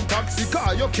money on taxi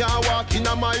car. You can't walk in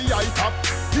a my high top.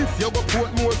 If you go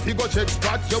put more figure check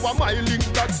spot, you are my link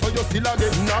that so you still a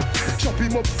get knock. Chop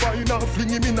him up fine and fling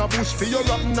him in a bush for your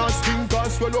rotten and stink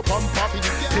and swell up and pop.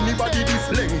 Anybody this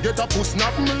lane get a push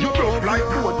snap, you broke like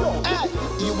road. Hey,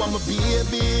 you want my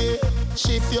baby?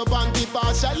 Shift your panty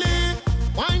partially.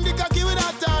 Wind the cocky with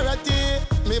authority.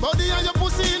 Me body and your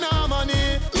pussy in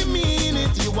harmony. Me mean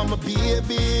it, you want my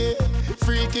baby.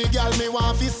 Freaky girl, me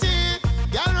want to see.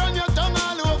 Girl, run your tongue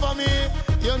all over me.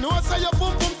 You know say your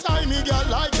pum pum tiny girl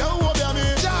like you over me.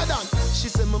 Jordan, she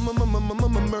said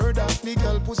murder. The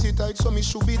girl pussy tight so me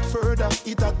should beat further.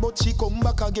 It that but she come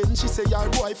back again. She say your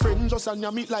boyfriend just on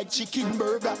your meat like chicken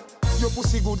burger. Your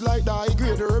pussy good like the high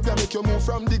grade herb. Ya make you move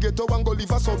from the ghetto and go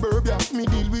live a suburbia. Me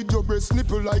deal with your breast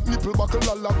nipple like nipple buckle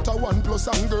a lacta 1+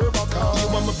 and gerba car. You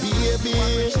want my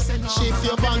baby? Shift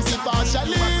your panty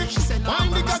partially.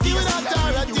 Wind the cocky with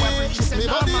authority. Me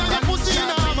body and your pussy in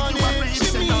harmony.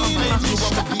 She mean it. You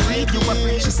want my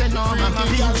baby? She said no mama,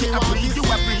 Pinky I breathe you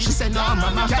a breathe. She said no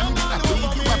mama, Candy I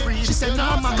breathe you a breathe. She said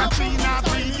no mama, Katrina I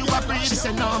breathe you a breathe. She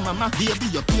said no mama, baby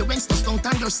your parents just don't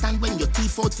understand when your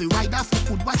teeth out fi ride off. You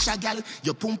could watch a gal,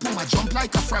 your pum pum a jump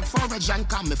like a frog for a John.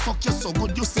 Come me fuck you so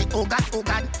good you say oh God oh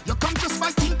God. You come just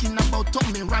by thinking about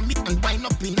tummy ram it and wind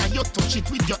up in and you touch it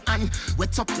with your hand.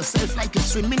 Wet up yourself like you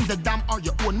swim in the dam or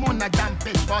your own mona dam.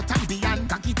 Bell bottom beyond,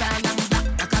 cocky down and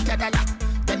back, cocky.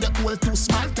 Then your hole too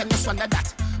small, can you swallow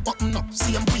that? Open up,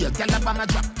 same way, girl a bang a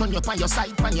drop. Turn you up on your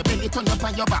side, pan your belly, turn you up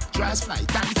on your back. Dress fly,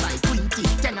 dance fly, 20,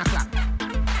 10 o'clock.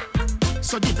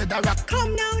 So give it a rock.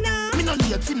 Come now. Me no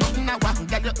late for nothing I want.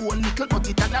 Girl your own little but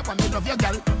it and I want me love your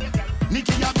girl.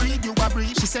 Nikki a breathe, you a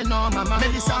breathe. She say no mama.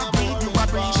 Melissa a breathe, you a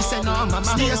breathe. She say no mama.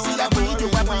 Stacy a breathe, you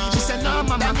a breathe. She say no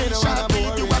mama. Misha a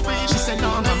breathe, you a breathe. She say no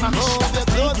mama. Misha a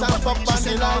breathe, you a breathe. She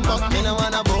say no mama. Me no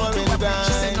want a boring grind.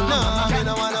 She say no mama. Me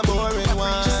no want a boring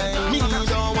wine. Me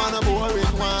don't want a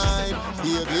boring wine.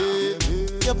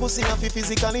 Baby, your pussy a fi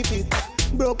physically fit.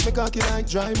 Broke me cocky like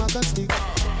dry maca stick.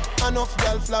 Enough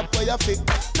girl flap where you fit.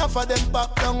 Enough of them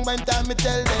back down when time me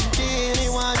tell them Dini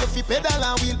want you fi pedal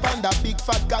and wheel pan that big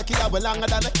fat cocky that way longer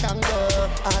than a kangaroo.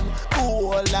 And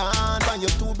hold on when your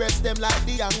two breasts them like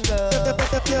the angle.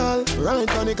 Girl,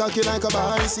 ride on the cocky like a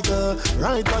bicycle.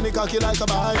 Ride on the cocky like a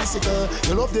bicycle.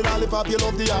 You love the lollipop, you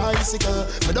love the icicle.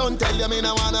 But don't tell you me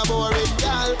no wanna bore it,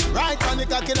 girl. Ride on the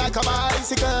cocky like a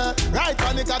bicycle. Ride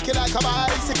on the cocky like a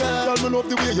bicycle. Girl, me love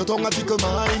the way your tongue a tickle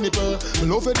my nipple. Me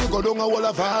love it you go down a wall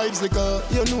of vibes.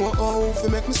 You know how to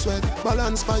make me sweat.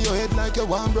 Balance by your head like you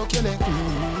want broke your neck.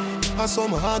 And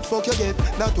some hard fuck you get.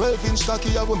 That 12-inch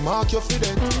cocky I will mark your feet.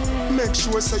 Make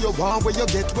sure so you want where you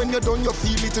get. When you're done you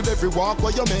feel it in every walk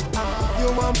where you make.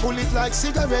 You want pull it like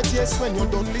cigarette. Yes, when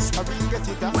you're done Listerine get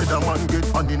it out. Whether man get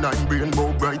on the 9 brain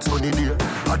bow bright sunny day.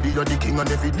 Adi the king and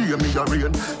every day me a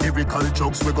rain. Lyrical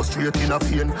jokes we go straight in a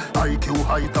vein. IQ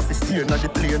height of a stain at the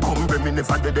plane. Come me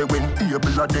never dead when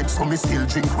able a dead. So me still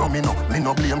drink rum me no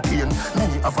blame pain. Me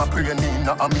have a brain in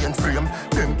a mainframe.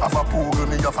 Them have a pool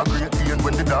me have a great pain.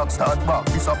 When the dark start back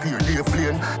disappear they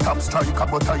flame. Top striker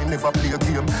but I never play a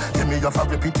game. Tell me have a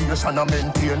reputation I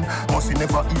maintain. Must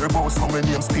never hear about so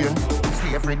many names Spain.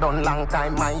 Slavery done long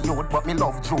time my youth, but me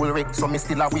love jewelry, so me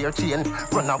still a wear chain.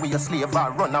 Run away a slave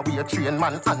or run away a train,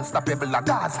 man unstoppable a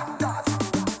Gaza.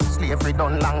 Slavery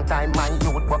done long time my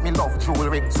youth, but me love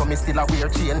jewelry, so me still a wear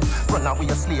chain. Run away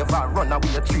a slave or run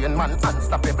away a train, man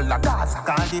unstoppable a Gaza.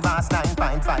 Call the boss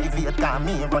 9.58, call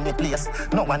me run the place.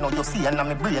 No one know you see and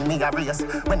me brain me a race.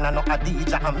 When I know a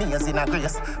DJ amazing a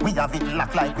grace, we have it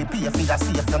locked like we pay for the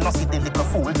safe. You know see the little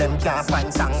fool them can't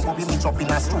find song, but we meet up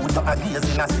in a studio a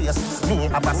gaze in a space. Me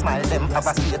have a smile, them have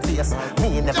a straight face.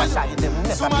 Me never shy, them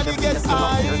never be the face. You know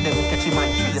hear them catch him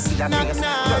and face in a grace.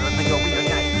 Girl do you wear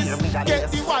night, hear me a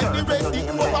get the white, the red, the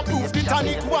overproof, the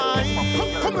tonic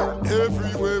wine. Come on.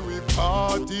 Everywhere we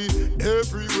party,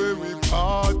 everywhere we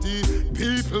party.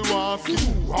 People want you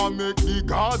and make the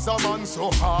Gaza man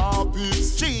so happy.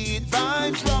 Street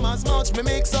vibes from as much me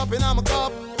mix up in my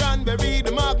cup. Cranberry,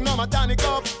 the Magnum, a tonic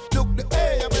up. Look the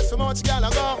air, where so much gal I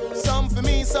go. Some for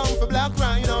me, some for Black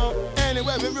Rhino.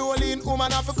 Anywhere we roll in,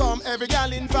 woman have to come. Every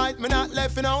gal invite me, not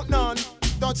left out none.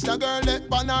 Touch the girl, let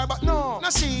banner, but no. Now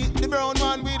she, the brown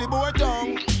one with the board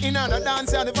tongue. In another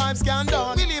dance, yeah, the vibes can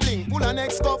done. Willie Bling, pull a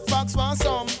next cup, fox want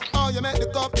some. Oh, you make the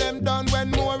cup them done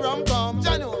when more rum come.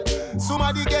 Jano,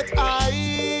 somebody get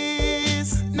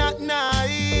ice, not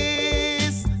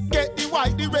nice. Get the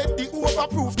white, the red, the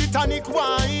overproof, the tonic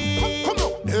wine. Come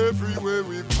on. Everywhere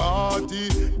we party,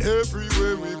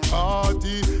 everywhere we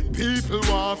party. People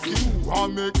want you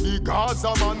and make the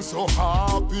Gaza man so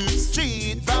happy.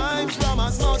 Street vibes from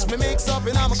as much me mix up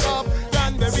in my cup.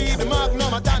 Cranberry, the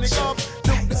Magnum, a tonic up.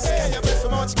 Look the air, you so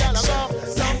much gal I go.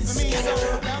 Some for me, some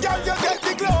for Black. Girl, you get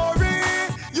the glow.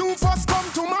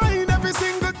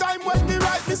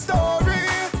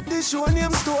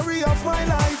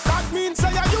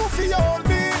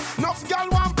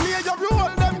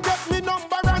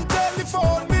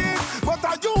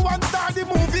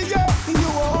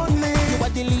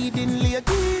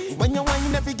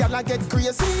 gal I get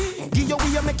crazy. Give your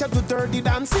way, make you do dirty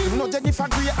dancing. No Jennifer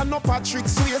Grey and no Patrick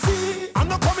Swayze. I'm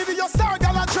not coming to your star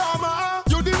gal a drama.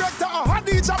 You director of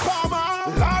Hadija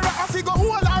Palmer. Lara Afigo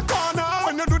who all our corner.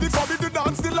 When you do the forbidden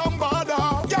dance, the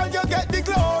lambada. Girl, you get the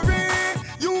glory.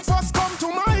 You first come to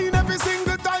mind every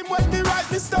single time when me write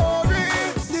the story.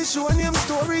 This show name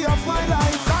story of my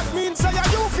life. That means say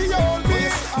you feel me.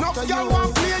 No girl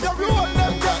want play your role.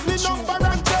 Them get me number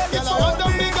and telephone. Girl, I want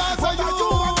them because of you.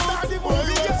 What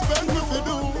you expect me to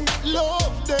do?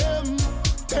 Love them,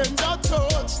 tender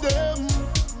touch them.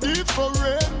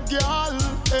 Different girl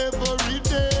every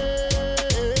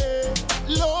day.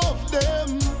 Love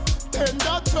them,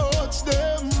 tender touch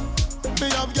them. Me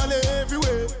have girl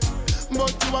everywhere,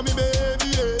 but you are me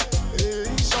baby. Hey,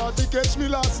 shorty catch me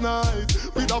last night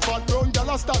with a fat brown girl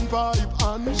a standpipe,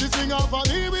 and she sing off on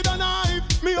me with a knife.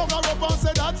 Me hug her up and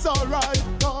say that's alright.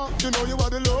 You know you are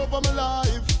the love of my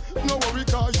life. No worry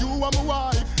 'cause you are my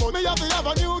wife. But me have to have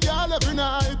a new girl every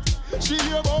night. She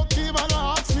hear about me and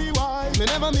ask me why. Me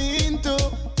never mean to.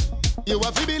 You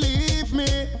have to believe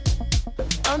me.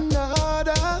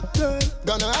 Another girl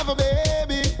gonna have a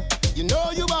baby. You know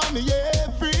you want me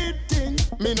everything.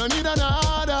 Me no need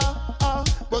another.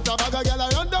 But a bag of girl I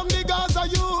run down the Gaza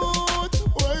youth.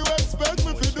 What you expect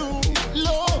me to do?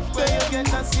 Love them,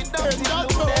 and not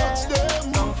touch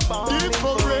them.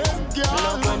 Different girl.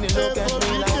 Love when you look at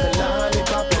me like a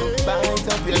lollipop and bite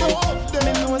up your lip.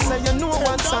 Me know say you know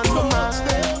what's on my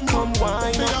mind. Come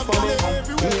wine up for me,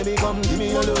 baby. Come give me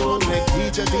a look, make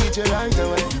DJ right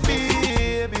away,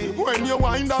 baby. When you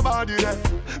wind the body there,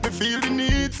 me feel the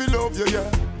need to love you, yeah.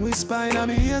 Whisper in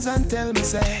my ears and tell me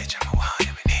say,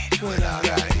 well,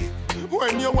 alright.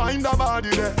 When you wind the body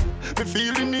there, me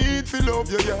feel the need to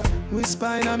love you, yeah.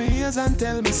 Whisper in my ears and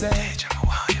tell me say,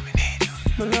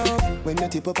 my love, when you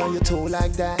tip up on your toe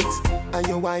like that, and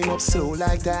you wind up slow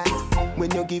like that. When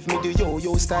you give me the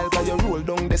yo-yo style, 'cause you roll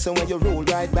down there, so when you roll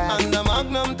right back. And the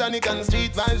Magnum tonic and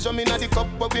street vibes, drumming at the cup,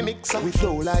 but we mix up. We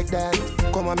flow like that.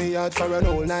 Come on me out for an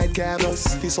all night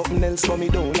campus. Feel something else for me,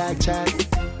 don't like chat.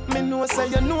 Me know say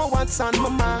you know what's on my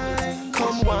mind.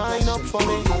 Come wine up for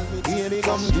me, baby,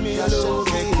 come give me a look.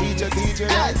 DJ,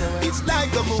 it's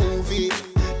like a movie.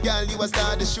 Girl, you a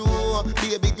star the show.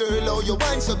 Baby girl, oh, you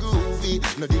wine so groovy.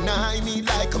 No deny me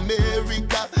like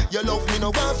America. You love me,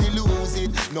 no want to lose it.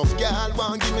 Enough girl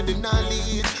want give me the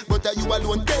knowledge, but you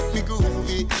alone get me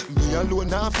groovy. Me alone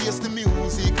now face the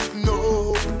music.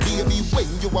 No, baby, when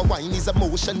you a wine is a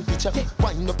motion picture.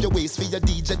 Wind up your waist for your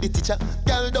DJ, the teacher.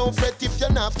 Girl, don't fret if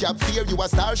you're not cap fear. You a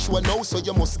star show now, so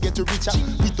you must get richer.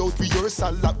 Without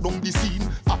rehearsal, lock down the scene.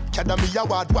 Academy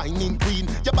Award whining queen.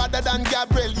 You're better than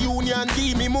Gabrielle Union,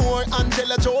 Demi Moore,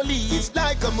 Angela Jolie. It's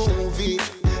like a movie.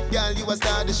 Girl, you a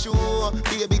star the show.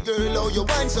 Baby girl, oh, you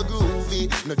wine so groovy.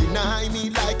 No deny me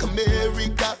like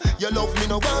America. You love me,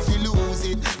 no want to lose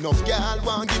it. Enough girl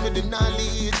want give me the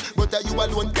knowledge, but you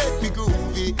alone get me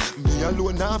groovy. Me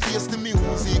alone now face the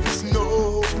music.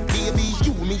 No, baby,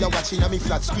 you me a watching on me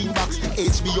flat screen box.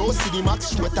 HBO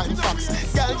Cinemax, Showtime Fox.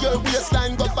 Girl, your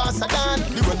waistline go faster than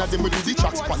the one of them with the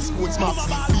tracks, but sports maps.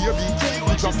 Baby,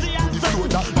 we drop to the floor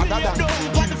that better than.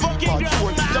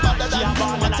 You're better than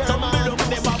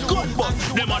good, but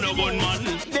them are no gun man.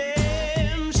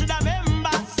 Them should have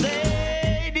remember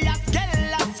say the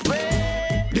Askella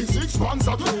spray. The 6 months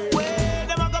ago. Where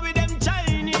them a go with them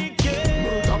Chinese kids.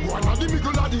 Murder one of the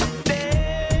Migoladi.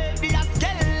 The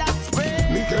Askella spray.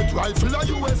 Me get rifle a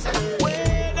USA.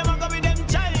 Where them a go with them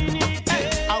Chinese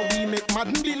kids. How we make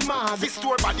mad bill mad. This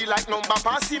store body like number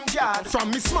pass him yard.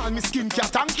 From me small me skin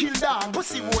cat and kill dog.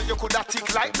 Pussy hole you coulda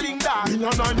tick like bling dog. In a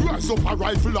 9 rise up a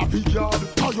rifle a big yard.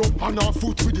 Tie up on a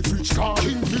foot with the fridge car.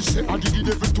 Kingfish say I did the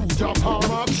devil to your palm.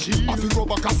 Mark she I fi go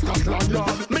back a Scotland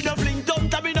yard. Me no fling down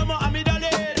to me no more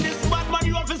amidale. This bad man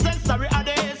you have to say sorry a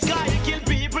day. Sky kill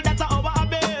people that are over a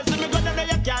base. Me go down there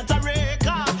you can't rake.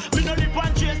 Me no lip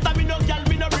one chase me no girl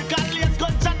me no recalcitrant.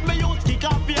 Gunshot me use kick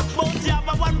off your bones. You have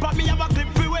a one pop me have a clip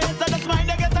for waist. And that's mine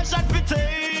they get a shot for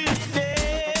taste.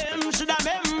 Them should have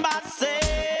remember say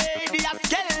the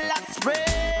Askella spray.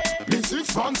 The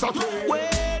 6 months ago.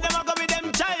 Where them a go with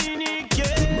them Chinese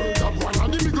kids. Murder one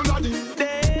and the Migoladi.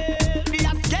 The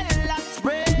Askella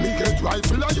spray. Me get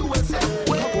rifle a USA.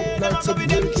 Where them a go with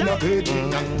them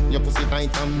Chinese. Your pussy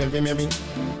tight and merry.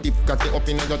 If got it up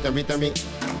in your territory.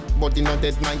 Body not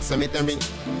dead like cemetery.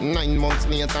 9 months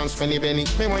later and spend a penny.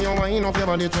 Me want you wind up your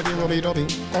body to the rubby-dubby.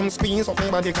 Come squeeze up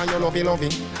your body 'cause you lovey.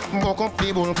 Buck up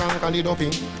the bull can call it uppy.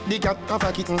 The cat of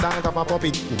a kitten, dog of a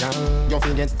puppy. Yeah, you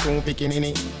forget to picking in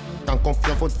it. Tank up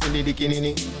your foot in the dick in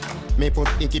it. Me put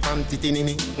icky panty in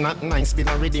it. Not nice, bit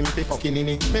of rhythm fi fucking in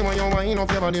it. Me want you wind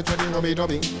up your body to the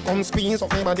rubby. Come squeeze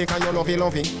up me body 'cause you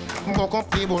lovey. Buck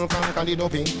up the bull can call it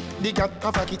dopey. The cat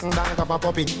of a kitten dog of a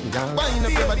puppy. Wind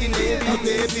up your body,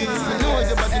 baby. Know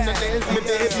your body not lazy, me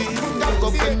baby. Cock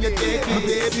up when you take me,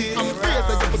 baby. I'm afraid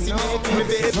that your pussy make me,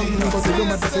 baby. But you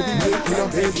mother say the break in a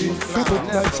baby. Cock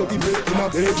up like so the break in a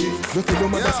baby. Look at your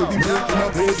mother say the break in a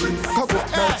baby. Cock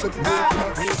up like so the break in a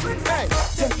baby. Hey,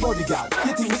 take bodyguard,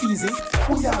 you think it easy?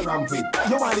 Who you around with?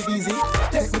 You want it easy?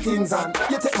 Take me things on,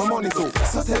 you take my money too.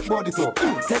 So take body too,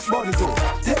 take body too.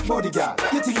 Take bodyguard,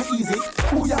 you think it easy?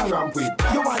 Who you around with?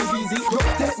 You want it easy? You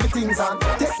take me things on,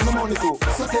 take my money too.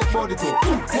 So take body too,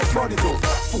 take body too.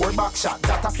 4 back shot,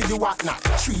 that a for the whatnot.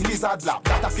 3 lizard lap,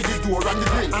 that a for the door and the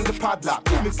grill and the padlock.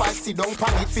 Give me 5 sit down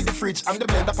pan it for the fridge and the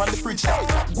blender on the fridge. Hey,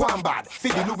 go on bad, for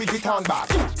the Louis Vuitton bag.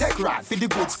 Take rad, for the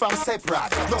goods from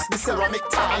separate. Plus the ceramic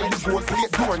tile and the gold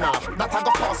plate doorknob. That a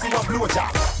go cost you a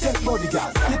blowjob. Take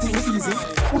bodyguard, you think it easy?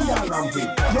 Who you around with?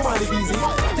 You want it easy?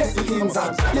 Take the things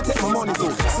on, you take my money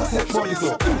too. So take body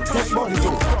too, take body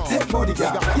too. Take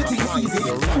bodyguard, you think it easy?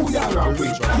 Who you around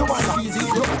with? You want it easy?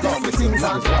 You take the things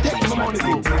on, take my money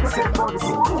too. Take body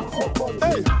too.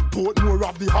 Hey, Portmore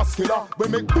of the hospital. We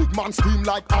make big man scream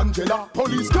like Angela.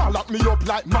 Police call lock me up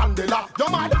like Mandela. Your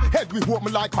man head we hold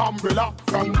me like umbrella.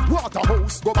 From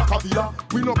Waterhouse go back a villa.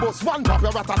 We no bust one drop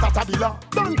your ratatatabilla.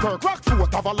 Dunkirk rock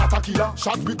foot of a lot of killer.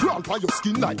 Shot we crawl by your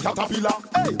skin like caterpillar.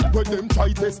 Hey, when them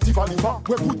try test Tifa liver,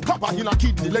 we put copper in a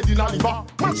kidney, lead in a liver.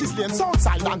 Matches lane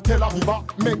Southside and Tel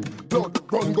Aviv. Make blood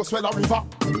run go swell a river.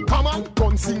 Come on,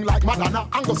 gun sing like Madonna.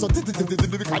 And go so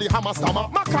the hammer stammer.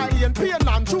 Mackay and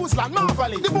Pienland, Jerusalem,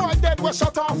 Marvally. The boy dead was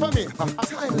shut off for me.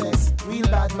 Timeless, real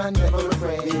bad man never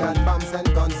afraid. We got bombs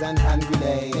and guns and hand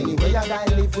grenades. Anyway a guy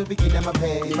live will be give them a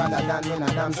pay. Rather than when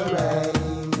a damn array.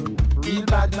 Real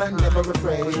bad man never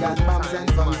afraid. We got bombs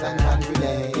and guns and hand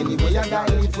grenades. Anyway a guy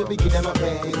live will be give them a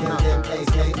pay. Tell them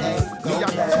AKA. We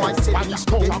are twice Spanish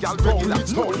town, get gal regular.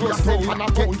 No, we are selling and a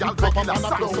get gal regular.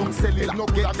 Samsung selling, no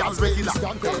get gal regular.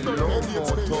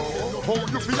 How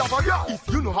you feel about ya? If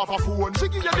you no have a phone, she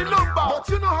give you the number. But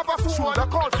you no have a phone, shoulda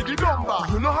call for the number.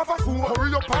 You no have a phone,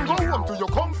 hurry up and go home to your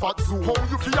comfort zone. How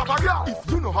you feel about ya?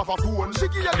 If you no have a phone, she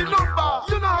give you the number.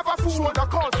 You no have a phone, shoulda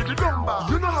call for the number.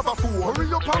 You no have a phone,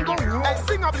 hurry up and go home. Hey,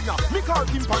 sing a bling me call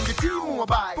him on the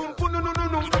T-Mobile. Boom, boom, no, no, no,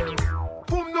 no.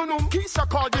 Boom, no, no. Keisha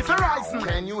called the Rizen.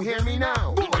 Can you hear me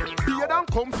now? Boom, beer than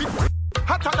comfy.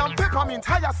 Hotter than peppermint,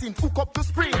 hyacinth, hook up to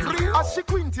spring. As she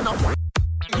quint in a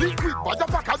liquid, but your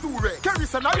pack a dure.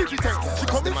 Kerosene a Digitex. She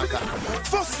come in for them.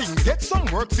 First thing, get some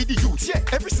work for the youth. Yeah,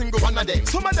 every single one of them.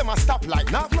 Some of them are stop like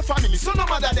now no family, so no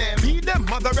matter them. Be them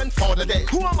mother and father them.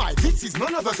 Who am I? This is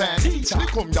none other than teacher. We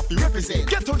come here to represent.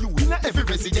 Get to you in every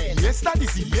resident. Yes, that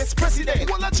is yes,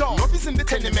 president. All a job, love is in the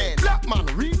tenement. Black man,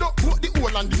 read up both the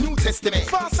Old and the New Testament.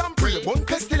 Fast and pray, one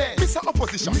pestilence. Mr.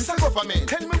 Opposition, Mr. Government.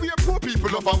 Tell me we are poor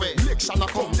people of our way. Election a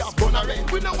come, just burn a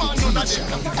rent. We don't want none of them.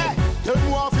 Hey,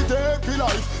 them want to take me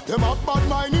life. Them have bad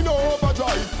mind in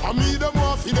overdrive. I me them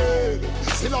want to dead.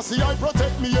 Still I see I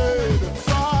protect me head.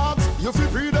 Facts, you feel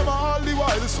free them all the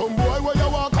while. Some boy where you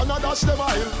walk and I dash them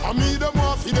mile. I me them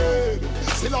want to dead.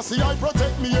 Still I see I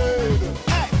protect me head.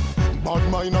 Hey.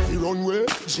 Bad mind of the runway.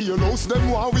 She allows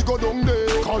them while we go down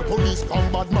there. Call police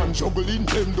from bad man juggling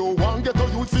them. Don't want get a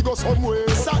youth figure somewhere.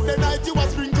 Saturday night you a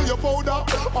sprinkle your powder.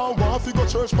 And want figure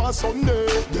church by Sunday.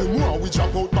 Them want we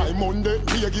drop out by Monday.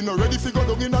 We again already figure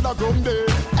down in another ground day.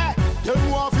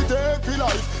 Them want to take me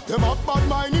life. Them have bad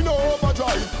mind in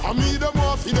overdrive. And me them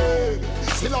want to dead.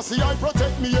 Still I see I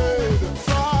protect me head.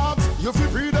 Facts, you feel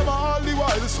free them all the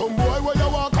while. Some boy where you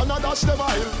walk and I dash them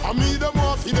mile. And me them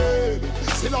want to dead.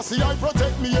 Still I see I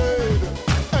protect me head.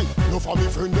 Hey, no for me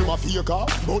friend them a faker.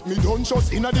 But me don't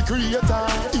trust in a the creator.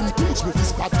 Impeach me this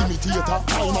spot imitator.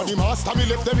 I'm a the master, me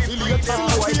left them till later.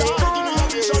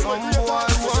 Someone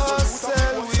was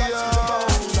sell we out.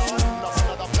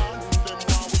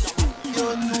 You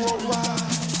know why?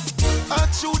 I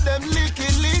chew them licky.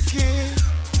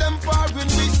 Them parring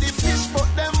with the fish, but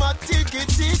them a ticky.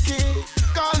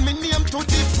 Call me name to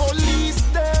the police,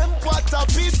 them what a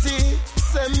pity.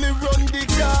 Send me run the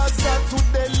Gaza to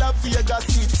the La Vega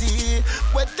City.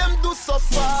 Where them do so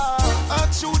far, I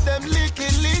chew them licky.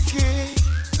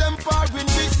 Them parring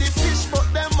with the fish,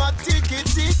 but them a ticky.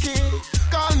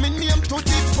 Call me name to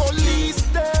the police,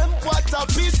 them what a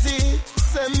pity.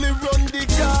 Send me run the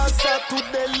Gaza to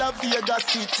the La Vega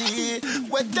City.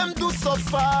 Where them do so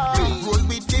far, roll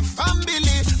with the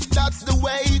family, that's the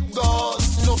way it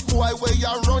goes. No boy where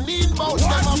you're running, but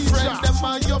them a friend, them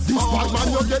are your this bad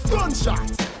man you get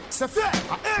gunshot. Say fair,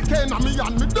 a AK na me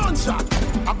and me gunshot.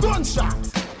 A gunshot.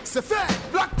 Say fair,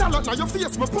 black talent now your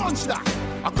face, me punch that.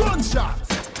 A gunshot.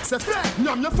 Say fair,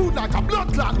 numb your food like a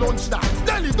blood clot lunch that.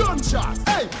 Daily gunshot.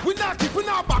 Hey, we not keeping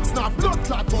our backs now, blood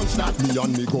clot punch that. Me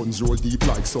and me guns roll deep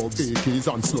like subs,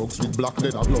 AKs and slugs with black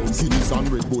leather gloves. Guineas and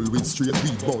Red Bull with straight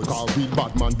weed buds. Car weed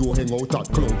bad man don't hang out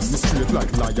at clubs. Me straight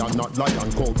like lion, not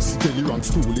lion cubs. Daily rank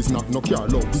stool is not no car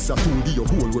love. This a 2D a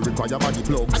hole will require body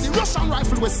plugs. And the Russian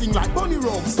rifle we sing like bunny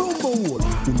rugs. Bumbo hole,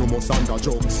 who no must under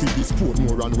jugs. See this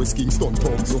Portmore and West Kingston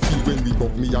thugs. No feel when we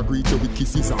buck me agree to with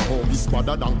kisses and hugs. It's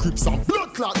better than Crips and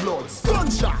blood clot bloods.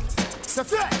 Gunshot. Say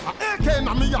fair, a AK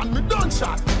na me and me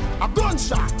gunshot. A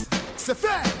gunshot. Say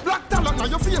fair, black talent na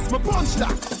your face me punch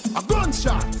that. A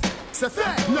gunshot. Say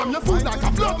fair, numb your food like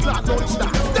a blood clot lunch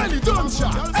that. Daily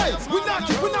gunshot. Hey, we not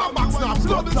keeping our backs now,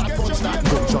 blood clot punch that.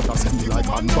 Gunshot a skill like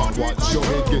handbag watch. Your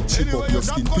head get chip up, your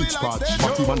skin pitch patch.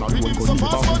 But even a roll go leave a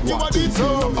hood watch.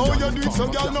 How you do it so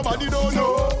girl nobody don't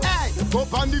know.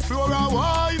 Up on the floor and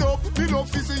wind up. Me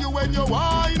love to see you when you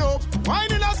wind up.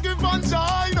 Winding a skip and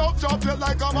shine up. Drop it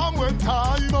like a man when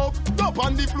time up. Up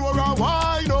on the floor and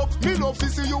wind up. Me love to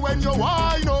see you when you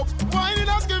wind up. Winding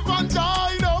a skip and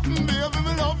shine up. Baby,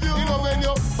 me love you. You know when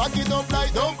you back it up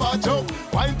like don't patch up.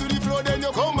 Wind to the floor then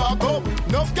you come back up.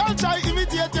 Enough girl try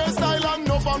imitate your style and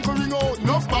enough anchoring out.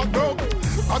 Enough back up.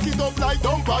 Back it up like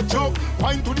don't patch up.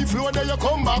 Wind to the floor then you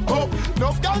come back up.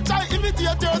 Enough girl try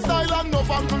imitate your style and enough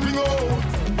anchoring out.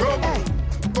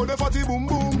 Go the fatty boom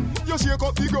boom. You shake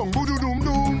up the gong, boo doom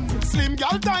doom. Slim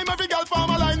gal time, every gal farm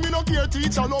a line. Me no care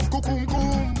teacher, love kukum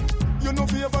kum. You no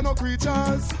favor no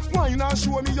creatures. Why not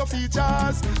show me your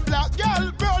features? Black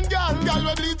gal, brown gal, gal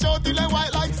we bleach out till they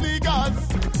white like sneakers.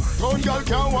 Brown gal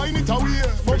can't whine it away.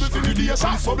 Bubbles in the day,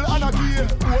 shot bubble anarchy.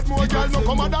 What more gal no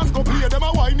come and dance go play. Them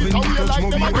a whine it away like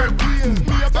them a get play.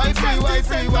 Me a best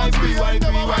why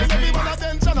them a whine everyone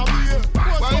attention a play.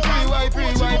 Why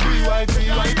free.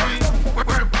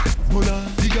 Hola,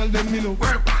 the girl them me love.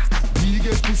 We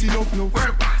get pussy enough love.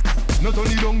 Not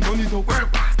only long, turn it up.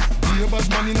 Be a bad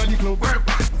man inna the club.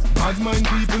 Bad mind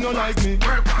people no like me.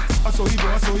 I saw he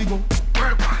go.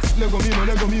 Lego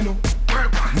me no.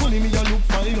 Money me a look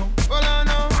fine no. Hola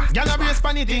no, girl a brace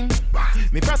panny thing.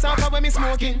 Me press out when me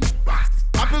smoking.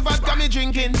 Apple vodka me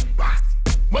drinking.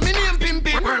 But me name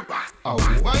pimping.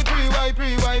 Why free.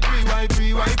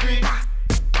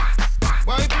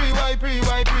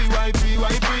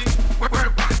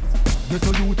 Get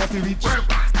a youth happy rich,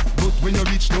 but when you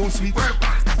rich don't sweet.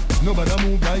 Nobody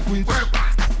move like witch.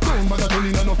 Don't bother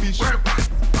turning on no fish.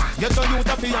 Get a youth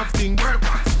happy acting.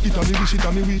 It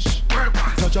a me wish.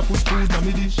 Jaja put food on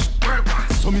me dish.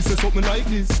 So me say something like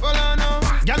this. Well I know,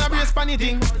 girl a brace panny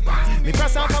thing. Me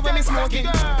press out when me smoking.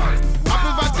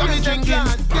 Apple vodka me drinking.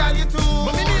 Girl you too,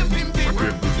 but me name pimping.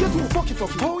 You too fucky.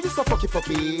 Oh you so fucky.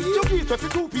 You get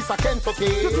 22 piece of Kentucky.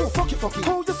 You too fucky.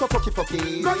 Oh you so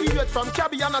fucky. Graduate from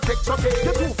Cabby and a tech truck.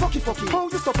 You too fucky. Oh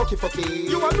you so fucky.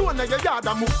 You alone in your yard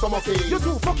and move some okay. You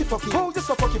too fucky. Oh you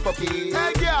so fucky.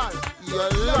 Hey girl, you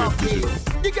love me.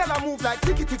 The girl a move like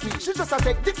ticky. She just a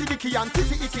take dicky and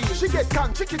titty icky. She get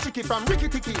can chicky from Ricky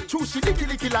Ticky. True she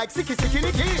licky like sicky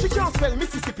nicky. She can't spell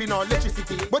Mississippi nor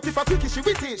electricity. But if I picky she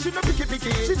witty, she no picky.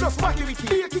 She just wacky wicky.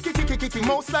 Be a kicky.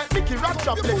 Most like Mickey rap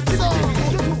chop. Broke it off.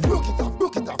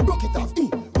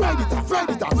 Ride it off.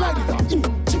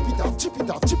 Chip it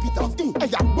off. Hey,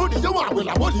 ya body you want well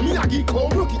a body me a geek home.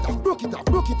 Broke it off.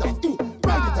 Ride it off.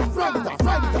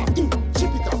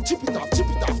 Chip it off.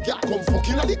 Girl, come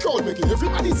fucking at the crowd, making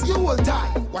everybody see you all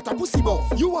time. What a pussy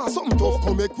buff. You want something tough,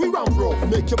 come make we ramp rough.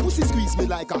 Make your pussy squeeze me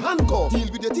like a handcuff. Deal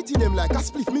with the titty them like a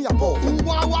split me a puff. Who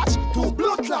want watch? Two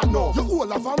blood clot now. You all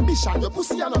have ambition, your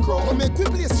pussy and a crow. Come make we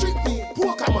play street me.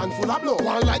 Poker man full of blood.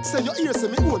 One like say your ears say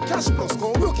me own cash plus.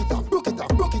 Come broke it off.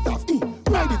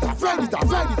 Ride it off.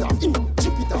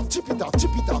 Chip it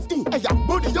off. Hey, ya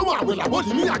body you want well a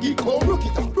body me a geek. Come broke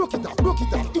it off. Ride it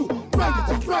off.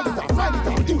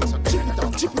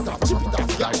 Chip it off.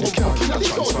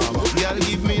 Girl,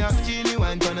 give me a genie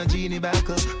wine pan a genie back.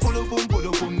 Pull up,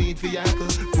 need for yackle.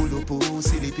 Pull up,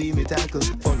 silly pee me tackle.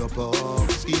 Pull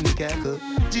up, skin the cackle.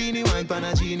 Genie wine pan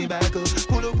a genie back.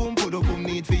 Pull up,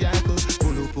 need for yackle.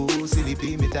 Pull up, silly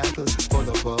pee me tackle. Pull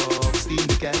up, skin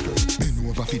the cackle. Bend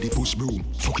over for the push broom.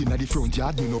 Fucking at the front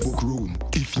yard, me no book room.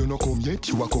 If you no come yet,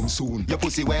 you a come soon. Your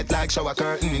pussy wet like shower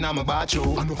curtain in my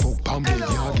bathroom. I no fuck palm bed,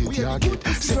 ya get.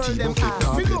 Set it don't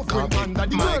fit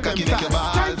carpet. My cocky make your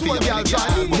ball. Time to a girl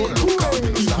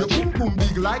if your boom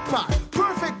big like pie.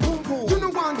 Perfect boom. You no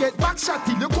want get back shot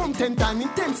till you come 10 times in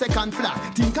 10 seconds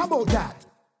flat. Think about that.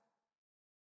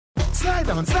 Slide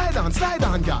on,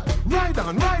 girl. Ride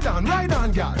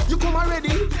on, girl. You come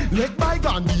already? Let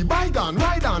bygone be bygone.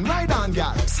 Ride on,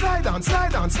 girl. Slide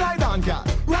on, girl.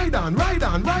 Ride on,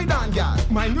 girl.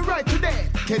 Mind you right today.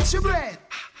 Catch your breath.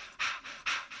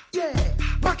 Yeah,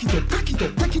 back it up,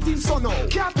 take it in so now.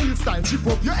 Cartel style, chip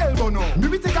up your elbow now.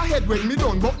 Maybe take a head when me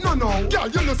done, but no. Girl,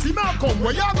 you know see me come,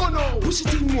 where you go now? Push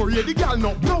it in more, yeah, the girl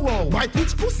no blow. White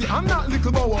pitch pussy, I'm not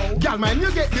little bow. Girl, man, you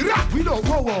get the rap without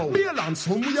wow. Bail on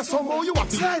some, you somehow you want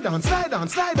to slide on,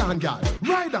 girl.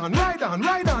 Ride on,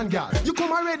 girl. You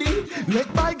come already?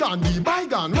 Let bygone be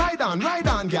bygone. Ride on,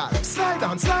 girl. Slide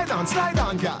on,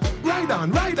 girl. Ride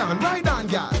on,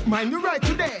 girl. Mind you right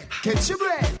today, catch your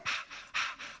breath.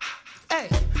 Hey,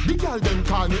 the girl them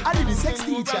call me I did the sex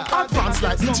teacher. Advanced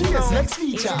like the GS next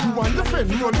feature. You want your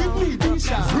friend, run with me,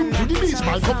 Tisha. Swim to the beach,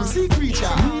 my couple sea creature.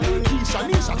 Keisha,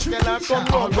 Nisha, tree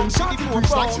preacher. All when shot the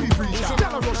preach like tree preacher.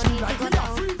 Girl rush me like we are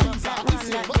free visa.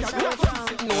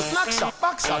 No slack shot,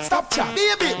 back shot, stop chat.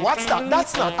 Baby, what's that?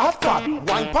 That's not hot pot.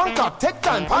 Wine pan top, take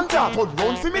time, pan top. Put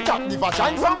round for me top, the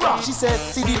vagina from bra. She said,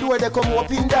 see the door they come up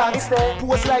in dance.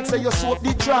 Pose like say you soap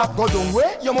the trap. Go down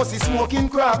way, you must be smoking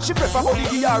crap. She prefer how the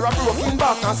Diara broken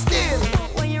back and still.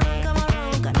 When you run, come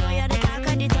around, I know you're the talk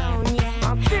of the town,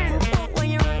 yeah. When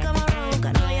you run, come around,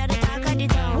 I know you're the talk of the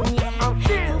town, yeah.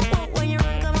 When you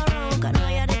run, come around, I know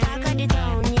you're the talk of the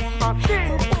town, yeah.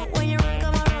 When you run,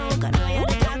 come around, I know you're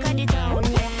the talk of the town,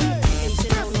 yeah.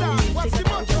 What's the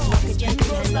matter?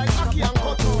 Girls like Aki and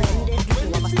Koto.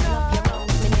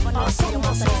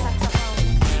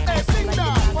 Hey, sing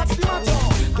that. What's the matter?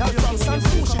 Girl from San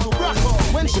Sushi to Braco.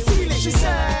 When she feel it, she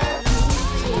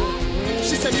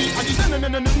said me, I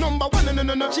did number one,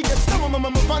 no. She gets down,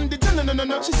 mama, van the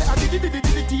no. She said, I did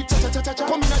cha.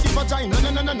 Come in at the vagina,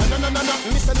 no.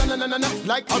 Me say, no.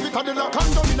 Like avocado,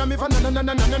 come down in a me van, no.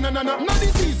 No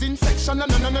disease, infection, no.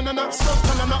 Stuff,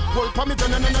 no. Hold pa me, no.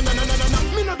 Me no.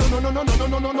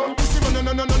 See,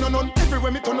 no.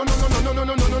 Everywhere me turn, no.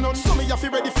 So me have to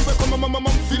ready for come,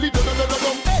 feel it, no.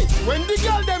 Hey, when the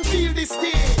girl them feel this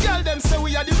thing, girl them say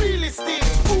we are the realest thing.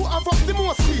 Who have up the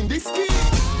most clean this skin?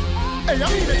 Hey, I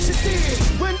mean that she see.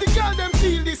 When the girl them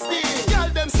feel this thing, girl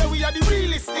them say we are the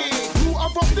realest thing. Who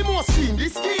have up the most clean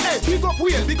this skin? Hey, big up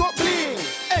wheel, big up bling.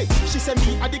 Hey, she say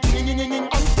me a the king. And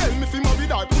tell me if you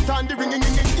married her, put on the ring.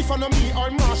 If I know me or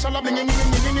Marshall a bling.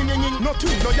 No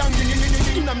twin, no young.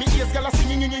 Inna me ears, girl a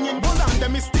singing. Hold on,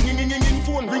 them is stinging.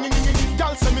 Phone ringing.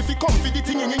 Girl say me fi come for the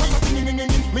thing.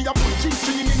 Me a put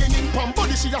G-string. Pam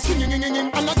body she a swinging. And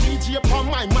a DJ pam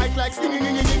my mic like stinging.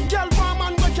 Girl warm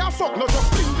and we can't fuck, no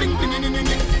just bling.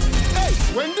 Hey,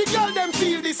 when the girl them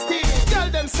feel this thing, girl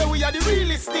them say we are the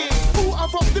realest thing. Who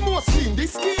have up the most clean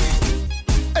this skin?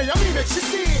 Hey, I mean that she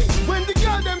see. When the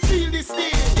girl them feel this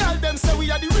thing, girl them say we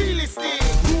are the realest thing.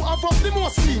 Who have up the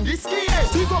most clean this skin? Hey,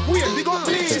 big up wheel, big up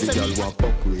play. She said, girl want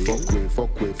fuck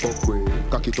way.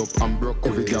 Cock it up and broke.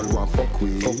 Every girl want fuck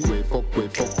way.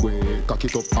 Cock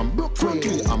it up and broke. Front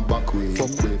way and back way.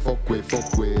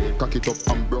 Fuck way. Cock it up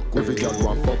and broke. Every girl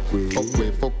want fuck way.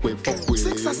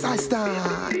 Exercise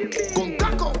time. Come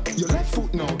cock up your left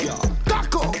foot now, yeah.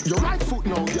 Cock up your right foot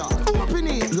now, yeah. Open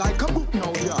it like a book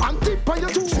now, yeah. And tip on your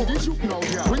two foot now,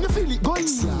 yeah. When you feel it going,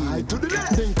 slide to the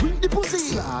left. Then grip the pussy,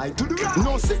 slide to the right.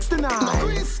 No 69, no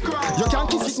crisscross. You can't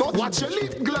kiss it, but watch your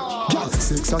lip gloss.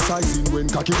 Yes, exercising when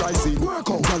cocky rising. Work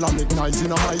out, girl, I make nice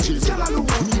in a high cheese. Girl, I look,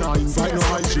 me nah invite no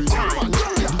high cheese.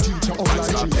 The teacher of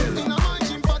life cheese. In a high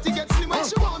gym, party get slim when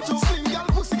she want to. Slim girl,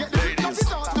 pussy get the big knock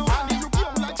it out to. And you look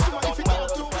young like someone if it out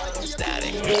to.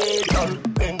 Static. Hey, girl,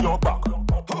 bend your back.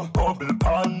 Bubble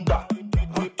panda.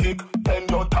 Kick, bend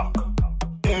your tack.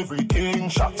 Everything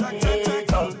shot. Hey,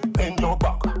 girl, bend your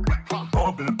back.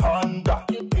 Bubble panda.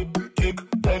 Kick,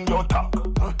 bend your tack.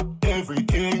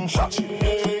 Everything shot.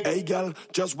 Hey girl,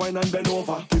 just whine and bend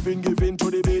over. Giving to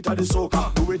the beat of the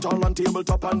soca. Do it all on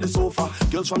tabletop on the sofa.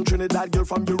 Girls from Trinidad, girl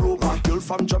from Europa. Girl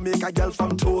from Jamaica, girl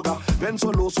from Toga. Bend so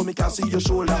low so me can see your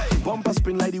shoulder. Bumper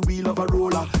spin like the wheel of a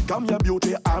roller. Come your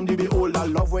beauty, I'm the beholder.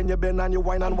 Love when you bend and you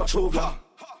whine and watch over.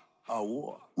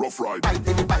 Rough ride. Right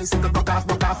in the bicycle, broke off.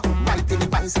 Right in the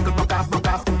bicycle, broke off.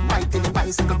 Right in the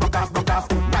bicycle, broke off.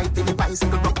 Right in the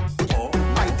bicycle, broke off.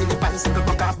 Right in the bicycle, broke off. Right in the bicycle,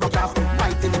 broke off.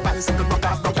 Right in the bicycle, broke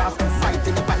off. Right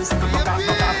in the bicycle, broke off.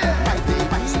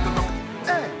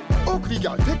 Hey, ugly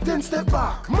girl, take 10 step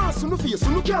back. Mass on the face, so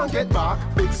you can't get back.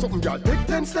 Big something girl, take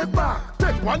 10 step back.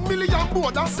 Take 1 million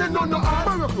board and send on no art.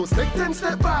 Barraclos, take 10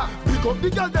 step back. Pick up the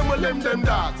girl, them will lem them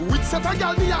that. Which set a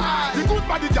girl near eye. The good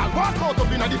body girl walk out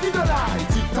up in the figure light.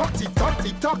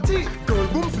 Tick-tock, girl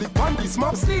boom flip on this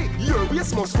map stick. Your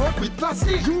waist must work with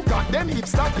plastic. You got them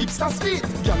hipster speed.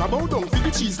 Gyal bow down for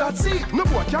the cheese that's it. No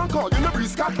boy can call you no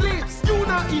breeze cat lips. You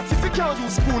not eat if you can't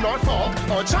use spoon or fork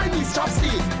or Chinese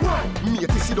chopstick. Why?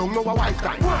 Mate, you see don't know a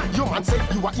lifetime. Why? Your man said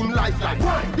you are in lifeline.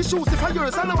 Why? The shoes if I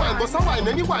yours and a wine, but a wine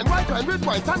any wine, white wine, red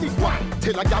wine, tonic wine.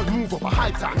 Tell a girl move up a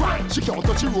high time. Why? She can't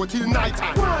touch your road till night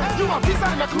time. Why? You have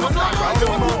designer clothes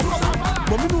like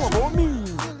Mommy know about me.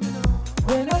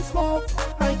 When I smoke,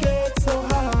 I get so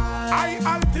high.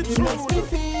 High altitude. It makes me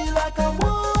feel like I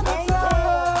wanna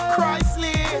fly.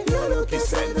 Chrysler. You look at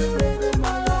the red in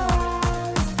my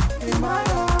eyes. In my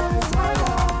eyes, my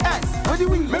eyes. Hey, what do you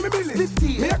mean? Let me Split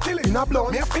tea. Me a kill it. In a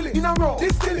blood. Me a fill it. In a row.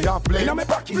 This kill it. You have blade. In a me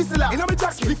pocket. Whistler. In a me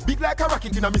jacket. Lift big like a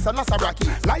rocket. In a miss and a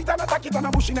rocket. Light and attack it and a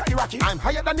bush in a Iraqi. I'm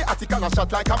higher than the attic and a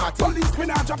shot like a mat. Police me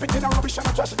now drop it in a rubbish and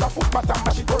a trash it a footpath and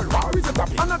mash it world. War is a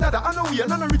topic. And a dada, and a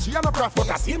wheel, and a richie, and a profit.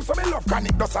 But I see him so me love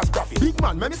chronic dust as profit. Big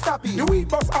man, me stop it. The weed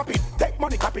bus up it. Take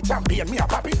money copy champion me a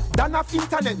pop it. Dan off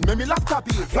internet, me laptop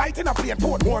it. Flight in a plane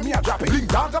port more me a drop it. Bring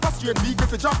dog of a straight big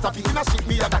if you drop top it. In a ship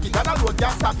me a ducky, and a load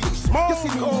gas stop it. Smoke you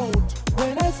see me out.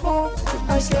 When I smoke,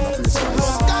 I get so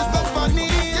high. That's so funny,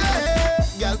 yeah.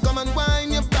 Girl, come and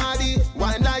whine your body.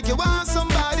 Whine like you want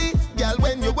somebody. Girl,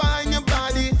 when you whine your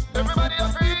body, everybody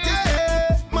agree.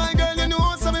 Yeah, my girl, you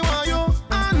know so me want you,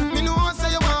 and me know so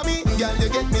you want me. Girl, you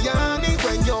get me honey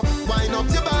when you whine up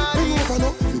your body.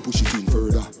 Me push it in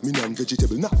further. Me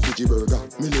non-vegetable, not veggie burger.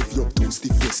 Me left you up too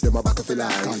stiff, yes, them a back of a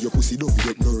line. Cause your pussy don't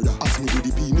get murder. Ask me do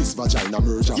the penis vagina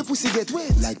merger. Your pussy get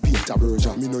wet like Peter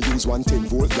Berger. Me no use 110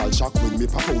 volt girl shock when me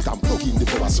pop out and plug in the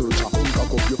power surger. Come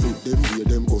cock up your foot, them way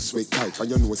them go sweat tight. And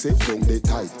you know say, don't they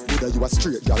tight. Whether you a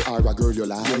straight girl or a girl you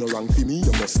like. You no wrong for me,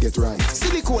 you must get right.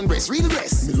 Silicone breast, real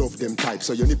breast. Me love them type,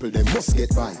 so your nipple them must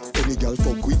get by. Any girl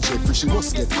fuck with Jeffrey, she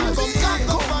must get high. Come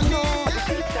cock up on me.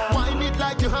 Whine it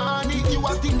like you honey. You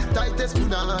are the tightest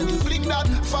punani. Fling that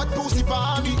fat pussy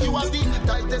party. You are the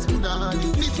tightest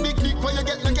punani. This big when you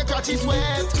get like a crotchy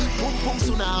sweat. Boom boom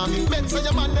tsunami. Men say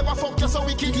your man never fuck you so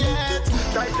wicked yet.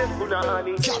 Tightest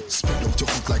punani. Girl, spread out your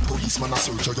foot like policeman a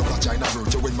search you. Your vagina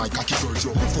hurt you when my cocky hurt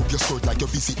you. Move up your skirt like you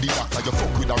visit the doctor. You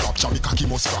fuck with a rapture, me cocky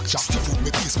must fracture. Stiff foot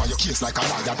me place by your case like a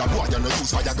liar. That boy you no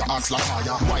use Viagra axe like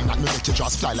fire. Why not me make you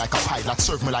just fly like a pilot?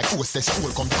 Serve me like hostess, you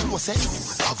will come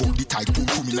closest. Have up the tight boom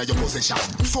boom in your possession.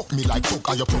 Fuck me like fuck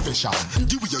are your profession.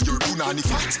 The way your punani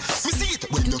fat. We see it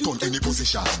when you turn any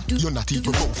position. You're not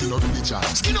even both in a religion.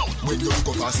 Skin out when you look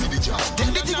up and see the job.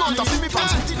 Take the thing out of me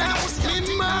pants. Me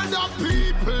murder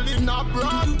people in a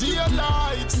broad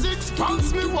daylight. 6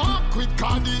 pounds me walk with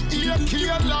Cardi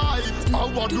AK light.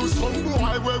 I want do some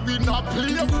boy where we not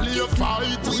play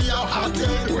fight. We are hot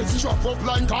head, we strap up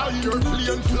like a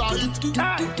airplane flight.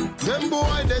 Them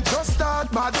boy they just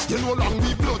start bad. You know long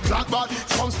we blood clot bad.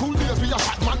 From school days we a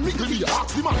hot man mickle me.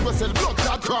 Ask the man we sell blood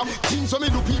clot crap. Things when me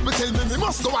do people tell me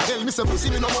must go a hell. Me say pussy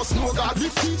me no must know God.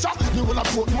 This teacher me will a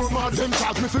put more mad. Them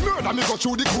charge me for murder. Me go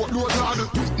through the court load lad.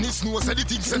 Witness know say the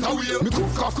thing set away. Me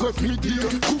cook off cref me dear.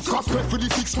 Cook off cref for the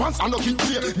 6 months and no kid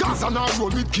play. Gas and I roll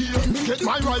with gear. Me get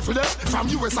my rifle there from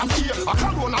US and here. I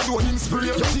can't run I don't in spray.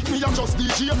 You think me a just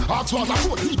DJ? That's what I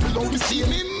put people on me stay.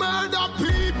 Me murder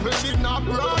people in a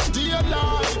broad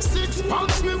daylight. 6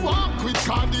 pounds me walk with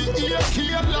Cardi AK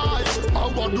light. I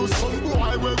want do some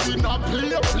boy where we not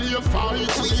play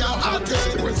fight. We are hot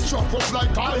head. We strap up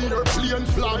like a airplane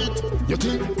flight. You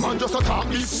think man just a talk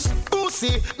this?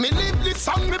 Pussy, me live this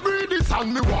and me breathe this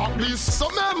and me walk this. So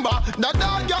remember that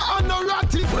dog you are no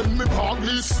ratty when me park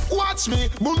this. Watch me,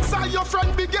 bullseye your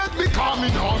friend be get me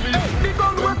coming on me. Hey, the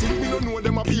gun them think me don't know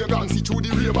them a pagan. See through the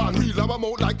Ray-Ban. Real have a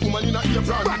mouth like woman in a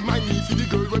apron. Bad mind me for the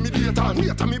girl when me date on.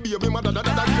 Later me baby mother da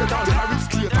date on.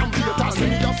 Terrorist straight and plate on.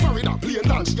 Send me a Florida plain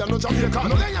dance. She a no Jamaican.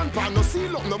 No lion pan, no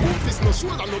seal up, no boom fist, no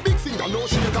shoulder, no big finger, no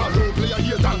shaker. Don't play a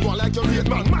hater, go like your great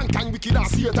man. Mankind wicked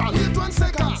as Satan. Wait 1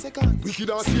 second. Wicked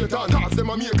as Satan. Cause them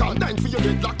a make on. Dine for you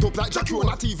get locked up like Jack. You're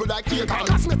not evil like Acon.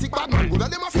 Cosmetic bad man, good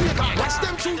at them a fake on. Watch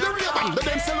them through the Ray-Ban. Let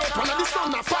them sell up under the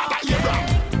sun of Father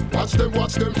Abraham.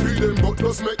 Watch them, free them, but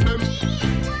just make them.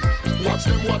 Watch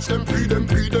them, free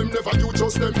them, never you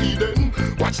just them Eden.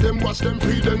 Watch them,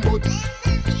 free them, but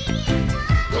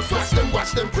just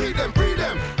watch them, free them.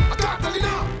 I can't tell you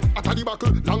now. After the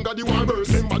buckle, longer the war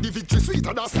burst. Remember the victory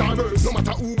sweeter than starburst. No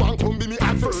matter who want come be me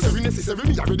at first. Every necessary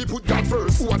me already put God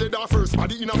first. Who are they there first?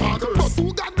 Body in a marker. But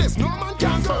who got this? No man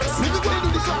can curse. Nigga go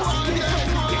do this.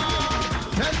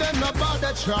 Tell them about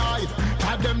that try.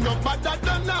 them no better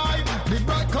than I. The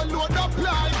bike load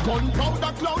apply.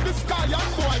 Gunpowder cloud the sky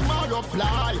and boy Mario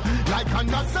fly. Like a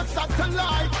NASA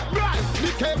satellite. Right,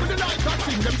 the cable the light I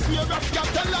sing them serious got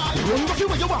the light. Run go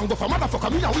where you want go for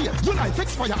motherfucker me now wait. Your life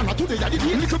expire and today I did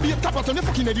little be a tap out on the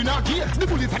fucking head in our gate. The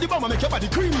bullet at the bomb make your body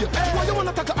creamy. Why you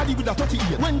wanna take a addy with a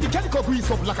 38? When the calico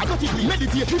grease up like a dirty blade.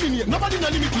 Meditate, eliminate, nobody no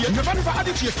limit here. Never add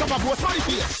the chase, cover both my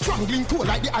face. Strangling cold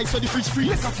like the ice of the fridge free.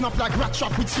 Let's snap like rat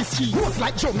trap with Swiss cheese. Roll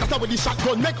like drum, that's how the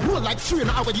shotgun make. Roll like strain,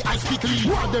 how the ice pick lead.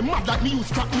 One them mad like me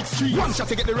use crack with street. One shot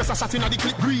to get the rest of shot in the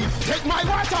clip green. Take my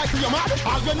white title, you mad?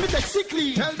 All when me take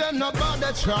sickly. Tell them no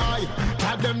bother try.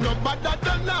 Tell them no bother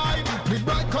deny. The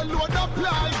bike load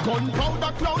apply.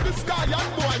 Gunpowder cloud the sky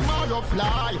and boy Mario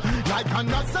fly. Like a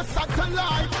NASA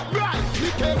satellite. Right, we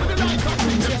came with the light of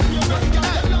things.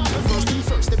 First thing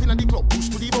first, step in the club, push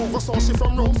to the bone. For sauce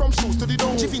from Rome, from shoes to the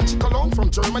dome. Givenchy cologne, from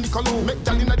Germany cologne. Make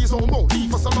gal inna the zone, won't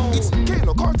leave us alone. It's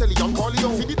Kano, Cartel, Young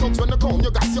Corleone. For the thugs when they come,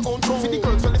 you got your own throne. For the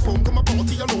girls when they phone, come a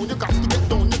party alone. You got to get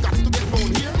down, you got to get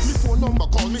bone. Here, me phone number,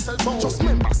 call me cell phone. Just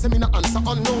remember, send me no answer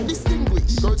unknown.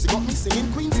 Distinguished, girls, you got me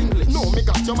singing Queen's English. No, me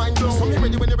got your mind blown. So me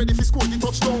ready when you're ready for score the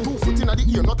touchdown. 2 foot inna the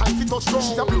ear, no time for touchdown.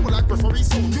 She a blow like referee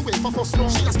sound. You wait for first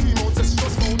round. She a scream out, says she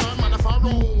just found her man a far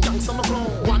round. Yanks on the floor.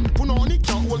 One punoni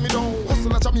can't hold me down.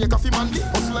 Hustle a Jamaica fi Mandy,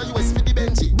 hustle a US fi the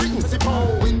Benji. Britain fi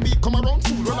pound. When we come around,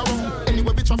 fool run around.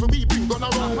 Anywhere we travel, we bring gun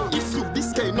around. If you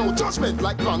this game, no judgment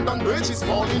like London Bridge is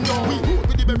falling down. We roll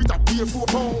with the berry that beer 4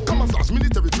 pound. Camouflage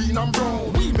military green and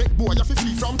brown. We make boy you fi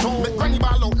flee from town. Make granny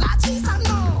ball out like cheese and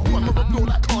now. Boy me blow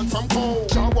like corn from cow.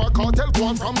 Can't walk cartel go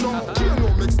on from now. Can't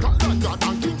no make Scotland yard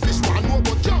and Kingfish one more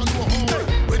but can't know how.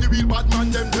 When the real bad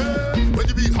man them there, when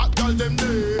the real hot girl them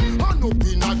there. And up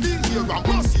in a deal here and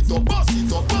bust it up, bust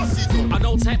it up, bust it up. I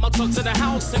don't take my talk to the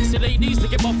house. Sexy ladies to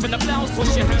get off in the blouse.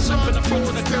 Push your hands up in the front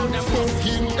of the crowd and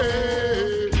fucking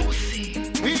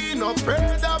we not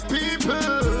afraid of people.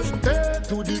 A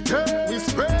to the K, we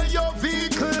spray your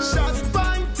vehicle. Shots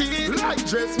fighting like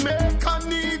dressmaker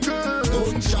nigga.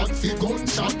 Gunshot fi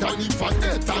gunshot and if I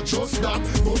hit I just that.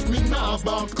 But me nah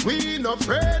back. We not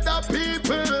afraid of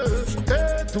people.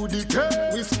 A to the K,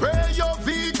 we spray your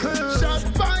vehicle. Shots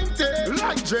fighting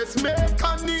like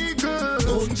dressmaker nigga.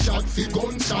 Gunshot fi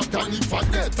gunshot and if I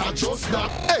hit I just that.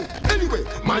 Hey, anyway,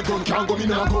 my gun can't go me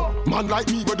nah go. Man like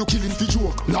me we do killing fi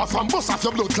joke. Laugh and bust off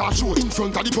your blood clot show. In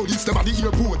front of the police, them at the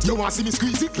airport. You want see me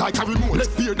squeeze it like a remote. Let's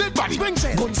fear dead body. Gun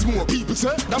smoke. People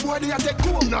say that boy they a take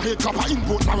cool. In a head copper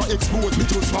import, now export. Me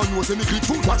just found nose and me click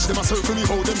food. Watch them a circle me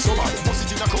how them so bad. Bust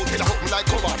it in a coat, head a hook me like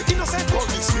covered. Innocent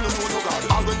police, me no know no God.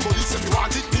 All when police if you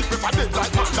want it, people for dead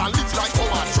like man and live like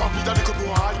coward. From me that they could go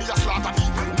hard, me a slaughter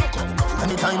people.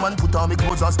 Anytime man put on me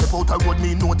clothes and step out a road,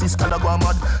 me notice color go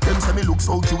mad. Them say me look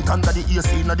so cute under the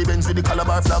AC, na the Benz with the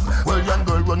Calabar flag. Well, young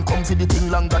girl run come for the thing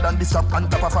longer than the strap on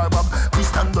top of her bag.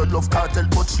 Christian girl love cartel,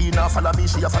 but she nah follow me,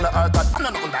 she a follow her God. And I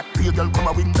know that pay girl come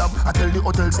a wing dam. I tell the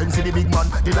hotel send for the big man.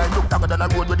 The line look longer than a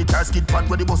road where the car skid pan,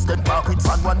 where the bus them park with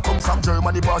fan. One come from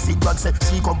Germany, boss in grand say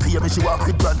she come pay me, she walk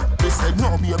with grand. They said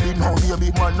no baby,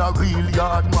 man a real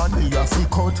yard man, me a freak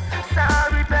out.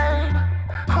 Sorry babe,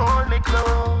 hold me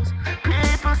close.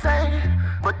 People say,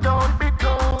 but don't be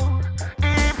told.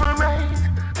 Evil race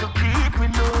to keep me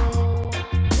low.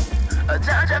 A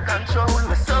judge control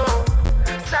my soul.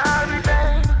 Sorry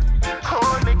babe,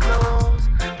 hold me close.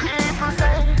 People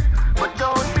say, but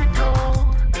don't be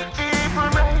told. Evil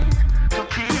race to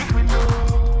keep me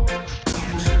low.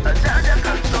 A judge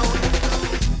control.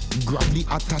 Grab the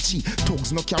attache,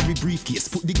 thugs no carry briefcase.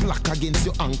 Put the Glock against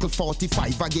your ankle,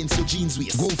 45 against your jeans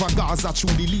waist. Go over Gaza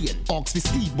through the lane. Ox for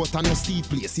Steve, but I no Steve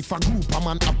place. If a group a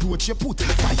man approach you, put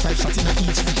 5 shots in a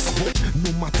each face. But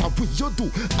no matter what you do,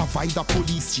 avoid the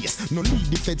police chase. No lead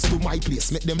the feds to my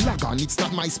place. Make them lag on, it's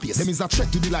not my space. Them is a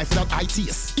threat to the life that I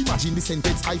taste. Imagine the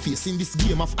sentence I face in this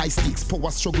game of high stakes.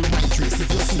 Power struggle, my trace. If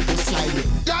you slip, you slide.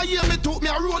 Yeah, hear me talk, me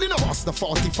a rolling up. Bust the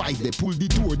 45, they pull the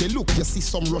door, they look. You see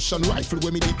some Russian rifle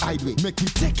where me did hide with. Make me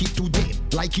take it to them,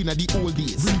 like in the old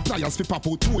days. Bring pliers for pop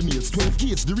out toenails. 12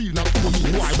 gauge, the real not only.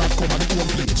 Why that come on the home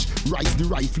page? Rise the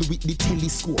rifle with the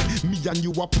telescope. Me and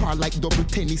you apart like double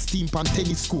tennis team and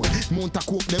tennis court. Mount a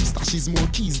coke, them stashes more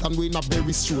keys than when a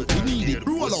berry stroke. We need it.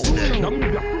 Roll out.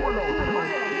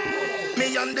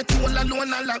 Me and the tool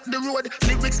alone, I lock the road.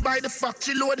 Lyrics by the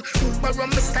factory load. Uber on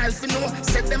my style for no.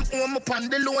 Set them home upon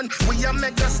the loan. We are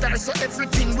mega stars, so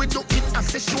everything we do it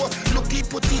after show. Look, he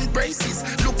put in braces.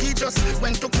 Look, he just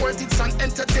went to court. It's an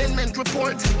entertainment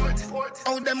report.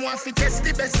 How them want to test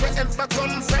the best we ever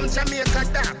come from Jamaica.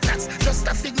 That's just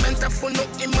a figment of no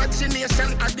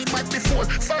imagination. I did bad before.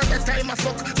 For the time I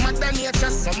fuck mother nature.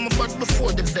 Some but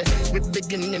before the day. With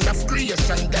beginning of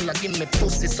creation. Gala give me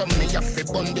pussy, some me have to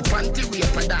bun the panty. fi wait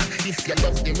for that. If you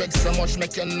love the red so much,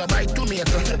 make you no buy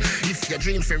tomato. If you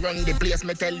dream fi run the place,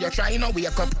 me tell you try no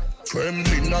wake up.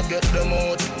 Trembling not get them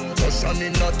out, caution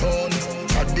in a town.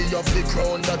 Caddy of the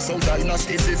crown, that's how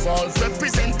dynasties evolve.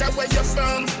 Represent where you're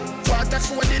from. Water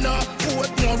for dinner,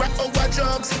 put more at our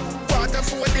jobs. Water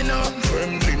for dinner.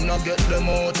 Trembling not get them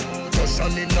out,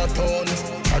 caution in a town.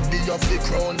 Caddy of the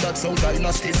crown, that's how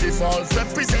dynasties evolve.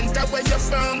 Represent where you're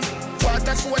from.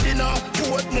 Water for dinner,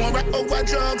 put more at our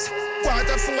drugs.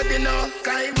 Water for dinner,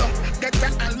 Cairo, get the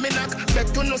almanac. Bet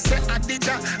to no say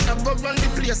Adija. I go run the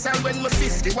place and when we're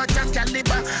 50, what a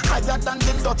caliber. Higher than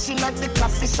the Dutch in at the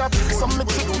coffee shop. Some me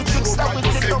trick the tricks that with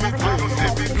the dumb.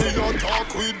 Me don't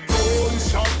talk with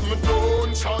gunshot, me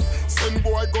don't shot. Send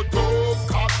boy go dope,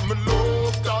 cut me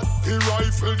love that. The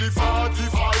rifle, the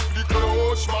 45, the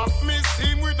close map. Me see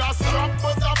him with a strap,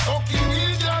 but a fucking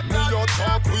idiot. Me don't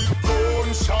talk with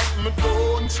gunshot, me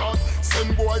don't shot.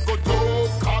 Send boy go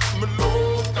dope, cut me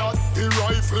love that. The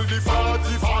rifle, the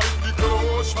 45, the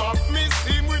close map. Me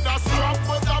see him with a strap,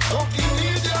 but a fucking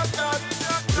idiot.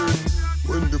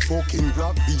 When the fucking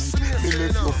black beat, me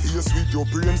left your face with your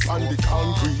brains on the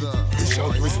concrete. The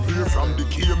shot was spray from the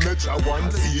key measure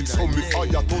 1 feet. So me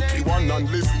fire 31 and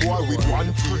lift boy with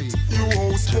 1 teeth. You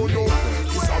house for no,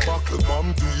 it's a buckle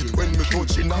bomb beat. When me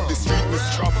touching on the street, me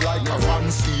strap like a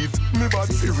van seat. Me bad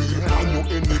for real, I know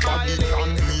anybody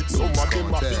can beat. Some of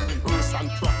them are fit rehearse and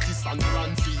practice and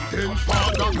plan feet. Then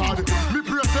Father God, me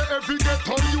pray for every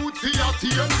ghetto youth see a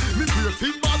tear. Me pray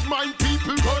for bad mind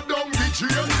people go down the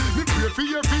drain. Me pray for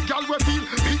every gal we feel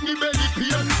picnic belly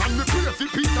pain. And me pray for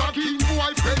Peter King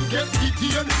boyfriend get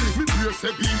detained. Me pray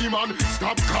for Billy man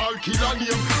stop call killer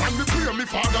name. And me pray me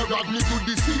Father God me do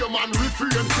the same and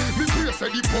refrain. Me pray for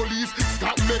the police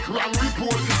stop make wrong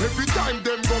report. Every time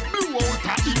them go blow out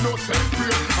a innocent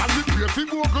brain. And me pray for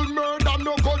Bogle murder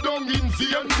no go down in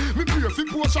vain. Me pray for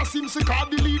Portia Simpson call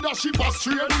the leadership a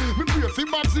strain. Me pray for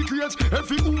Vybz Kartel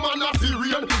every woman a fi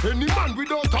rain. Any man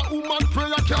without a woman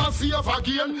prayer can't save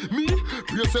again. Me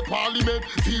pray for Parliament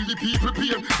feel the people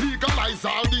pain. Legalize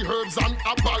all the herbs and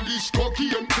abolish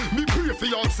cocaine. Me pray for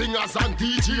your singers and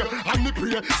DJ. And me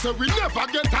pray so we never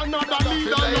get another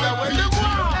leader like PG.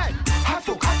 Hot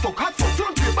fuck,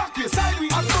 front way, back way, side way.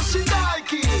 I saw she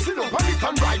like it. Sit up on it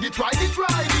and ride it.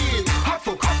 Hot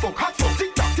fuck,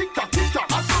 tick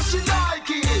tock, I saw she like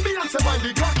it. Beyonce by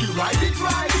the cocky, ride it.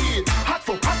 Hot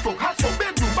fuck,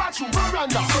 bedroom, bathroom,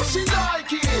 veranda. So she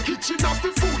like it. Kitchen off the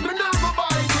food, me never buy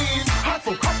it. Hot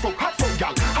fuck,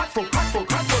 gal.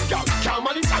 Can't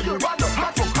manage how you run up.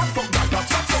 Hot fuck, gal,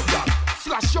 that's hot fuck, gal.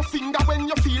 Flash your finger when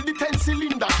you feel the 10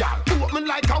 cylinder, gal. Open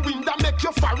like a window, make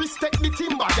your forest take the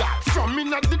timber, gal. From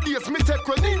in at the days, me take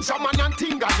a ninja man and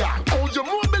tinga, gal. Oh, you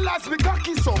mobilize me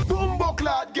cocky so bumbo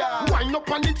clad, gal. Wind up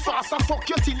on it faster, fuck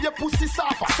you till your pussy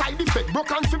suffer. Side effect,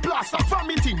 broken for plaster.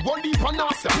 Vomiting, one deep on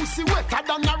us. Pussy wetter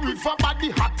than a river,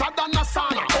 body hotter than a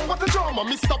sauna. Oh, what a drama,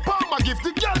 Mr. Palmer, give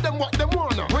the girl them what them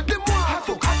wanna. What them want? Hot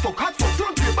fuck,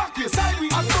 front way, back way, side way.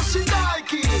 I saw she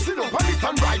like it. Sit up on it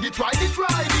and ride it.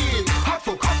 Hot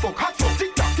fuck,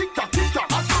 tick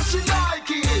tock, I saw she like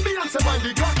it. Beyonce by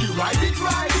the cocky, ride it.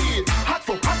 Hot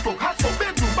fuck,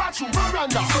 bedroom, bathroom,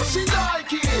 veranda. So she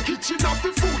like it. Kitchen off the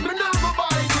food, me never buy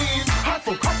it. Hot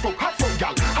fuck,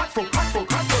 gal.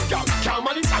 Can't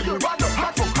manage how you run up.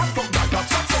 Hot fuck, gal,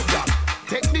 that's hot fuck, gal.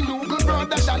 Take the noodle,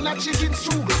 brother, than a chicken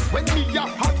strudel. When me a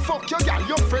hot fuck your gal,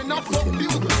 your friend a fuck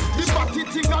bugle. The batty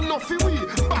thing a nuffy we,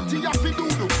 batty a fi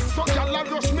doodle. So gal a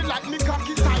rush me like me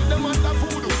cocky tie them under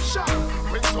voodoo. Sharp,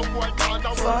 when some boy can't a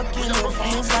fucking it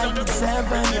feels like it's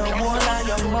heaven. Your whole and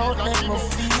your mouth make me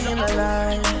feel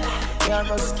alive. You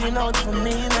go skin out for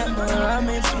me, let me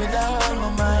ramage with all my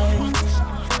mind.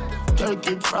 Take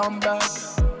it from back.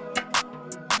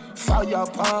 Fire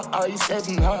pan ice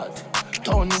heaven hot.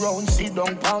 Turn round, sit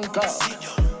down, panka.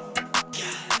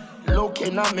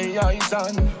 Looking at me eyes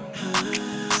and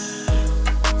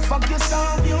fuck you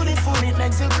so beautiful, it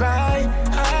makes you cry.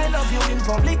 I love you in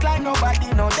public like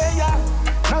nobody know there.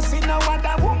 No see no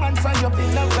other woman from your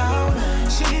pin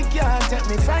around. She can't take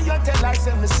me from your tell her,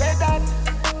 say me say that.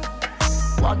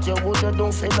 What you woulda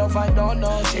do for love, I don't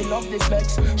know. She love the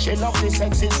flex, she love the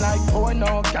sex, it's like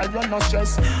porno. Girl, you no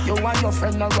stress. You and your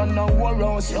friend no run no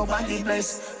worries. Your body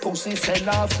blessed, pussy fell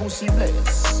off, pussy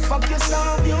blessed. Fuck you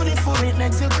so beautiful, it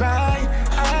makes you cry.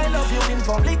 I love you in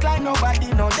public like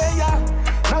nobody know there.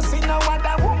 No see no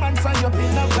other woman from your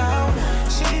pin around.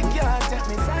 She can't take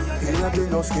me from your Baby,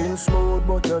 your skin smooth,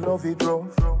 but you love it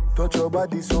rough. Touch your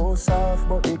body so soft,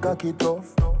 but the cocky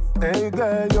tough. Hey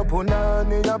girl, you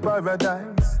punani in your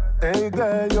paradise. Hey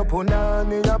girl, you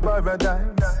punani in your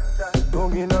paradise.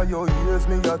 Tongue in your ears,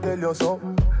 me I tell you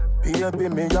something. Baby,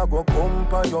 me a go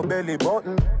pump on your belly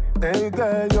button. Hey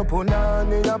girl, you put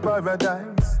on in a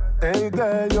paradise. Hey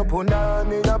girl, you put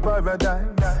on in a paradise.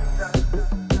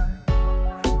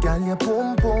 Girl, your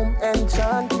pum pum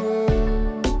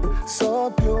enchanting, so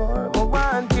pure, I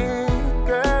want it,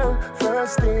 girl.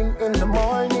 First thing in the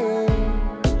morning,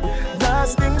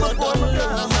 last thing before the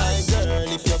night. My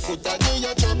girl, if your foot are in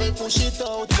your trouble, push it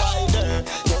out wider.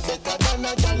 You're better than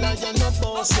a gal, you're not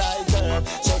boss like her.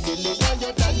 So delay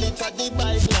your dolly, cause the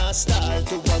bike not start.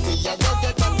 To worry, you're not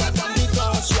get better than the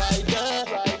ghost rider.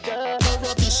 No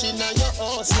rubbish in your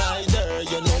horse rider.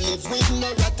 You no live with no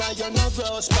rat, you're no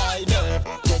gross spider.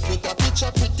 Get with a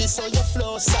picture pretty so you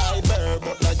flow cyber.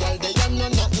 But the girl they are no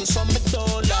nothing so me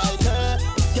don't like her.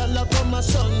 Girl up on my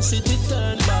sun, see the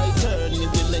turn by turn. Me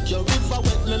will make your river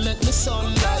wet, me make the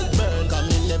sunlight burn. Cause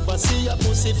me never see a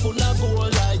pussy full of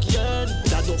gold like yearn.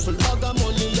 That don't feel bag of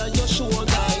money and you show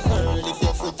like her. If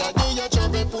your foot are in your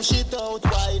trouble, push it out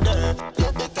wider.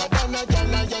 You're better than a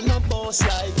girl and you're not boss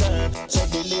like her. So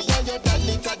delay your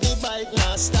dolly, cause the bike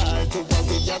not start. To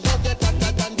worry, you go get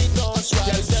hotter than the ghost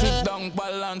rider. Just sit down,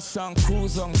 balance and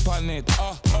cruise on planet.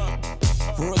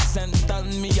 Rizen tell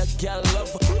me a girl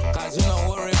love. Cause you don't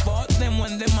worry about them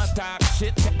when them attack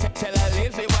shit. Tell a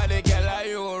lazy body girl how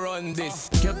you run this.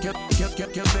 Your bigger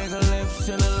lips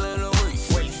and a little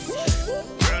waist.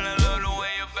 Girl, I love the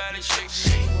way your body shakes.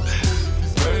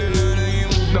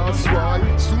 That's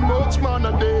why so much man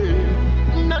a day.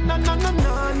 Na na na na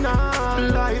na na,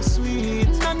 life sweet.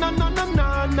 Na na na na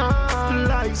na na,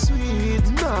 life sweet.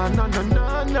 Na na na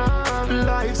na na,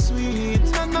 life sweet.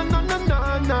 Na na na na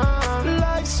na na,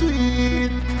 life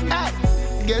sweet. Hey,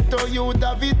 ghetto you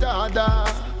Davidada.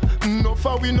 No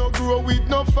for we no grow with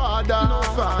no father.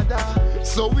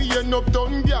 So we end up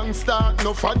done gangster.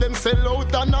 No for them sell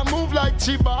out and I move like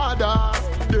Chibada.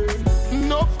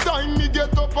 Enough time me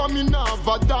get up and me nah have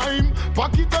a dime.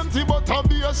 Pocket empty but I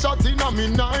be a shot in a me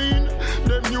nine.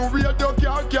 Them new radio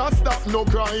can't stop no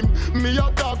crime. Me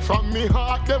a dog from me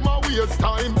heart, them a waste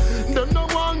time. Them no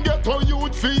one get a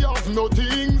youth fi have no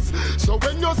things. So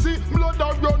when you see blood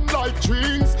a run like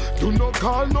drinks, do not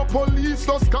call no police,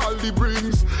 just call the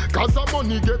brings. Cause the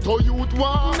money get a youth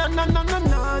one. Na na na na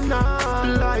na na,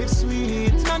 life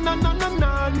sweet. Na na na na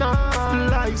na na,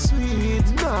 life sweet.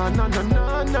 Na na na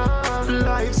na na,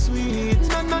 life sweet.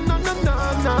 Na na na na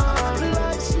na na,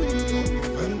 life sweet.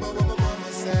 Remember what my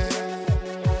mama said.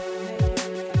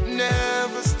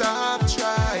 Never stop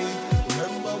trying.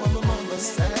 Remember what my mama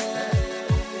said.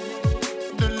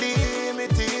 The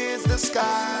limit is the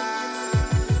sky.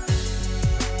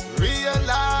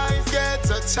 Realize, get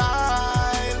a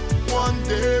child. One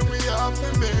day we have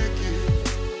to make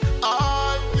it.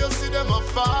 All you see them a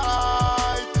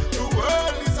fight. The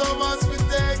world is ours, we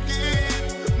take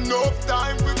it. Enough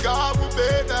time for God, we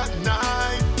bed at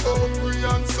night. Hungry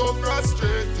and so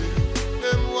frustrated.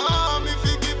 Them want me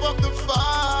to give up the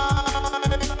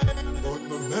fight. But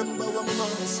remember what my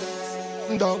mama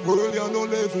said. That world you no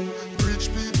level. Rich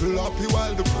people happy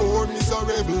while the poor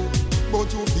miserable. But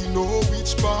you be know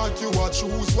which part you a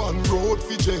choose. One road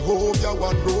for Jehovah,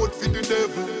 one road for the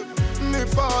devil. Me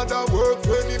father work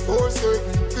 24/7.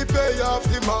 We pay off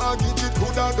the mortgage, it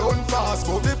coulda done fast.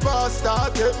 But the pastor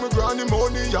take me granny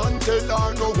money and tell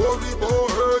her no worry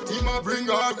about hurt. Him a bring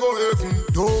her go heaven.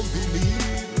 Don't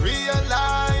believe,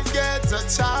 realize, get a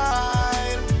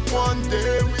child. One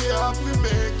day we have to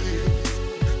make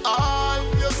it. All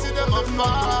you see them a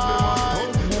fight.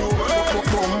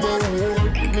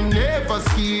 Me never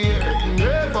scared,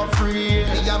 never afraid.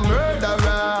 Me a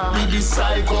murderer, me the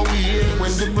psycho wave.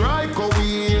 When the bright go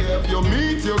wave, you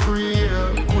meet your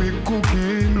grave. Quick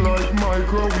cooking like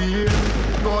microwave.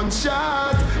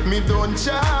 Gunshot, me don't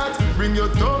chat. Bring your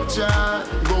tough chat,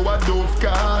 go a dove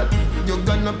card. You're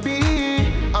gonna be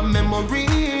a memory.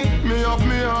 Me have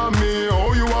me army,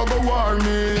 oh you a go war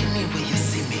me. Anyway you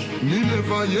see me. Me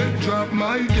never yet drop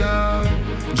my guard.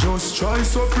 Just try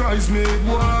surprise me,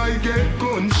 boy, get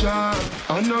gunshot.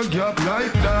 And a gap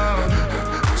like that.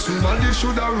 Somebody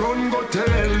shoulda run, go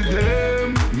tell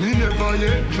them. Me never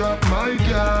yet drop my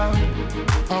guard.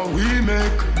 How we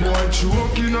make boy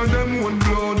choking on them own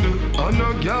blood. And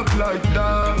a gap like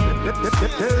that.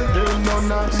 Tell them no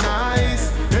not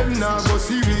nice. Them not go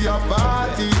see we a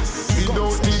party.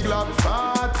 Without the Glock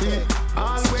 40.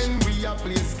 And when we a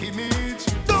play skimmage,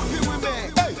 don't be with me.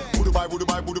 Hey,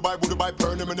 Budubai,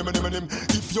 burn him.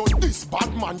 If you're this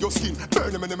bad man, your skin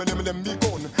burn him, me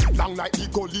gun. Long like the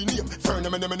Colleen name, burn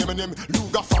him.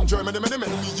 Luger from Germany, me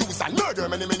use and murder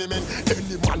him.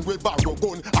 Any man will borrow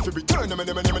gun, I feel return him.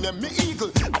 Me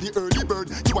eagle, at the early bird,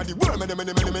 you are the worm. Run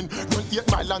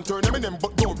 8 mile and turn him,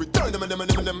 but don't return him.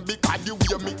 them. Because you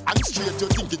hear me and straight, you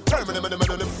think it turn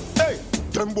them. Hey,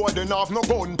 them boy they have no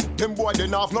gun, them boy they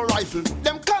have no rifle.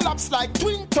 Them collapse like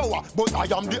twin tower, but I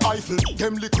am the Eiffel.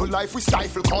 Them little life we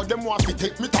stifle, cause them want to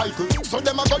take me title. So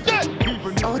them a go dead.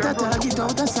 Out of target,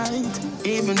 out of sight.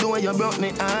 Even though you broke me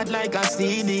heart like a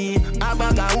CD, a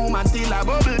bag of woman still a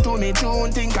bubble to me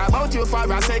tune. Think about you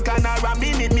for a second or a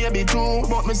minute, maybe two.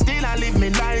 But me still a live me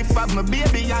life, have my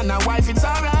baby and a wife, it's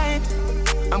alright.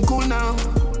 I'm cool now,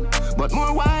 but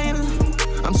more while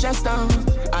I'm stressed out.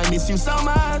 I miss you so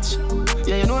much,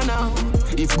 yeah you know now.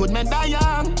 If good men die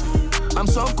young, I'm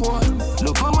so cool.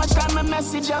 Look how much time I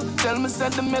message you. Tell me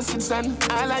send the message send.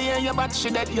 All I hear you but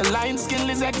you that your line skill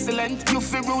is excellent. You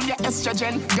feel rule your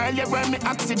estrogen. Girl you burn me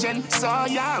oxygen. So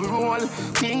yeah roll,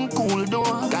 think cool though.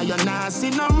 Cause you not see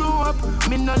no rope.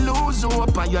 Me no lose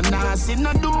hope. And you not see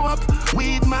no dope.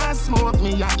 Weed my smoke,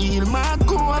 me I heal my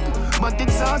cope. But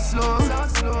it's so slow.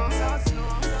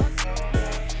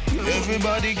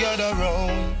 Everybody gather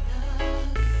round.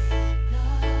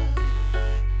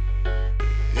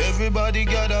 Everybody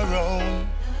gather round.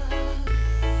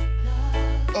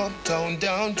 Uptown,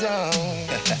 downtown.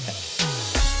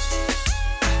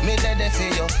 Me ready for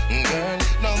you, girl.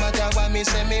 No matter what me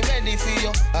say, me ready for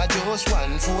you. I just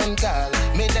one phone call.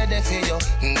 Me ready for you,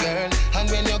 girl. And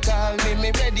when you call me,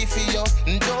 me ready for you.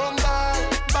 Don't ball.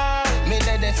 Me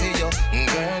ready for you,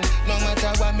 girl. No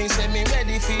matter what me say, me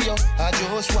ready for you. I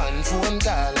just one phone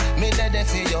call. Me ready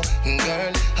for you,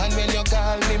 girl. And when you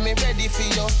call me, me ready for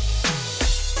you.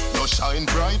 You shine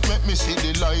bright, make me see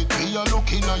the light. Me a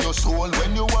looking at your soul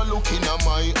when you are looking at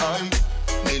my eye.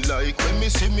 Me like when me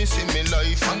see me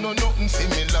life. I know nothing for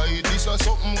me like. This is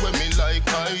something when me like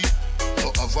I.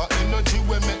 You have a energy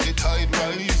when make the tide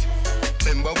rise.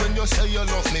 Remember when you say you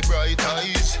love me bright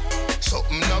eyes.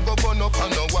 Something not go burn up on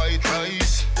no white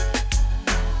rice.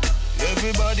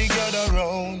 Everybody gather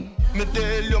round. Me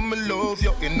tell you me love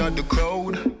you in the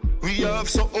crowd. We have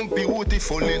something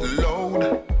beautiful little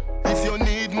loud. If you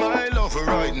need my love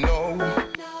right now,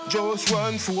 just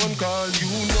one phone call,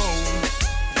 you know.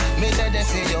 Me ready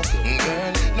for you,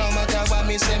 girl. No matter what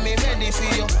me say, me ready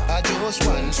for you. I just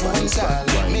one phone call.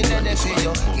 Me ready for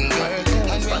you, girl.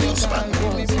 And when you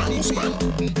call me ready for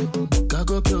you.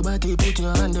 Cock up your body, put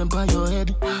your hand on your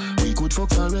head. We could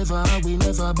fuck forever, we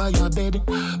never buy a bed.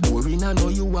 Boring, I know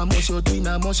you are much your twin,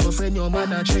 I much your friend. Your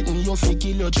man a threaten you, fi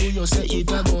kill you through. You say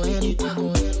it a go ahead.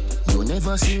 You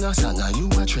never sing a song and you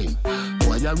a trim.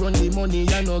 Why you run the money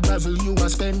and no gravel you a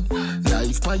spend?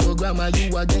 Life by your grandma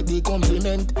you a get the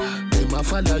compliment. Them a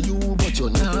follow you but you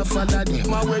not follow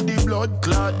them. A where the blood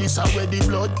clot this, a where the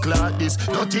blood clot this.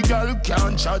 Dirty girl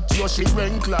can't chat you, she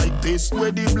rank like this.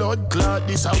 Where the blood clot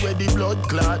this, a where the blood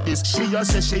clot this. She a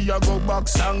say she a go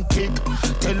box and kick.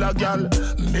 Tell a girl,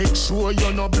 make sure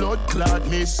you no blood clot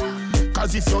miss.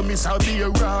 Cause if you miss, I'll be a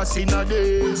ras in a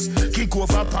days. Kick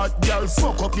over pot, girl,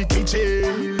 fuck up the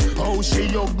kitchen. How she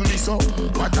ugly so,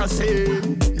 what I say.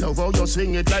 Love how you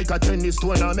swing it like a tennis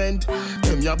tournament.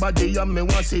 Them your body and me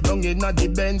want sit down in a the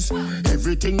Benz.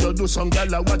 Everything you do, some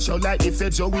girl I watch you like the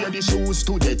feds. You wear the shoes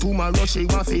today, tomorrow she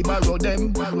want to borrow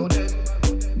them.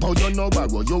 But you know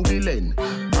borrow, you willing.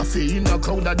 I feel in a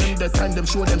crowd of them, the time them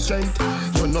show them strength.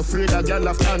 You're not afraid a girl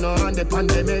after no hand upon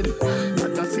them head.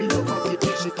 But I feel you cocky,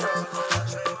 she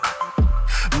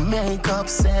makeup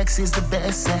sex is the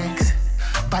best sex.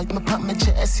 Bite me pop my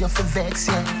chest, you for vex,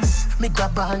 yes. Me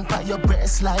grab on by your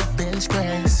breast like bench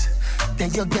press.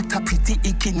 Then you get a pretty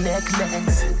icky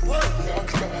necklace.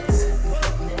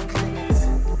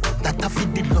 That I feel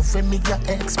the love when me your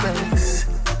express.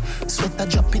 Sweat a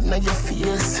drop in your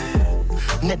face.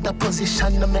 Net the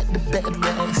position to make the bed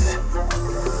rest.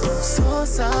 So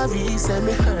sorry, say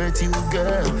me hurt you,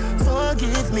 girl.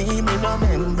 Forgive me no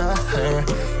remember her.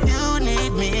 You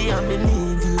need me, I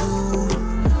need you.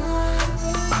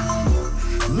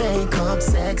 Makeup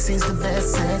sex is the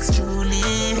best sex,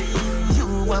 truly.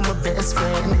 You are my best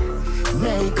friend.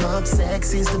 Makeup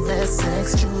sex is the best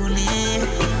sex, truly.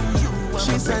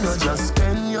 She said, no, just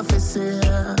spend your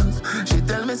faces. She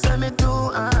tell me, send me 2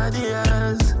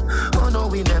 ideas. Oh no,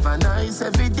 we never nice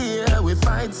every day. We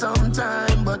fight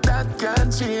sometime, but that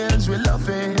can't change. We love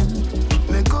it.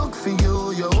 Me cook for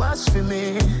you, you wash for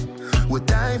me. Would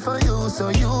die for you, so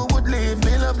you would leave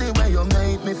me. Love the way you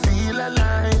make me feel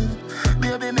alive.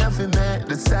 Baby, me have to make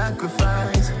the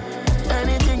sacrifice.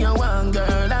 Anything you want,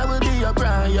 girl, I will be your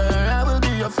prior. I will be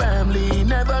your family.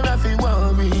 Never have to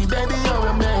worry, baby, you're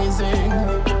amazing.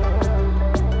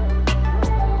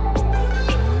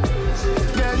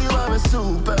 Girl, you are a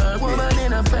super woman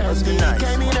in a family.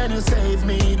 Came in and you saved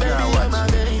me, baby, you're my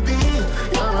baby.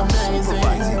 You're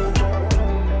amazing.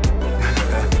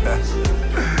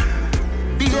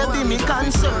 Baby, me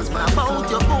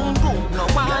your boom boom. No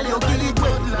why you give it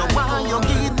wet, no why you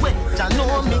give it wet. I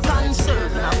know me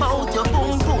concern about your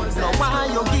boom boom. No why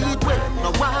you give it wet,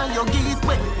 no why you give it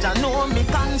wet. I know me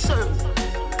concern.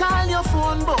 Call your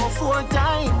phone both 4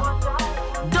 times.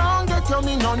 Don't get you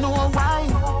me no know why.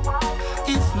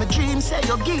 If my dream say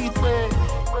you give it way,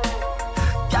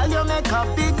 girl you make a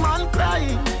big man cry.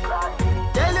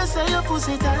 Tell you say your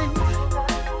pussy tight.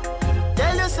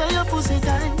 Tell you say your pussy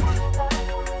tight.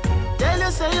 Tell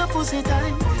you say your pussy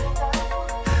tight.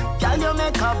 Girl you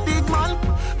make a big man.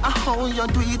 How you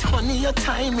do it, honey, your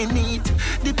time in it.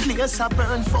 The place a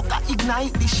burn, fuck I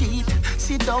ignite the sheet.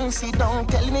 Sit down,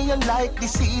 tell me you like the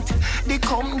seat. They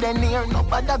come then near,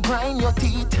 nobody grind your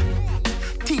teeth.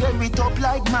 Tear it up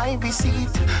like my receipt.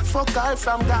 Fuck all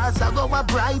from Gaza, go a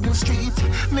Bridal Street.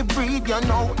 Me breathe, you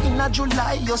know, in a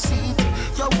July you see it.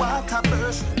 Your water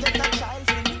burst, get a child.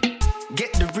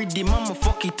 Get the rhythm, I'ma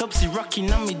fuck it up. See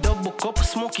rocking on me double cup.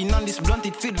 Smoking on this blunt,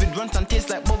 it filled with runs and tastes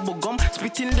like bubble gum.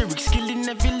 Spitting lyrics, killing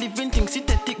every living thing.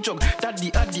 Synthetic drug,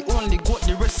 daddy are the only goat.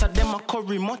 The rest of them are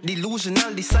curry mud.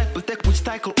 Delusional disciple, tech which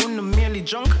cycle on the merely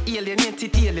drunk.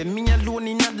 Alienated alien, me alone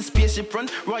in the spaceship run.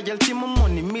 Royalty, my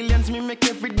money, millions me make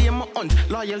every day my hunt.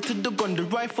 Loyal to the gun, the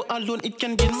rifle alone, it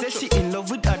can get me. Say she in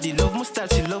love with daddy, love my style,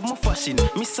 she love my fashion.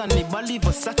 Miss Annie, Bali,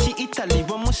 Versace, Italy,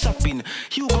 when my shopping.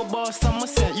 Hugo Boss, I'ma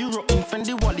say Europe.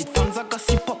 Fendi wallet, fans I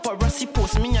gossip, paparazzi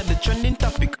post me at the trending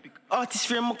topic. Artist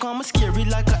frame I come scary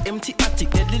like a empty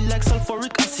attic. Deadly like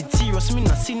sulfuric acid. Serious me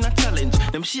not seen a challenge.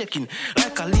 Them shaking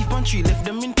like a leaf on tree. Left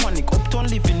them in panic. Uptown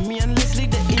living me and Leslie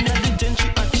they in the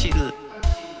gentry and chill.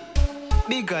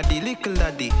 Big daddy, little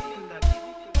daddy.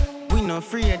 We no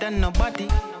freer than nobody.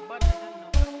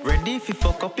 Ready if you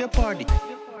fuck up your party.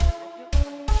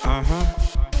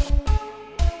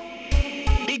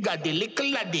 Big daddy,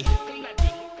 little daddy.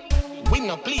 We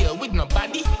no play with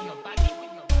nobody.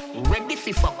 Ready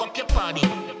fi fuck up your party.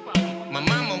 My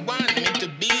mama want me to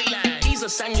be like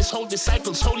Jesus and his whole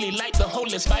disciples, holy like the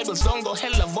holiest Bibles. Don't go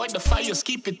hell, avoid the fires,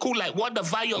 keep it cool like water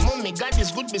vials. Mommy, God is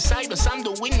good beside us. I'm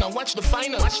the winner, watch the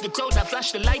final. Watch the crowd, I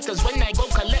flash the lighters when I go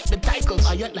collect the titles.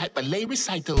 I act like ballet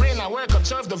recital. Brain I work,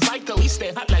 observe the vital. We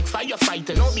stay hot like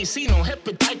firefighters. No BC, no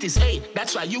hepatitis A.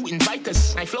 That's why you invite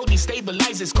us. My flow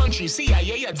destabilizes country.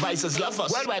 CIA advisors love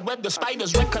us. World Wide Web, the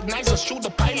spiders recognize us through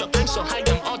the pilot. I'm so high,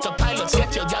 them autopilots.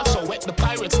 Get your gal so wet, the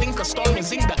pirates think a storm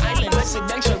is in the island.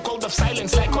 Residential code of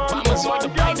silence like Obama's or the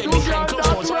Biden. Behind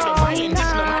closed doors or the violent.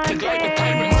 Diplomatic like the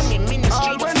tyrant. Money,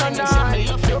 ministry, the finance. And me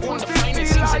love you on the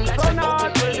finest. Things in life and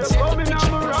open world. Set the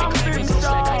picture perfect. Living close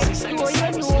like ISIS and the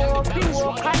Cyrus.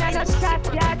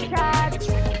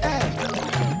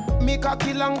 Me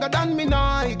cocky longer than me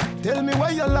Nike. Tell me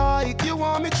where you like. You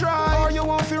want me try or you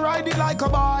want to ride it like a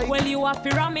bike? Well, you have to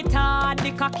ram it hard.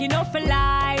 The cocky no for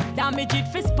life. Damage it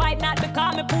for spite, not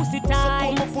because me pussy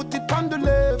tight. So come put it on the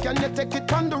left, can you take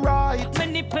it on the right? My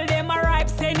nipple them a ripe,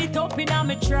 send it up in a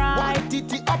me try. White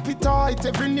titty appetite,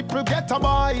 every nipple get a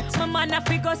bite. My man a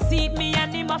figure seat me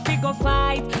and him a figure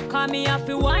fight. Call me a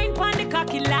fi wine pon the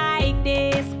cocky like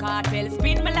this. Cartel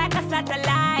spin me like a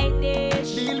satellite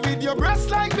dish. Deal with your breast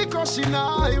like me crushing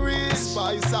iris.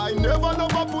 Spice, I never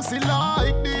love a pussy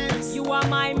like this. You are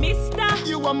my mister.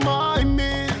 You are my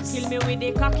miss. Kill me with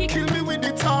the cocky. Kill me with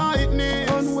the tightness.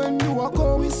 And when you walk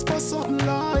go whisper something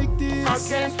like this. I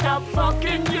can't stop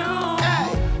fucking you.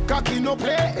 Hey, cocky no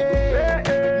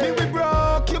play. Me we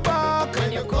broke your back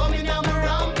when you come in on my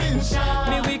ramping shot.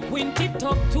 Me we quint it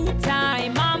up 2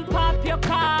 times and pop your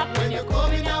cock when you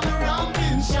come in on my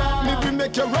ramping shot. Me we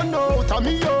make you run out of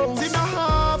me house in a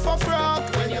half a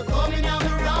frock when you come in on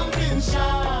my ramping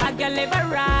shot. I can live a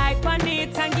right on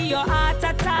it and give you heart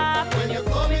attack when you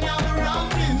come in on my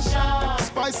ramping shot.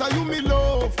 Spice, are you me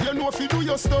love? You know if you do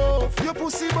your stuff. Your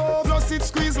pussy bow, plus it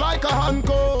squeeze like a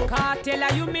handcuff. Cartel,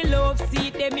 are you me love? See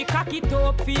them me cock it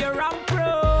up for your ramp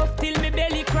proof till me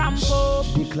belly cramp up.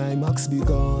 The climax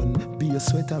begun. Be a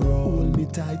sweater roll me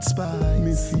tight Spice.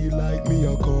 Me feel like me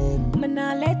a come. Me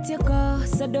nah let you go,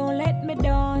 so don't let me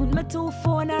down. My 2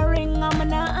 phone a ring and me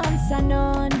nah answer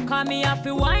none. Call me off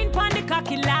fi wine pon the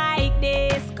cocky like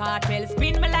this. Cartel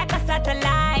spin me like a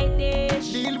satellite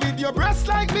dish. Deal with your breast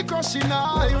like me crushing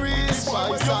iris.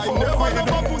 Spice, I never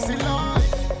love a pussy like.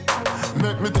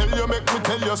 Make me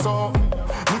tell you so.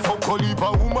 Me fuck a leap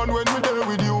a woman when me there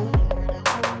with you.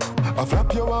 I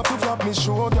flap you off, you flap me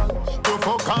shoulder. You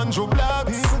fuck Andrew Black,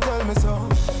 people tell me so.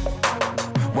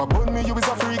 What bun me, you is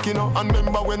a freak, you know. And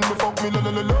remember when me fuck me,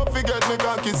 love, forget me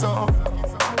cocky so.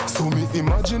 So me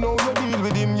imagine how you deal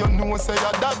with him. You know say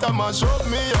that a mash up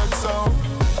me head so.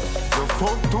 You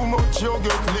fuck too much, you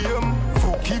get lame.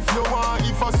 Fuck if you want,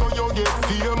 if I saw you get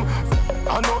fame.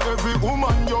 I know every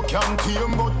woman you can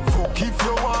tame, but fuck Fuck if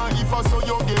you want, if I saw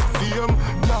you get fame.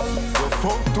 Girl, you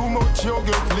fuck too much, you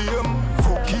get lame.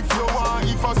 Fuck if you want,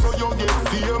 if I saw you get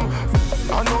fame.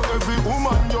 I know every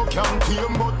woman you can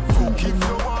tame, but fuck if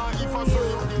you want, if I saw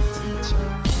you get fame.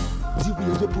 The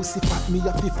way your pussy fat, me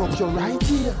have to fuck you right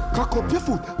here. Cock up your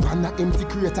foot, pan a empty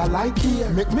crater like here.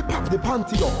 Make me pop the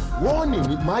panty off, warning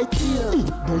it might tear.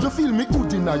 Don't you feel me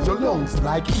good in your lungs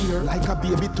like here? Like a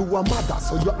baby to a mother,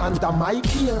 so you under my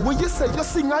care. When you say you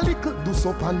sing a little, do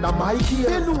so under my care.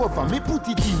 Bend over, me put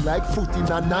it in like foot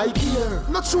in a Nike here.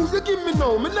 Not true, you give me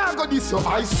now, me nah go this, so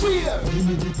I swear. Give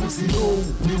me the pussy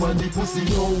now, me want the pussy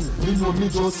now. Me know me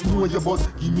just know you, but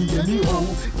give me anyhow.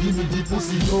 Give me the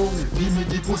pussy now, give me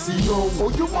the pussy now. Oh,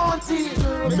 you want it?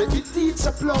 Make the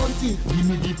teacher plant it. Give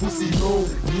me the pussy now,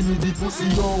 give me the pussy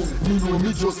now. Me know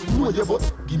me just know you,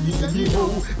 but give me anyhow.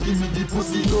 Give me the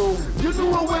pussy now. You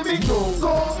know where me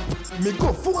go? Me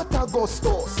go 4th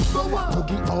Augustus. Go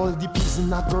give all the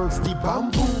prisoner girls the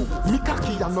bamboo. Me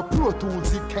cocky and no pro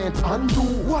tools it can't undo.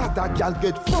 What a girl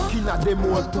get fucking at them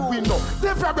all to win up.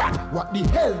 What the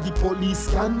hell the police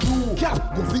can do? Girl,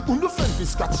 go fi uno friend fi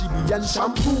scratchy me and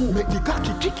shampoo. Make the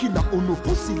cocky kicking up uno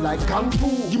pussy like kung fu.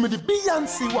 Give me the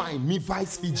Beyonce wine, me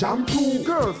vice fi jam too.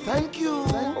 Girl, thank you.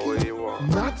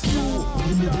 Not you.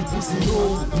 Give me the pussy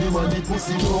now, me want the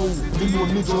pussy now. Me know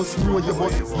me just know you,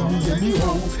 but give me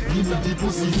anyhow. Give me the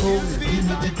pussy now, give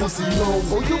me the pussy now.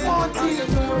 Oh, you want it?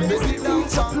 Make it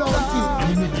teacher plant it.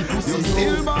 Give me the pussy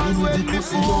now, give me the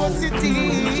pussy now.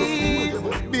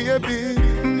 Baby,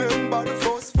 remember the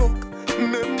first fuck.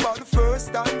 Remember the first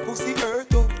time pussy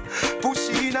hurt up. Push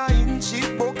in a inch,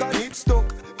 it broke and it stuck.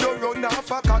 You run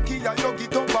off a cocky and you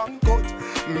get up and cut.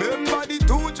 Remember the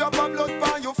 2 drop of blood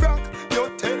from your frack. You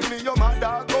tell me your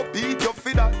mother go beat you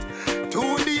for that.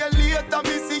 2 days later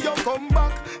me see you come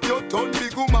back. You turn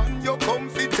big woman, you come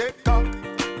fi take cock.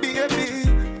 Baby,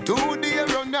 2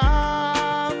 days run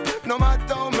off. No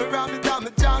matter how me ram it and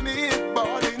me jam it,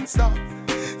 ballin' stop.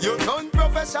 You turn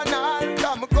professional,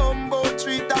 come combo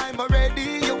 3 times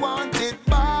already. You want it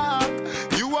back.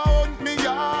 You want me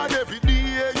yard every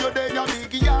day. You there a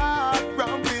big yard,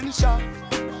 ramping shop.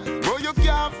 But you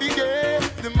can't forget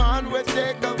the man will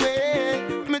take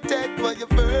away. Me take for your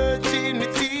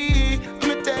virginity.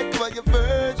 Me take for your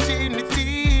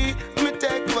virginity. Me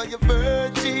take for your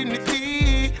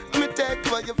virginity. Me take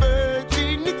for your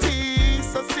virginity.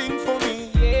 So sing for me.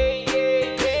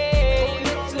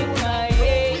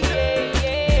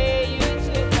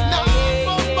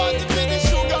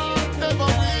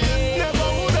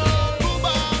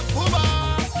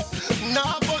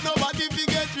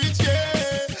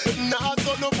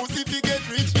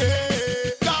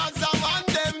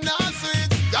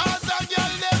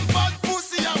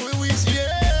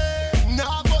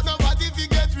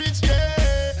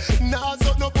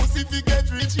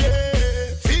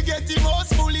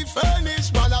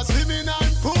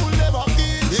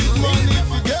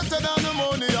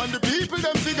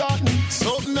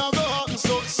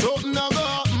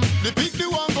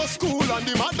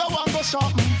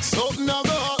 Something a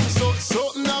go happen,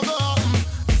 something a go happen.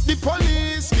 The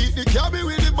police keep the cabby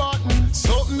with the button.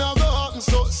 Something a go happen,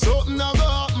 something a go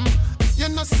happen. You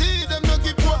no see them no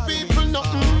give poor people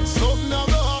nothing. Something a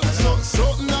go happen,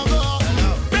 something a go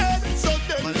happen. Bed, so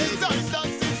them disaster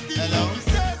system.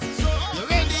 You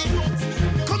ready?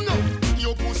 Come now,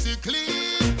 your pussy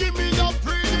clean, give me your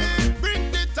pretty.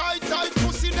 Bring the tight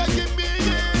pussy that give me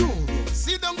it.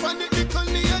 Sit down on the little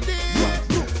lady.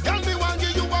 Girl, me want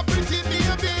give you a pretty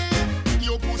baby.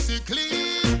 Your pussy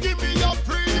clean, give me your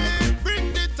pretty.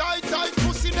 Bring the tight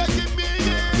pussy that give me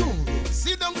it.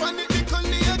 Sit down on the little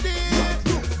lady.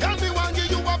 Girl, me want give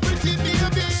you a pretty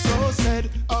baby. So said,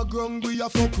 a grung we a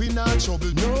fuck we not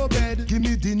trouble no bed. Give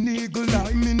me the niggle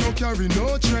like me no carry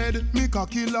no tread. Me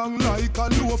cocky long like a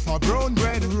loaf of brown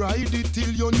bread. Ride it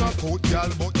till you knock out, girl,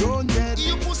 but don't dead.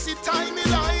 Your pussy tiny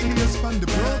like me span the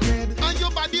broad head. And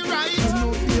your body right. I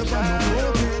no favor no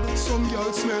road head. Some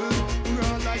girls smell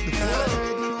raw like the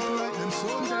forehead. Like them so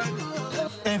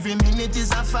dead. Every minute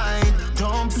is a fight.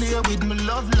 Don't play with my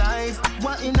love life.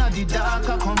 What inna the dark,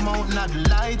 I come out inna the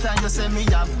light. And you say me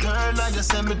have girl, and you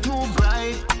say me too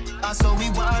bright. And so we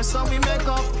war, so we make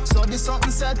up. So this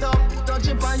something set up. Touch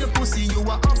it on your pussy, you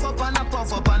a off up and a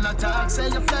puff up and a talk. Say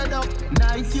you fed up.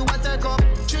 Now if you a take up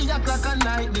 3 o'clock at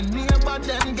night, the neighbor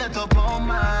then get up on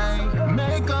mine.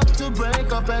 Make up to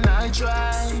break up and I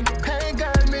try. Hey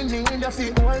girl, me need you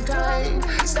for all time.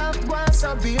 Stop going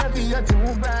so baby, you're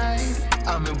too bright.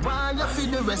 I'm a want you for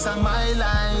the rest of my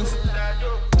life.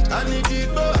 I need it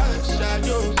more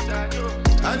shadow.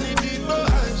 I need it more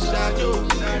shadow.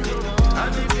 I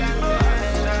need it more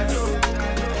shadow.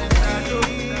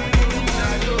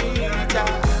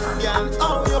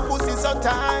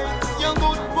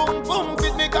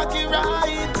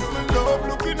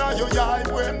 your eye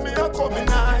when me a coming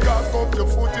high. Cock up your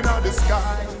foot in the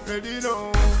sky. Ready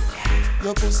now.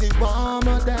 Your pussy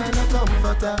warmer than a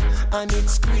comforter, and it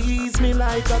squeeze me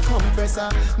like a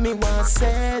compressor. Me want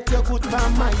set you put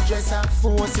on my dresser.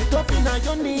 Force it up in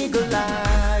your niggle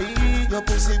eye. Your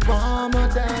pussy warmer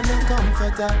than a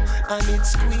comforter, and it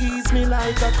squeeze me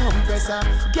like a compressor.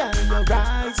 Girl, your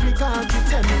eyes me can't keep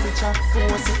temperature.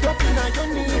 Force it up in your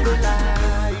niggle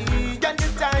eye. Girl,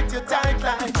 you tight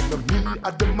like. And me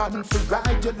at the man for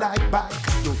ride you like bike.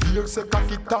 Your ear say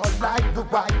cock it all like the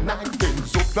white knight.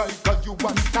 Bends up like a you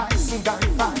want Tyson guy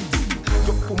fight.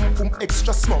 Your pum pum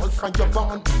extra small from your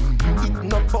bond. It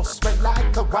no bust well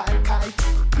like a wild kite.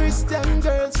 Christian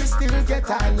girls we still get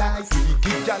high like.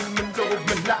 Freaky gal me love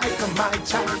me like a my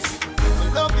chance.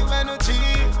 I love you energy.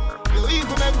 You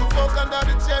even make me fuck under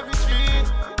the cherry tree.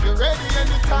 You ready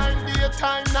anytime,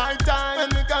 daytime, nighttime. When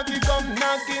the cocky come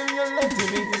knocking, you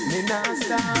letting me not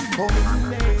stop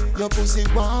coming. Your pussy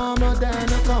warmer than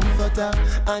a comforter,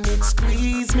 and it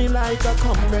squeeze me like a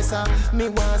compressor. Me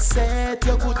want set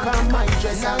you put on my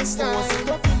dress and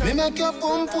style. Me make your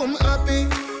pum pum happy.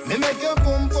 Me make your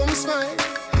pum pum smile.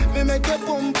 Me make your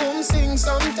pum pum sing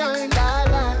sometime. La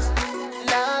la,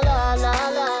 la la la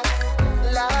la,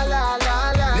 la la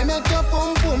la la. Me make your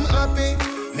pum pum happy.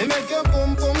 Me make your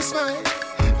pum pum smile.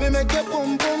 Me make your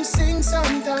pum pum sing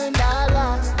sometime. La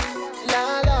la,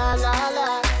 la la la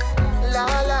la, la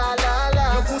la la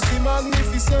la. Your pussy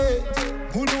magnificent,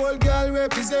 good old girl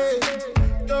represent.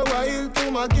 The wild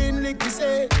to my lick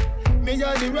say. Me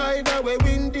a the rider we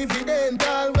win dividend.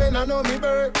 All when I know me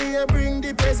birthday, bring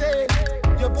the present.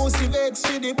 Your pussy vex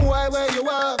with the boy where you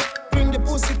are. Bring the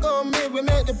pussy come me, we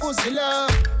make the pussy laugh.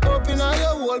 Open all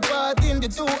your whole part in the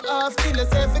 2 half till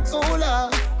it's every cooler.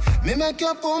 Me make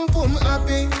your pum pum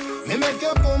happy. Me make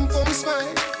your pum pum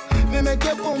smile. Me make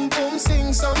your pum pum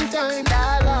sing sometime.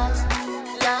 La la,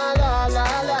 la la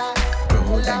la la.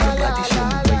 Promote your body, show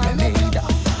me where you made.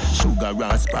 Sugar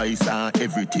and spice and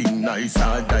everything nice.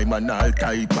 All diamond, all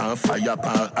type and fire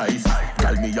pan ice.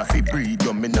 Tell me if you breathe,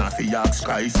 you me not fi ask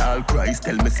Christ. All Christ,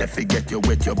 tell me if you get you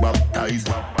wet, you baptized.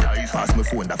 Pass me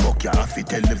phone, the fuck you have to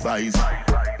televise.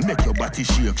 Make your body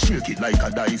shake, shake it like a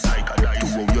dice. To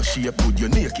how your shape, put you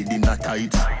naked in a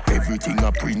tight. Everything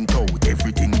I print out,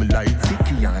 everything me like.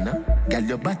 Fikiana, girl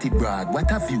your body broad,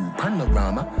 what a view,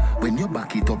 panorama. When you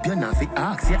back it up, you not fi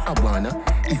ask, yeah I wanna.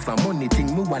 If a money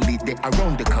thing, me wallet there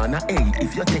around the corner. Hey,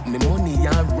 if you take me money, you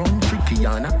run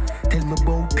trickyana. Tell me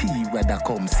about P, where that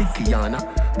come, Sickyana.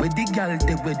 Where the girl,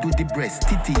 they where do the breast,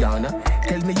 Titiana.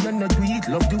 Tell me you not do it,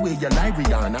 love the way you lie,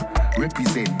 Rihanna.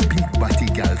 Represent big body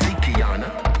girl, Sickyana.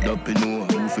 Don't be know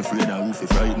who fi afraid and who fi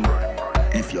frightened.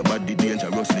 If your body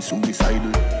dangerous, be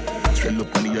suicidal. Swell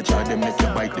up on your chart, them make you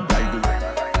bite the Bible.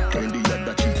 Turn the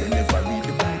other cheek and never read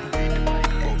the Bible.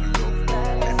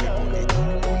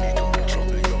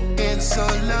 It's so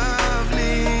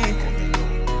lovely,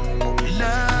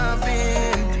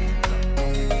 loving.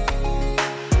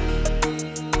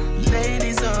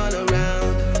 Ladies all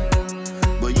around,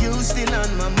 but you still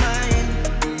on my mind.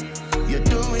 You're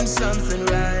doing something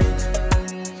right.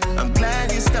 I'm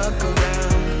glad you stuck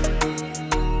around.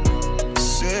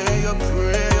 Say a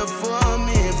prayer for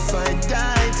me if I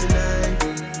die tonight.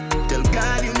 Tell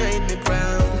God you made me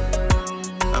proud.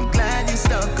 I'm glad you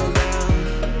stuck around.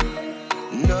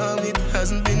 No, it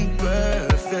hasn't been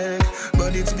perfect,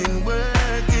 but it's been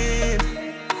worth it.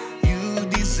 You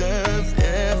deserve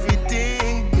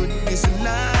everything good this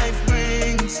life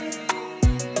brings.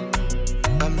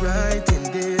 I'm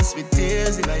writing this with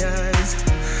tears in my eyes.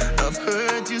 I've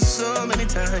hurt you so many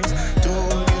times,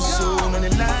 told you so many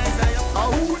lies.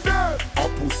 Who them? I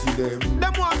pussy them.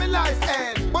 Them want me life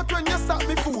end, but when you stop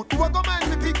me food, who a go mind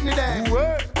me pick me them?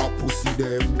 I pussy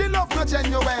them. The love not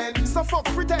genuine, so fuck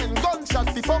pretend. Gunshot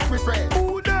fi fuck me friend.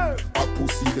 Who them? I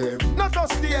pussy them. Not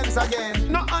touch the ends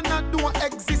again. No honor don't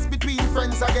exist between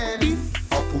friends again.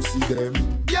 If I pussy them.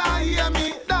 Yeah, hear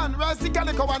me. Dan Rasi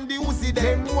Calico and the Uzi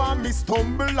them. Them want me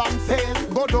stumble and fail.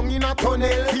 Go down in a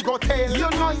tunnel, he go tell. You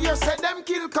know here say them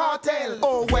kill cartel.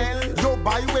 Oh well, you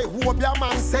buy way hope your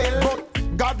man sell.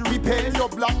 But God repel your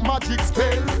black magic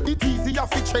spell. It easier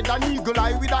fi tread an eagle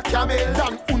eye with a camel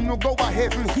than uno go a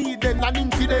heaven, heathen and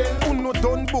infidel. Uno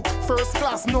done book first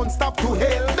class non-stop to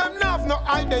hell. Them have no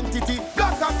identity,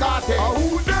 black a cartel.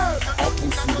 Who them? I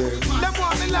pussy them. Them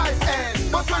want me life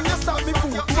end, but when you stop me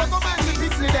food, you go mind me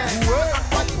pick me them.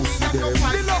 I pussy them.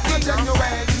 The love not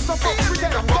genuine, so fuck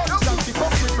pretend. Gunshot fi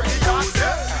fuck me friend. Who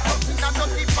them? Not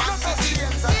dirty fancy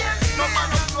games. No man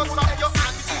will close up your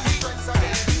hands to the friends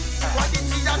again. What it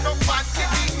is that no fancy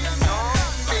thing, no.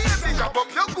 Baby, jab up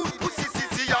your good pussy,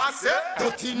 sissy, I say.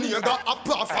 Dirty nigga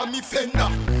apart from me fender.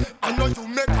 I know you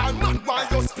make a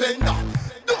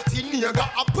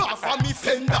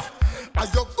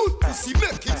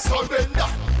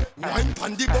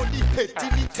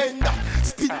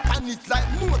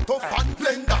tough and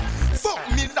blender. Fuck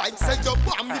me like say you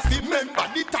want me fi member.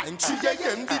 The time 3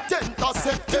 a.m. the 10th of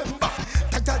September.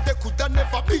 That girl they coulda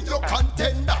never be your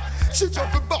contender. She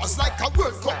juggle bars like a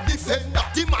World Cup defender.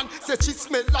 The man say she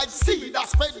smell like cedar.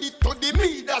 Spread it to the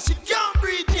media. She can't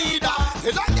breathe neither.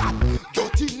 Tell her that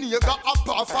dirty nigga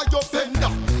apart for your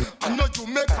fender. I know you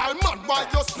make all man while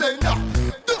you splendor.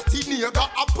 Dirty nigga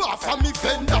apart from me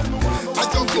fender. I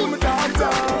don't go me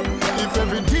daughter. If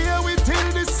every day we till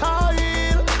the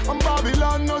soil, and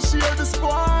Babylon no share the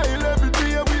spoil. Every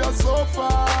day we are so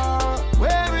far.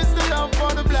 Where is the love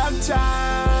for the black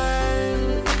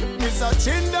child? Miss a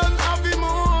chin down of the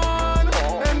moon.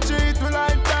 Them treat we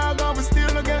like dog and we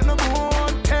still not get no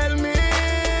bone. Tell me,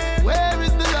 where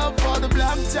is the love for the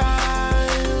black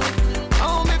child?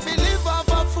 Oh, me fi live off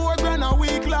of 4 grand a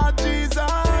week, Lord Jesus.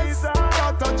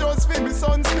 That I just fi me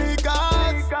son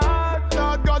sneakers.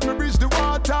 Lord God, me bridge the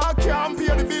water. Can't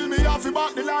pay the bill, me have to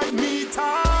back the light meter.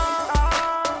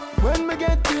 When me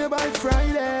get here by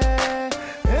Friday,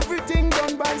 everything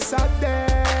done by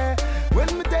Saturday. When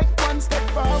me take 1 step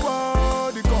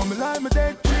forward, you come like me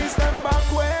take 3 steps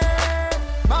backward.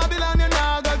 Babylon, you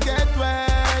not gonna get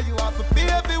where you have to pay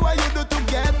everywhere you do to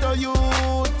get to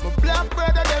youth. My black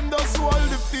brother, them just hold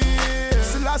the fear.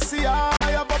 Selassie, I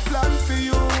have a plan for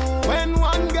you. When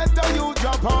 1 get to you,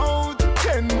 drop out.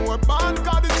 10 more band,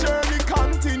 cause the journey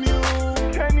continue.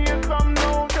 10 years from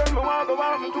now, tell me what go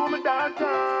happen to me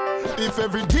daughter. If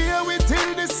every day we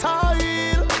till the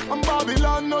soil, and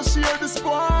Babylon no share the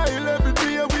spoil. Every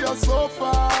day we are so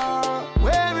far.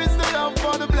 Where is the love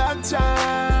for the black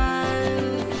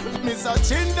child? Miss a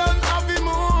chin down of the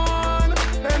moon.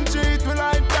 Them treat we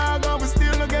like dog and we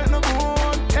still not get no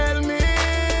bone. Tell me,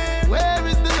 where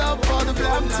is the love for the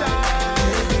black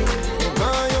child?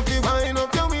 Why you fi wind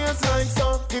up your waist like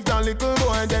so? If that little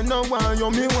boy then no want you,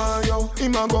 me want you.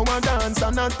 Him a go and dance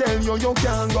and I tell you you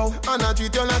can't go. And I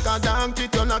treat you like a dog,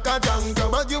 treat you like a jungle.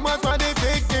 But you must for the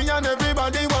victory and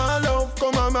everybody want love.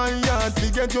 Come on my yard, to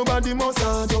get your body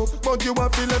massage up. But you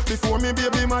have to left before me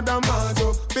baby madam march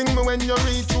up. Ping me when you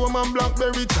reach home and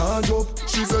Blackberry charge up.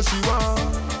 She says she want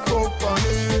up on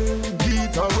it,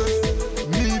 get away.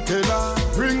 Me tell her,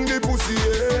 bring the pussy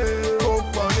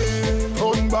up on it,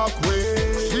 turn back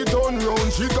way. She turn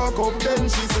round, she cock up, then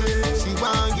she say she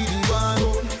want give it one.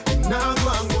 Now go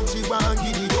and go, she want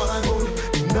give it one.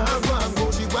 Now go and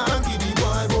go, she want give it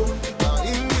one.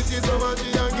 English is so much she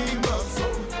a give back so.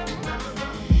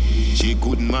 She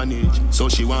couldn't manage, so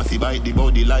she want to bite the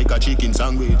body like a chicken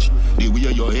sandwich. The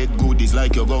way your head good is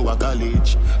like you go to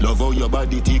college. Love how your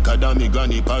body thicker than me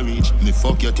granny porridge. Me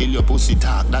fuck you till your pussy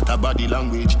talk, that a body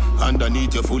language.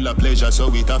 Underneath you full of pleasure,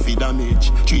 so it a fi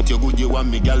damage. Treat you good, you want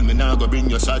me gal, me nah go bring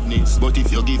your sadness. But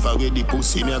if you give away the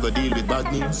pussy, me a go deal with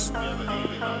badness.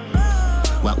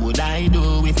 What would I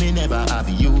do if me never have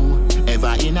you?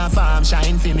 Ever in a farm,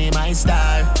 shine for me my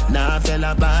star. Nah fell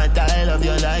apart, I love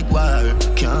you like war.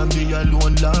 Can't be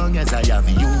alone long as I have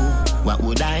you. What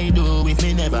would I do if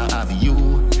me never have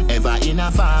you? Ever in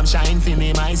a farm, shine for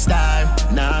me my star.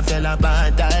 Nah fell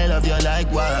apart, I love you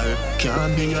like war.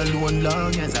 Can't be alone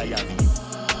long as I have you.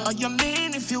 Oh, you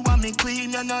mean if you want me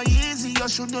queen, you're not easy. You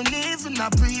shouldn't live in a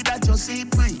pre that you see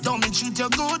free. Don't me treat you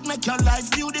good, make your life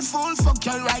beautiful. Fuck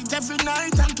you right every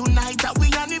night, and tonight that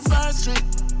we anniversary.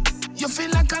 You feel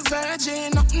like a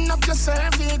virgin, open up your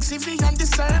cervix, if you and the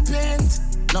serpent.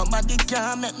 Nobody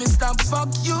can make me stop, fuck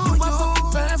you. You are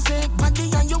perfect,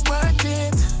 body and you work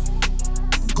it.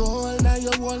 Gold on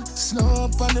your wall, snow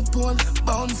up on the pole,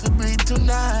 bound for breathe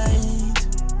tonight.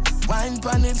 Wine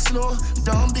pan it slow,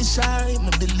 don't be shy, me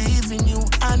believe in you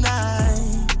and I.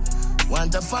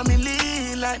 Want a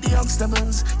family like the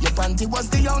Huxtables. Your panty was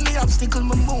the only obstacle,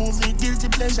 my movie. Guilty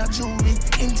pleasure jewelry,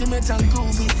 intimate and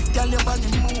groovy. Girl, your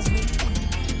body move me.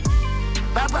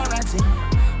 Paparazzi,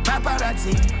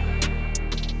 paparazzi.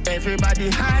 Everybody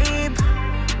hype.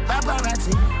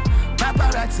 Paparazzi,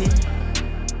 paparazzi.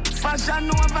 Fashion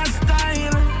over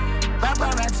style.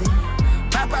 Paparazzi,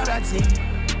 paparazzi.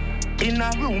 In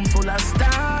a room full of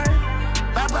stars.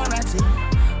 Paparazzi,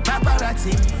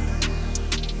 paparazzi.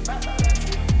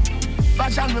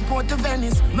 Fashion report to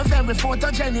Venice, me very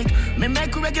photogenic. Me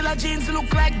make regular jeans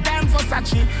look like damn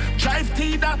Versace. Drive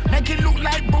Tida, make it look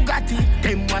like Bugatti.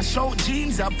 Them wash out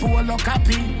jeans, a polo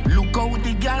copy. Look how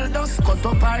the girl does cut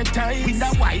Put up our ties with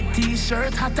a white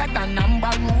t-shirt hotter than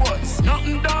Amber Rose.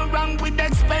 Nothing done wrong with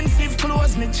expensive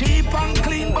clothes. Me cheap and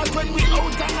clean, but when we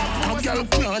out and a girl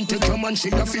can't take your man, she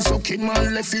a fi sucking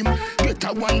man left him. Get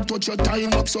a one touch your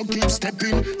time up, so keep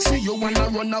stepping. See you wanna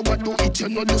run out, what do it, you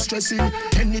know you stressing.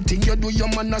 Anything you do, your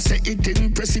man a say it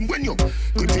impress him. When you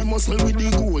grip him muscle with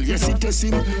the goal, yes it test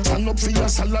him. Stand up for your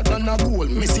salad and a goal,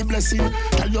 messy blessing.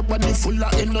 Tell your body full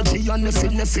of energy and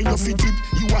nothing you fit it.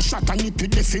 You a shot and it to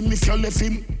the film if you left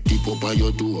him. Tip up by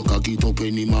your door, cock it up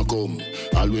when him a come.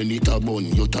 All when it a bun,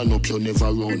 you turn up, you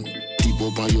never run. Tip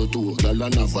up by your door, girl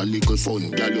and have a little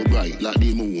fun. Girl you bright like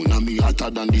the moon and me hotter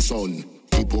than the sun.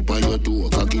 Tip up by your door,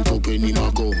 cock it up when him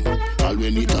a come. All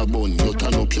when it a bun, you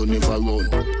turn up, you never run.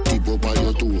 Tip up by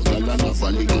your door, girl and have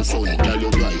a little fun. Girl you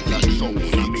bright like the moon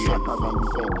and me hotter than the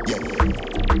sun. Yeah.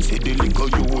 See the little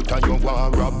youth and you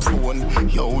want rap phone.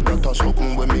 Yo, that a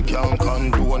something when me can't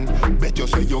condone. Bet you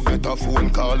say you get a phone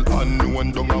call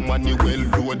unknown. Down a Manuel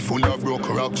road full of broke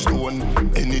rock stone.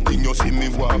 Anything you see me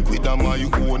walk with a my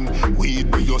own. Weed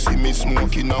where you see me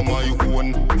smoking a my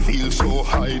own. Feel so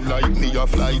high like me a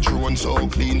fly drone. So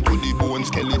clean to the bone,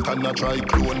 skeleton a try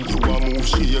clone. You a move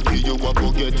shaky, you a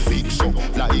go get fixed up.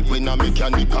 Like when a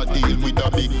mechanic a deal with a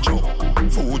big job.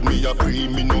 Food me a pre,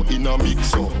 me no in a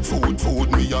mix up.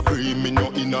 Food me a pre, me no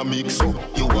in a mix up.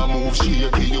 You a move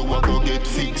shaky, you a go get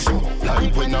fixed up.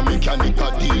 Like when a mechanic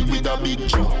a deal with a big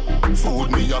job.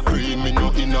 Food me a pre, me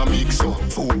no in a mix up.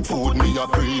 Food me a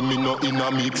pre, me no in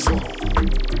a mix up.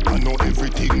 I know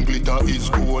everything glitter is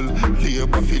gold.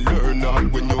 Labor fi learn all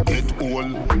when you get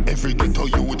old. Every ghetto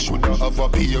youth shoulda have a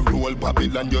payroll.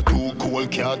 Babylon you too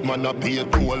cold, cat man a pay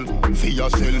toll. For your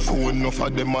cell phone, enough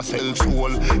of them a sell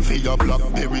soul. For your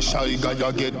BlackBerry shy guy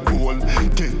you get cold.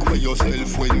 Take away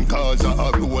yourself when cars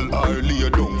a roll. Or lay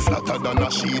down flatter than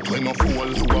a sheet when a fall.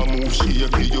 You a move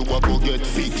shaky, you a go get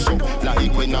fixed up.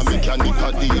 Like when a mechanic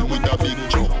a deal with a big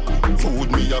job.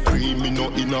 Food me a pre, me no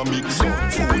in a mix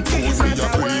up. Food me a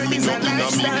pre, me no in a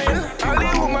mix. All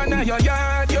the woman in your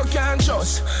yard you can't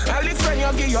trust. All the friend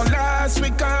you give your last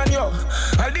week on you.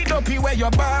 All the dopey where you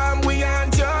bomb we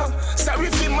aren't you. Sorry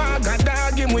for my god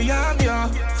dog him we am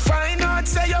you. Find out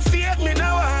say you fake me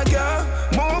no want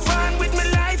you. Move on with my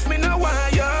life me no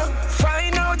want you.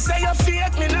 Find out say you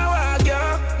fake me no want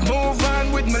you. Move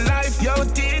on with my life yo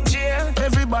DJ.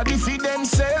 Everybody feed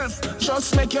themselves.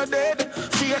 Just make you dead.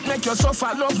 Fate make you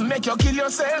suffer, love make you kill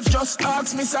yourself. Just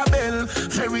ask Miss Abel,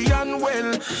 very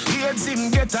unwell. Hates him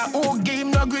get a hook,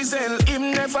 him no grizzle.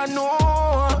 Him never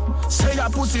know. Say a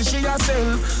pussy she a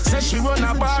sell. Say she run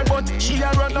a bar but she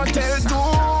a run a tell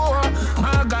too.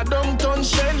 Maga downtown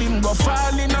shell him go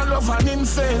fall in a love and him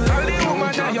fail. All the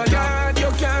woman in your yard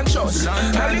you can't trust. All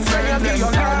the friend you get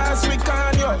your last week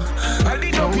on you. All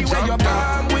the dopey where you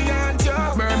bomb we aren't you.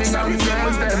 Birmingham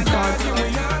girls them cut.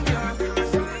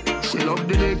 She love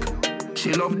the dick,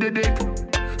 she love the dick.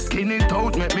 Skin it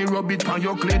out, make me rub it on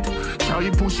your clit. Try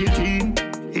push it in,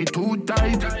 it too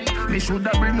tight. Me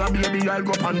shoulda bring a baby, I'll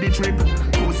go on the trip.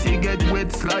 Pussy get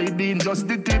wet, slide in just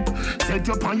the tip. Set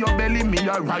you on your belly, me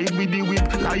a ride with the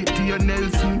whip. Like Tia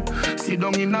Nelson, sit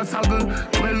down in a saddle.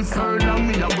 12 furlong,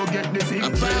 me a go get the zip.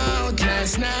 About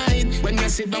last night, when you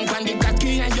sit down on the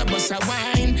cocky and you bust a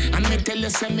wine. And me tell you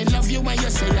say me love you when you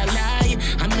say a lie.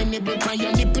 And me nibble on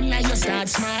your nipple and you start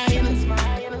smiling.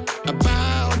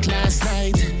 About last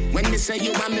night, when they say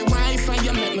you want me wife and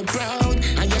you make me proud.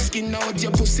 And you skin out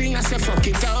your pussy and say fuck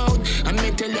it out. And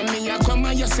me tell you me I come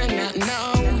and you say not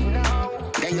now.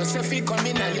 Then you say fi come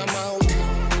in your mouth.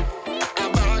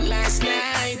 About last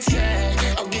night, yeah.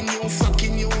 Hugging you,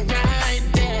 fucking you right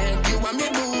there. You want me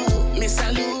boo, me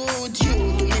salute you.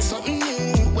 Do me something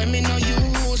new when me no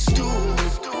used to.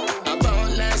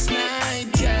 About last night,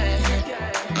 yeah.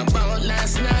 About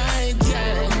last night,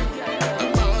 yeah.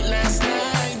 About last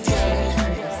night,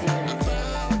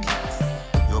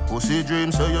 yeah. Your pussy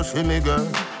dream so you see me girl.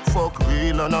 Fuck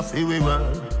real and I feel we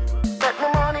well.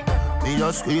 Me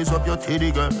a squeeze up your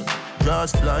titty girl.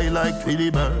 Just fly like Tweety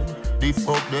bird. The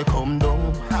fuck they come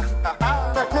down.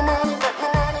 Back my money, back my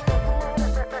money.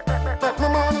 Back my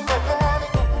money, back my money.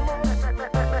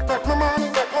 Back my money,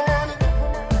 back my money.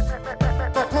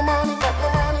 Back my money, back my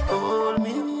money. Hold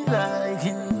me like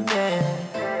you can.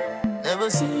 Never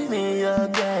see me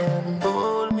again.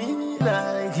 Hold me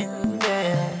like you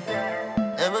can.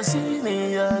 Never see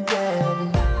me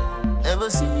again. Never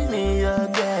see me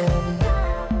again.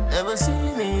 Never see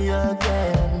me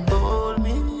again. Hold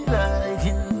me like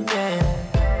you can.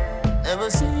 Never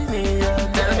see me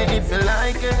again. Tell me if you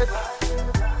like it.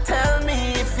 Tell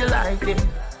me if you like it.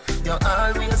 You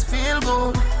always feel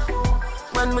good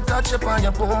when we touch upon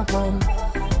your pum pum.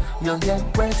 You'll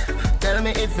get wet. Tell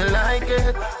me if you like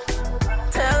it.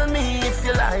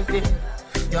 day.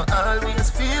 You always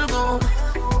feel good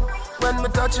when me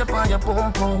touch upon your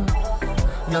boom boom.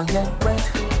 You get wet.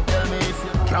 Tell me if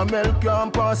you camel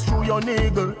can't pass through your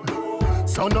niggle.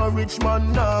 So no rich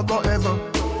man nah go ever.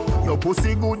 Your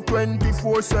pussy good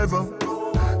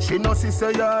 24/7. She no see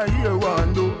say ya here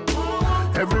one do.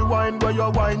 Every wine where you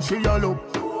wine she a look.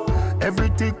 Every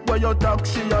tick where you talk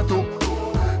she a took.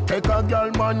 Take a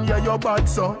girl man yeah you bad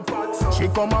so. She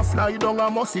come a fly down a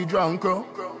musty drunk.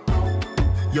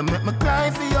 You make me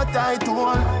cry for your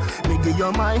title. Me give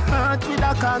you my heart with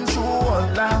a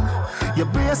controller. You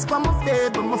brace for my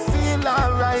baby, me feel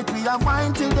alright. We are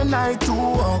wine till the night too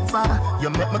over. You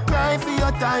make me cry for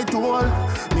your title.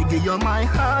 Me give you my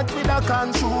heart with a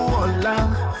controller.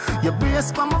 You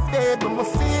brace for my baby, me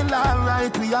feel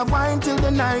alright. We are wine till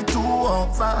the night too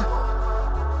over.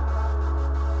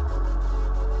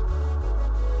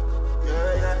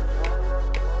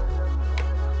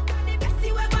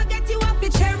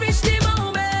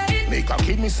 Make a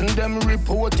kid missing them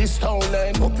report is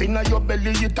stolen. Up inna your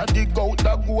belly it a dig out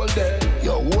the gold there.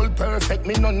 Your whole perfect,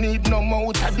 me no need no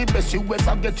mouth. At the best you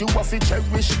ever get, you have to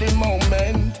cherish the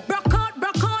moment. Broke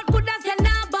out, good as you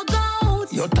never go.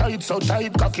 You're tight, so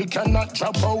tight, cocky cannot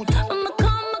drop out. I'ma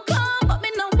come, but me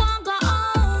no want go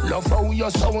on. Love how you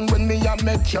sound when me a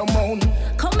make you moan.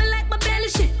 Coming like my belly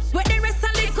shit, where the rest a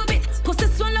little bit. Pussy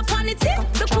swell up on the tip,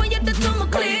 look when you do to me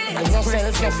clean. And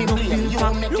yourself, if you blame,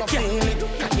 you make you feel it.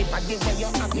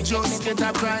 Just get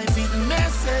a private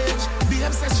message.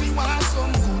 Babe says she wants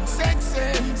some good sex.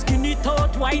 Skinny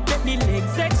thought white, let me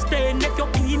legs extend. If you're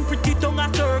clean, pretty tongue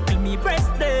a circle, me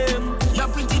breast them. Your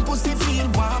pretty pussy feel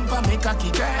warm, but make a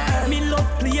kick girl. Me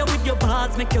love play with your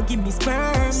balls, make you give me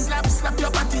sperm. Slap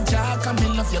your body jack, and me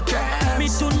love your curves. Me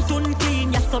tun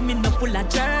clean, yes, so me no full of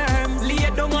germs. Lay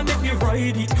down and make me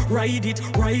ride it.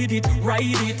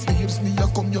 Babes, me a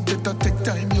come, you better take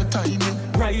time, your timing.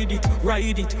 Ride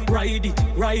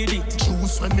it.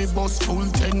 Choose when me bust full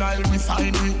 10, I'll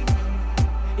refine you.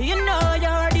 You know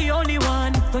you're the only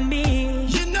one for me.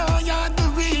 You know you're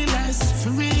the realest, for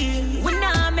real. When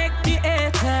I make the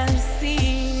haters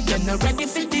see, you're not ready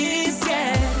for this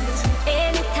yet.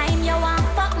 Anytime you want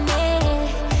fuck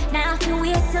me, now if you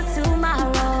wait till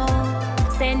tomorrow,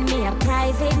 send me a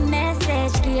private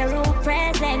message, Kiro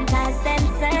present as them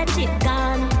search it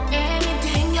gone.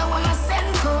 Anything you wanna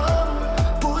send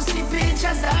home, pussy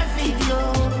pictures or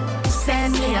video.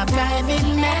 Send me a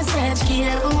private message,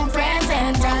 Kiro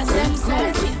present as them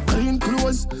search it. Clean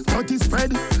clothes, 30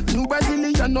 spread. New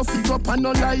Brazilian, no figure up and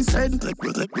no lies head.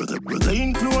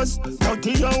 Clean clothes,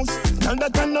 30 ounce. Tell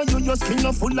that I know you, your skin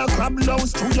no full of crab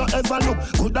louse. True you ever look,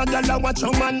 could a girl watch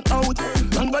your man out.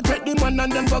 And go take the man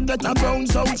and then go get a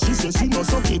bounce out. She says she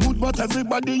knows okay good, but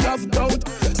everybody have doubt.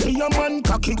 See your man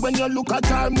cocky when you look at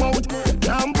her mouth.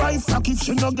 Can't buy fuck if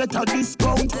she no get a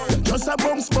discount. Just a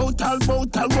bounce bout, all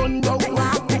bout, a run round.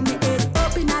 Walk when the head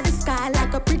up in the sky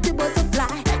like a pretty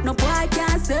butterfly. No boy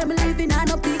can't say me living on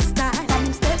a big style.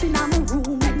 I'm stepping on my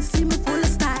room and see me full of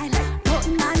style.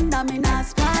 Nothing under me not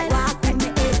smile. Walk when the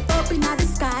head up in the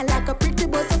sky like a pretty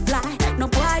butterfly. No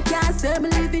boy can't say me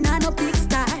living on a big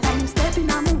style. I'm stepping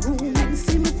on my room and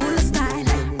see me full of style.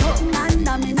 Nothing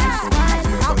under me not smile.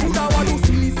 I put a one to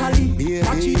silly sally,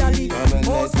 watchy dally.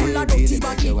 Oh, full of dirty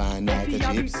body.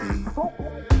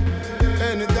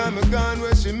 Anytime I gone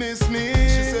where she miss me,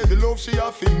 she said the love she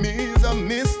offer me is a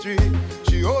mystery.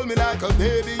 She hold me like a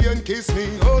baby and kiss me.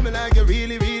 Hold me like you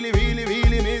really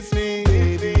miss me.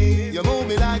 Baby, you move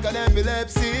me like an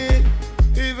epilepsy.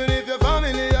 Even if your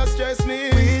family has stressed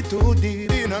me. We too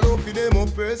deep in a love for them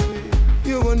oppress me.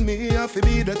 You and me have to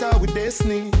be that with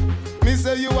destiny. Me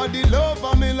say you are the love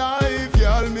of my life.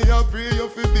 Y'all me I pray you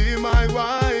fi be my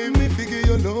wife. Me figure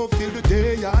your love till the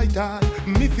day I die.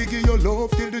 Me figure your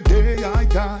love till the day I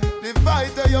die. The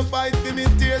fight that you fight for me,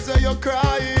 tears that you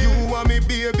cry. You and me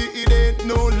baby, it ain't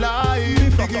no lie. Me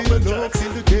figure your love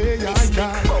till the day I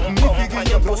die. Me figure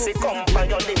your pussy, come by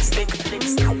your lipstick.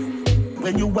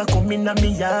 When you are coming at me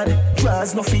yard,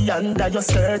 draws no fi under your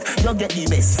skirt. You get the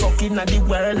best fucking at the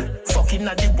world, fucking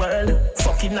at the world,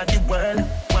 fucking at the world.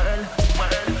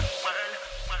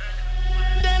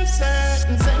 Them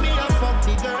certain say me a fuck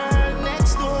the girl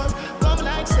next door. Come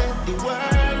like set the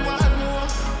world one more.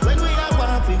 When we are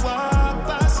walk, we walk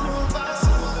past slow.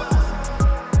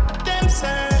 Them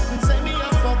certain say me a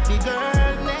fuck the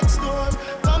girl next door.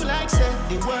 Come like set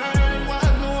the world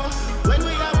one more. When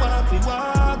we are walk, we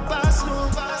walk past slow.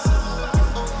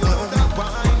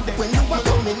 When you are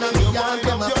coming on me, I'm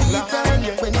gonna be turn.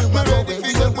 When you are going,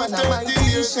 you don't wanna mind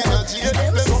the shit.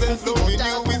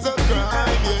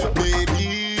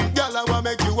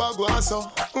 Make you a go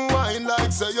so wine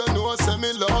like say you know say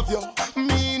me love you.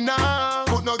 Me nah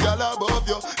put no girl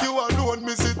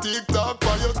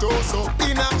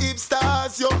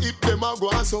your hip, them a go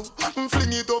so.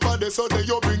 Fling it over there so then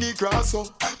you bring it cross so.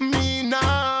 Me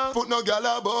nah, put no gal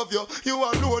above you. You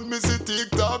alone, me see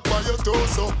TikTok by your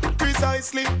torso.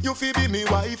 Precisely, you feel be me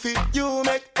wifey. You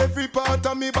make every part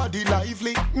of me body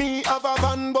lively. Me have a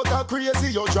van, but a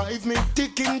crazy you drive me.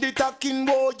 Ticking the tacking,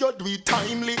 boy, you do it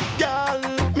timely. Girl,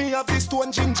 me have this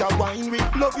stone ginger wine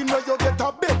with. Loving where you get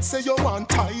a bed, say you want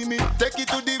tie me. Take it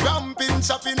to the ramping,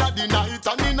 shopping at the night.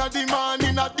 And in the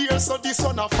morning, at the so the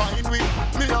sun a fine with.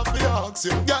 Me have to ask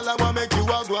you, girl, I want make you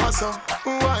a glass up.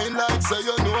 Wine like say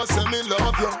you know, say me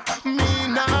love you. Me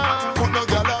nah, put no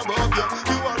girl above you.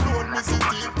 You alone, me see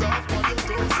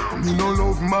TikTok. Me no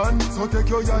love man, so take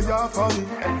your yaya for me.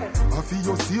 I feel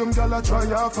your same girl a try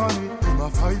ya for me. Him a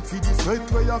fight for the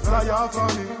sweat where you fly off for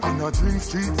me. And a drink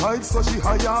street vibes so she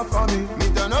higher for me.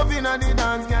 Me turn up in a the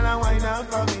dance, girl a wine up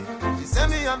for me. She say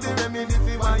me have the remedy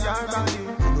for my body.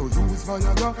 Me no use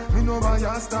Viagra, me no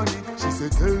Viagra. She say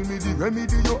tell me the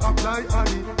remedy you apply on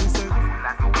it. He say,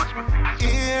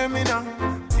 hear me now,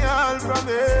 girl from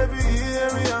every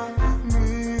area.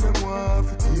 Me them want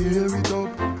to tear it up.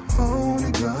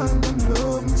 Only God them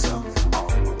love me so.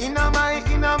 Inna my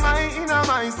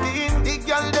skin. The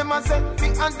girl them a set me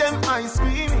and them ice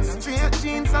cream. Straight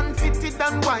jeans and fitted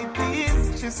and white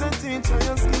tees. She said teacher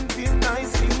your skin feel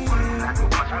nice.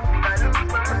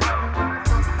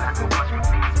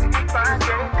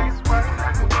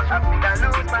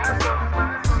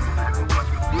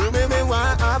 Me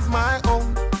want have my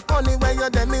own. Only way you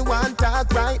them me want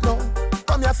talk right now.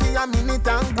 Come here for a minute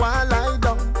and go and lie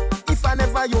down. If I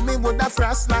never you, me woulda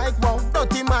frost like one.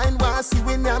 Dirty mind want see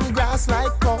when I'm grass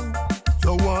like corn.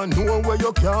 You want know where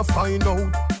you can't find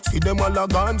out. See them all a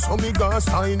gone, so me gon'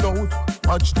 sign out.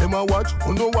 Watch them a watch,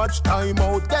 who no watch time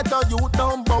out. Get a you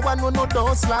down, but one who no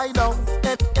don't slide out.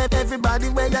 Everybody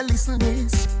where you listen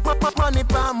this. Money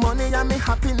pa money and me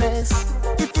happiness.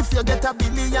 If you get a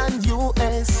billion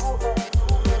US,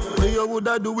 what you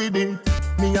woulda do with it?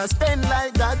 Me a spend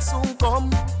like that soon come.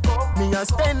 Me a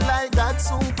spend like that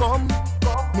soon come.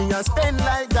 Me a spend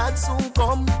like that soon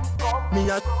come. Me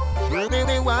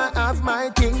want have my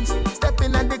things.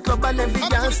 Stepping at the club and every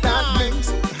girl start blinks.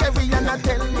 Every girl a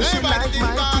tell me she like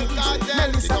my things.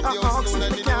 Melissa a ask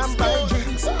if me can buy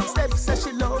drinks. Steph says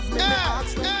she love me, me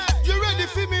ask me. You ready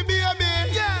for me, baby?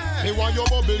 Yeah. Me want your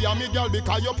bubble, yeah, me girl,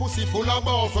 because your pussy full of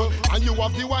buff. And you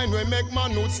have the wine when make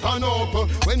man not stand up.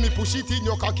 When me push it in,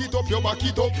 you cock it up, you back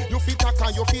it up. You fit tack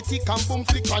and you fit tick and boom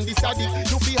flick and this a dip.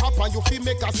 You fit hop and you fit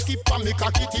make a skip and make a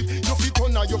kick it. You fit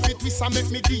turn and you fit twist and make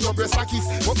me give your breast a kiss.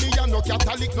 But me a no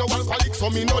Catholic, no alcoholic,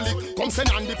 so me no lick. Come send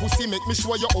on the pussy, make me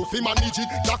sure you how fi manage it.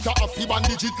 Doctor have fi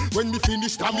bandage it. When me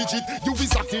finish damage it, you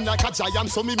is acting like a giant,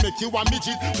 so me make you a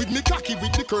midget. With me cocky,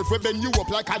 with the curve, we bend you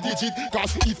up like a digit.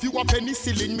 Cause if you a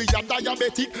penicillin, me a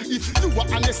diabetic. If you are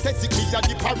anesthetic, me a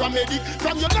the paramedic.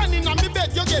 From your landing on me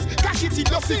bed, you get catch it in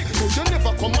your sick. So you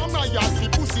never come on my yard, the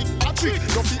pussy a trick.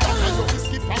 You fi act and you fi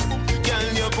skip and boom. Girl,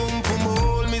 your boom boom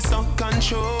hold me so,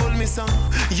 control me so.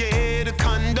 Yeah, the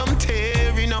condom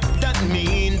tearing up. That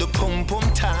mean the pum pum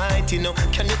tight, you know.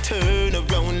 Can you turn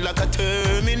around like a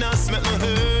terminus? Make me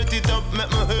hurt it up, make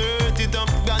me hurt it up.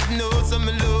 God knows I'm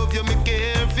love you, me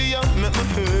care for you. Make me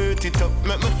hurt it up,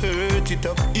 make me hurt it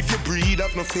up. If you breathe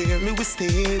have no fear, me will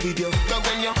stay with you. Cause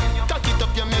when you cock it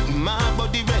up, you make my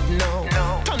body red now.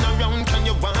 No. Turn around, can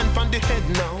you want from the head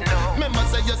now? No. Remember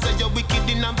say you're wicked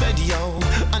in a bed, yo.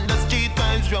 And the street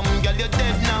vibes wrong, girl, you're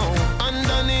dead now.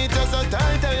 Underneath us so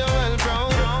tight, you're well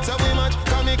proud. So we match,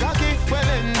 call me cocky, well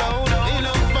endowed. In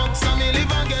a box, and me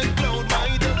live and get cloud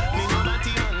white. Me no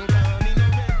batty man, call me no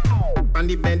red. On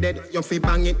the bed, you feel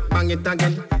bang it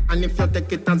again. And if you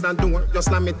take it as a door, you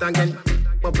slam it again.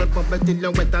 Bubble, bubble till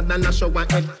you're wetter than a shower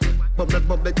head. Bubble,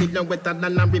 bubble till you're wetter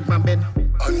than a river bed.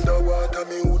 Underwater,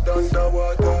 me hood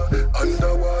underwater.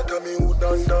 Underwater, me hood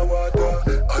underwater.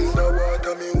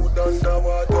 Underwater, me hood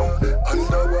underwater.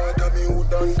 Underwater, me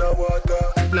hood underwater.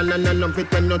 No, love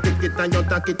it when you take it and you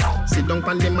take it. Sit down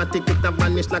pan them and take it and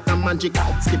vanish like a magic.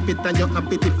 Skip it and you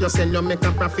happy if you sell you make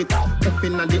a profit. Up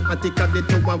in the attic of the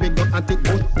tower we go at it.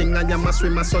 Good thing I am a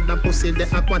swimmer so that pussy the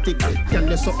aquatic. Girl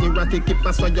you so erratic if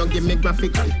I saw you give me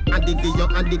graphic. Addict you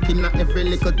addict in every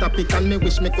little topic. And me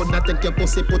wish me coulda take your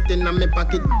pussy put in a me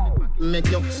pocket.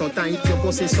 Make you so tight, your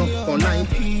pussy so polite.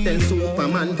 Tell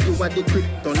Superman you are the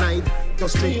kryptonite. Your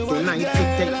straight tonight, you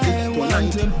take it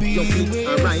tonight. Your feet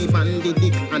arrive and the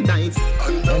dick and dive.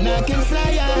 And I can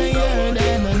fly higher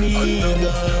than an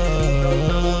eagle.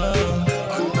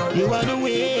 You are the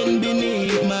wind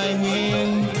beneath my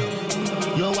wing.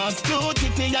 You are cute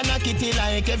kitty and a kitty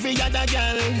like every other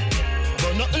girl.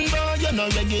 But nothing more, you're no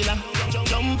regular.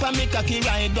 Jump on me cocky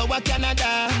ride, go to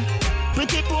Canada.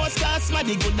 Pretty postcards,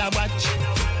 smaddy good to watch.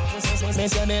 Me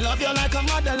say me love you like a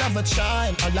mother love a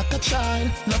child, or like a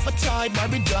child, love a toy,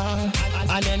 Barbie doll.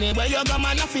 And anywhere you go,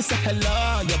 man, I feel say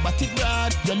hello. Your body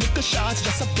broad, your little shots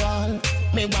just a ball.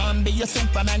 Me want be your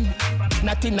Superman,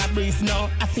 not in a brief, no,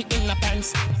 I fit in a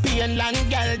pants. Pain long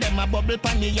girl, them a bubble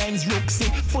pan the ends, Rooksy,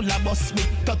 full of bus with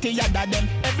 30 other them.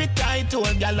 Every title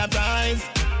girl arrive.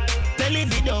 Tell the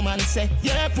video man say,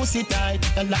 yeah, pussy tight.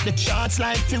 And like the charts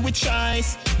like filled with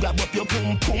choice. Grab up your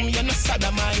pum pum, you're no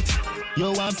sodomite.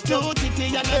 You have two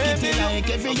titty and a kitty like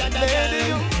every other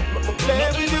girl.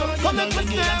 Play with you, come and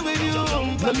stay with you.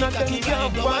 I'm not gonna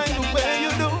can't find the way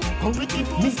you do. Come with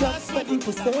me, got something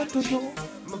to say to you.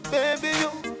 My baby you,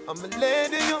 I'm a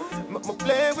lady you. Make me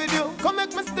play with you, come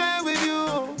make me stay with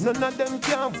you. None of them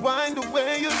can't find the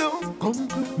way you do. Come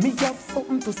to me, got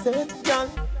something to say, girl.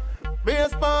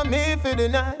 Brace for me for the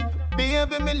night.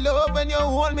 Baby, me love when you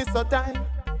hold me so tight.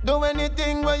 Do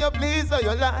anything where you please or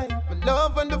you like. Me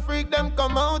love when the freak them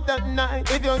come out at night.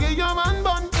 If you give your man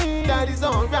bun, that is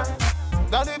alright.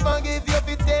 God will forgive you if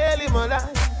you tell him a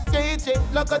lie. Straight shit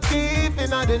like a thief in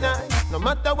the night. No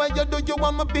matter what you do, you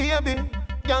want my baby.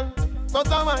 Girl,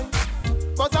 cause I whine,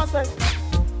 cause I say.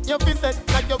 You feel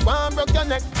set like you want broke your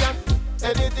neck, girl.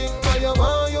 Anything where you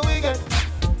want, you will get.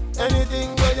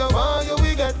 Anything where you want, you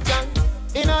will get, girl.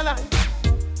 In a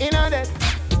life, in a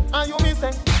death. And you me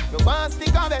say, you want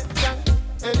stick of it, girl.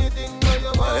 Anything where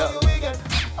you want, you will get.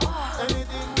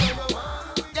 Anything where you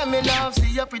want. Yeah, me love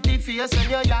see your pretty face when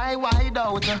your eye wide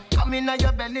out. Come in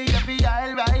your belly, every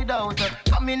eye ride out.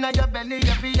 Come in your belly,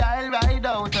 every eye ride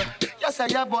out. You say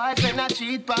your boyfriend a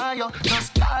cheat by you.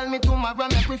 Just call me tomorrow,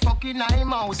 make we fucking eye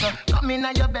mouse. Come in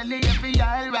your belly, every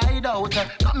eye ride out.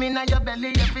 Come in your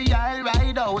belly, every eye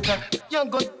ride out. Your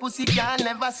good pussy can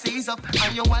never seize up.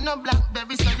 And you want a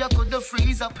blackberry so you could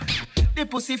freeze up. The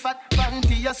pussy fat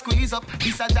panty you squeeze up.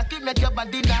 This a jacket make your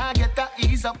body now get a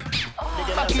ease up.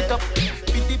 Back it up.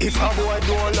 If a boy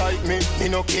don't like me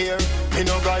no care. Me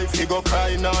no guy fi go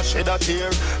cry nor shed a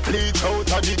tear. Bleach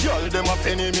out of the girl them a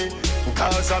penny me.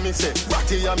 Cause I me say,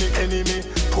 Ratty a me enemy.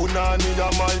 Punani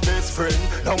a my best friend.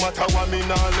 No matter what me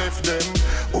nah left them.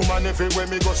 Woman everywhere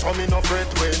me go so me no fret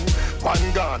when.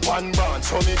 One gun, one band,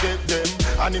 so me get them.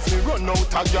 And if me run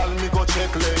out a girl me go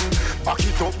check lane. Back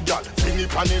it up girl, fling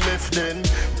it on the left then.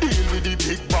 Deal with the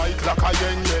big bike like a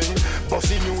yen yen.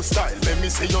 Bossy new style, let me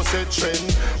see you set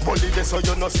trend. Bully this so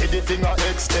you no see the thing I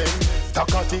extend.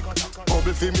 Takatik,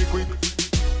 bubble fi me quick.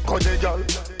 Cut the girl,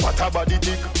 what a body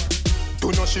tick.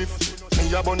 Do no shift,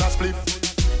 me a bun a spliff.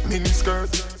 Mini skirt,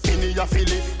 mini a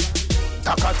fillet.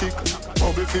 Takatik,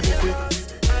 bubble fi me quick.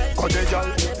 Cut the girl,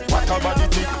 what a body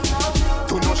tick.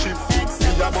 Do no shift, me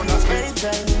a bun a spliff.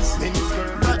 Mini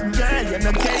skirt. But girl, you're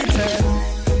no cater.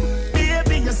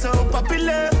 Baby, you're so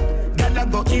popular. Girl, I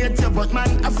go hate you, but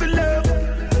man, I feel love.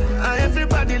 And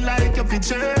everybody like your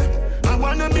picture. I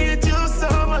wanna meet you so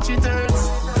much it hurts.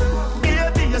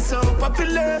 Baby, you're so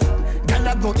popular. Girl,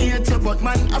 I go hate you, but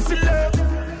man, I feel love.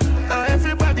 And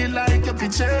everybody like your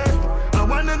picture. I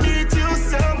wanna meet you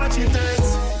so much it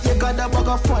hurts. You got a bag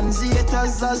of fans,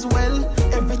 haters as well.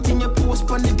 Everything you post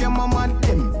on the game, I'm at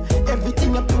them.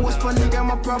 Everything you post on the game,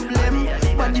 a problem.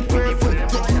 Body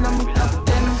perfect, getting on my top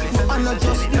 10. And I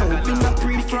just know, been a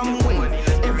pre from when.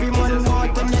 Every man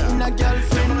want and you're in a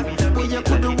girlfriend. But you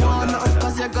couldn't want up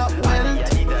cause you got wealth.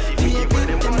 Baby,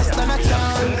 you must stand a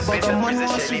chance. But the man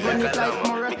wants to run it like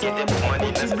marathon.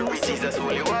 But you lose Jesus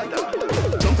holy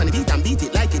water. Jump on the beat and beat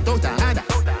it like it out a harder.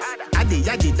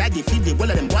 Yagi, daddy, feed the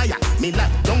wall of them wire. Me lock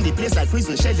down the place like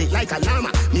prison, shell it like a llama.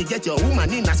 Me get your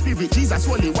woman in a spirit, Jesus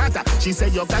holy water. She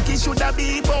said your cocky shoulda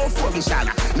be both for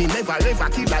inshallah. Me never ever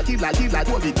kill a do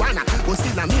big wanna. But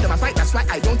still I me them a fight, that's why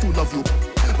I don't too love you.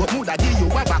 But mood give you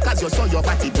a back cause you saw your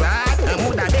body brag. And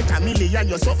mood bet a million,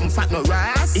 you're something fat no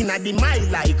ras. In a the mile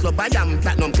like club, I am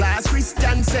platinum class.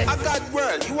 Christian say, I got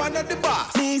world, you are not the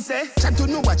boss. Me say, chat to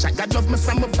know what chat, God love me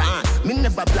from a band. Me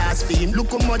never blaspheme,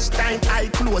 look how much time I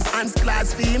close hands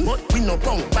blaspheme. But we no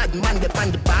punk, bad man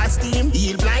depend the past team.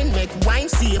 Heal blind, make wine,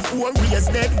 save, four raise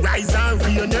dead, rise and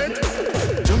reunite.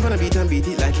 Jump on a beat and beat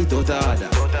it like it out of order.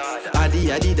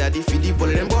 Addy, daddy, feed the ball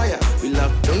of them boy. We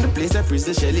lock down the place and freeze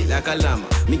the shell it like a llama.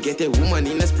 Me get a woman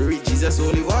in a spirit, Jesus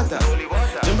holy water.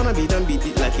 Jump on a beat and beat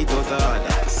it like it out of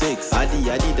order. 6. Addy,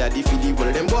 daddy, feed the ball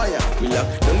of them boy. We lock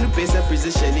down the place and freeze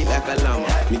the shell it like a llama.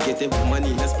 Me get a woman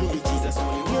in a spirit, Jesus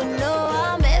holy water. You know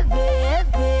I'm heavy,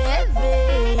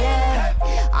 yeah.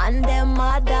 And them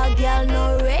other girl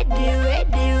no ready,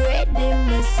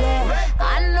 me say. I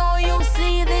know you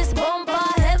see this bumper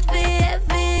heavy,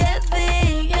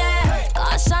 yeah.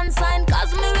 Caution sign,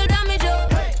 cause me will damage you.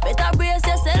 Better brace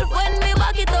yourself when me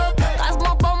back it up. Cause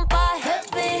my bumper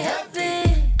heavy,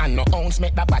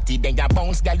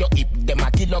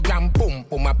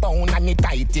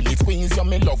 tight till it squeeze you.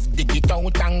 Me love dig it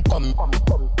out and come.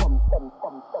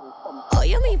 Oh,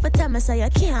 you mean for tell me so you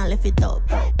can't lift it up?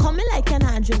 Come me like an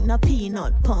I drink no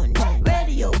peanut punch.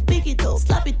 Radio, pick it up,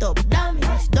 slap it up,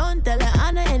 damage. Don't tell it,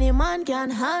 I know any man can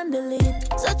handle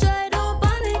it. So try, don't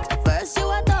panic. First you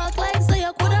a talk like so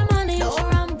you coulda manage.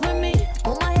 Don't ramp with me.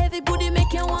 Oh, my heavy booty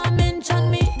make you want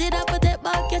mention me. Did I put that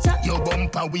back your chat? Your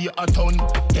bumper we a ton.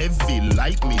 Heavy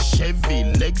like me Chevy.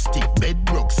 Leg stick,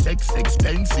 bedrock, sex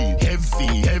expensive.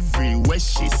 Heavy, everywhere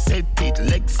she set it.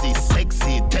 Lexi,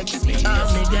 sexy, text me.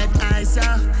 Me get eyes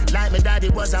like my daddy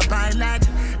was a pilot.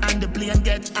 And the plane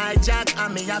get hijacked.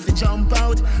 And me have to jump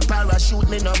out. Parachute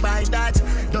me no buy that.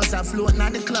 Does a float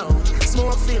on the cloud.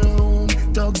 Smoke fill room,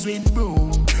 dogs with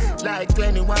broom. Like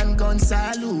 21 gun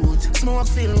salute. Smoke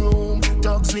fill room,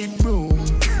 dogs with broom.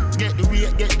 Get the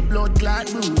weight, get the blood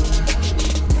clot room.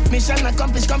 Mission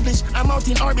accomplished. I'm out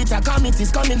in orbit. A comet is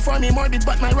coming for me morbid,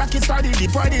 but my rocket started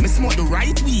departed. Me smoke the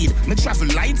right weed. Me travel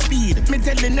light speed. Me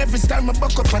telling every star me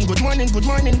buck up and good morning.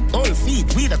 All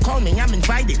feet, we the call me, I'm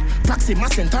invited. Proxima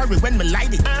Centauri when me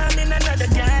light it. I'm in another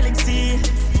galaxy.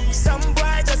 Some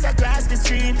boy just across the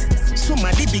street.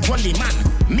 Somebody big only man.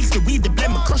 Mix the weed, the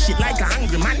blend, me crush it like a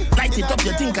hungry man. Light it up,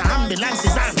 you think a ambulance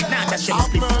is on. Nah, that shit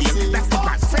split. That's the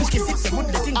plot. French kiss it, the wood,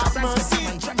 the think of France.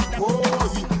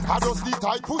 I just the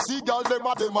tight pussy girl, them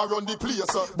a run the place.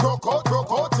 Broke out,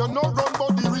 you no run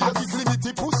body race. The clinic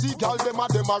pussy girl, them a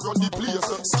run the place.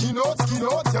 Skin out,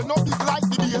 you no big like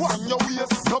the bass in your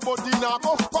waist. Nobody now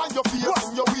go find your face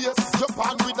in your waist. You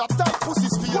pan with a tight pussy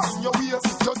space in your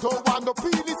waist. You don't want no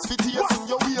peel, it's fit in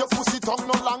your waist. Your pussy tongue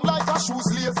no long like a shoes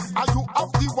lace. Are you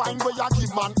have the wine where you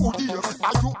give man hoodie?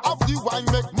 Are you have the wine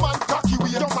make man cocky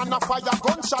weird? Your man a fire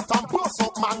gunshot and bust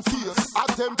up man face.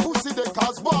 At them pussy they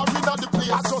cause war in the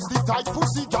place. Just the tight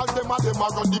pussy girl, them a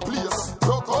run the place.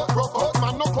 Broke out,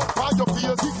 man no cut by your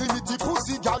face. The clinic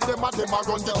pussy girl, them a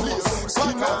run the place.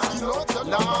 Skin out,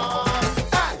 nah.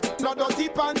 No dirty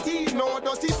panty.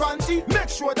 Make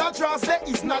sure that dress there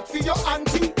is not for your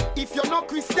auntie. If you're not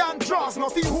Christian, dress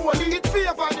not for holy. It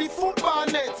favor the football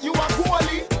net, you are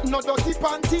goalie. No dirty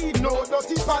panty.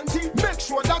 Make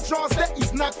sure that dress there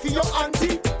is not for your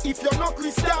auntie. If you're not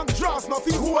Christian, dress not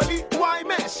for holy. Why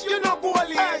mesh? You know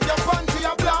goalie. Hey, your panty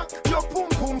are black, your pum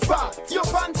pum fat, your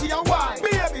panty are white.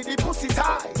 Baby, the pussy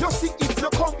tight. You see if you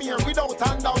come here without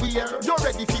underwear, you're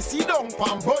ready to sit down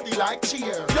pan body like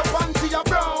cheer. Your panty are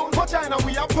brown, vagina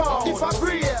we are pound. If I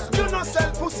breathe, you no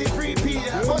sell pussy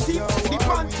prepaid. But if the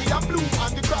panty are blue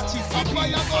and the crotch is up by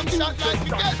a gunshot like we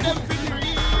get them for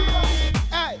free.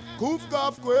 Hey, goof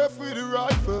gaff go with the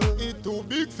rifle. It too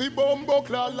big for bumbo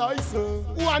clad license.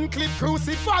 One clip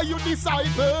crucify you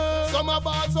disciple. Some are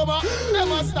bad, some are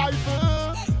never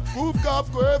stifle. Goof gaff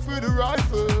go with the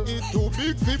rifle. It too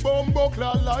big for bumbo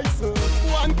clad license.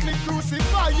 One clip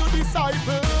crucify you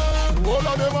disciple. All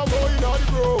of them are going on the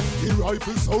ground. The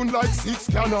rifle sound like 6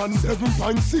 cannon,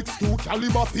 7.62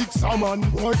 caliber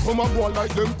Pixaman. Boy come and go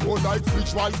like them cold like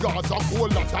fridge while Gaza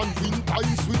cold that and winter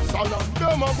in Switzerland.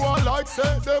 Them a go like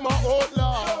say them a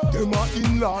outlaw. Them a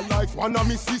in-law like one of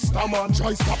me sister man.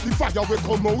 Try stop the fire we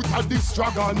come out of this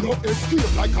dragon. No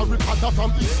escape like a ricotta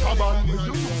from Iskaban.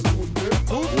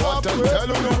 What I'm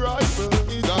telling you rifle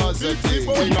does it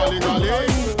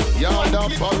ting-a-ling-a-ling. Yard a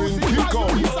foreign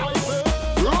kick-up.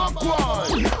 Rock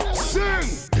one,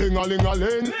 sing.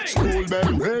 Ting-a-ling-a-ling, school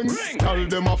bell ring. Tell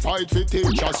them a fight for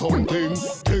teacher something.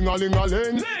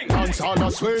 Ting-a-ling-a-ling, dance on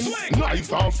a swing.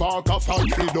 Knife and fork a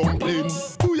fight for dumpling.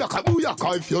 Booyaka,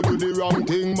 booyaka, if you do the wrong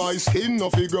thing. My skin no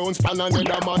fi ground span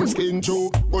another man's skin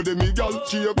too. Go de me gal,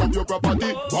 shake up your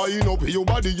property. Wind up your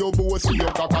body, your bossy,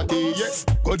 your cockatoo. Yes,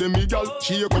 go de me gal,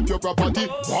 shake up your property.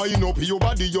 Wind up your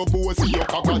body, your bossy, your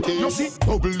cockatoo. You see,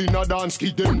 bubble in a dance,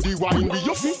 give them the wine.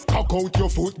 You see, cock out your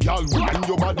foot, gal, wind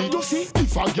your body. You see,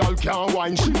 if a gal can't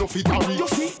wine, she no fit hurry. You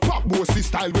see, pop bossy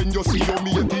style when you see your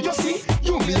matey. You see,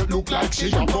 you may look like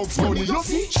she a Bugs Bunny. You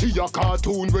see, she a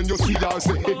cartoon when you see her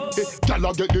say, hey, hey, gal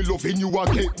a get the love and you a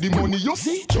get the money. You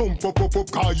see, jump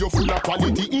up, car you full of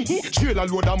quality. Trail a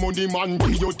load of money, man,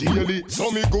 pay you daily.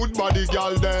 So me good body,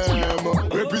 gal them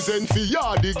represent for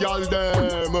ya, the gal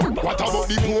them. What about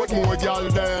the Portmore gal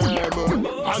them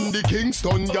and the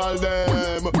Kingston gal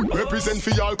them? Represent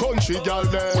for y'all country gal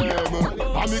them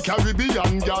and me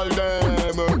Caribbean gal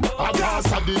them. I pass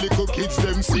the little kids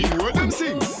them sing what them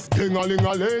sing.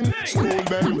 Ting-a-ling-a-ling, school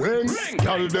bell ring.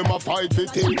 Gal them a fight for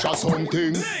teacher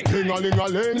something.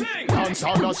 Ting-a-ling-a-ling, dance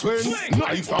on a swing.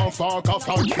 Knife and fork a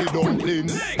fight for dumpling.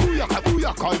 Booyaka,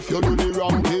 booyaka, if you do the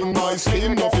wrong thing. My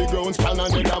skin no fi ground span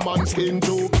another man's skin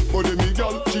too. But the me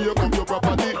gal, she up your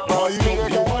property. Wind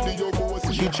up your body, your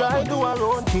bossy. She try do her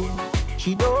own thing.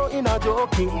 She do in a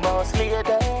joking boss lady.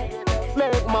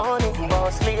 make money,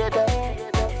 boss lady.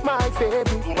 My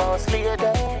favorite boss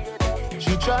lady.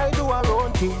 She try do her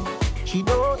own thing, she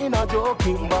do in a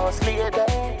joking, boss lady.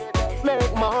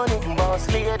 Make money, boss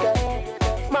lady.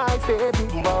 My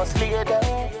favorite boss lady.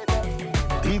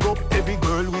 Big up every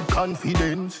girl with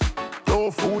confidence.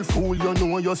 Don't fool, you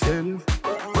know yourself.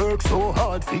 Work so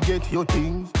hard, forget your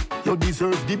things. You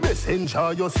deserve the best,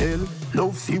 enjoy yourself.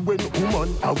 Love see when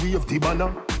woman a wave the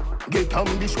banner. Get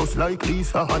ambitious like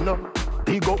Lisa Hanna.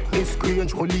 Big up Miss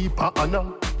Grange, Olipa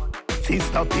Anna.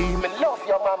 Sister P, me love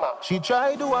your mama. She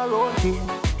try do her own thing,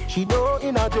 she do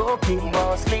in a joking,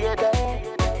 boss lady.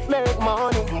 Make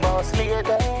money, boss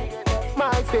lady.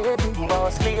 My favorite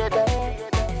boss lady.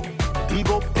 Big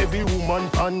up every woman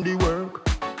on the work,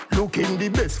 looking the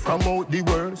best from out the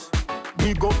worst.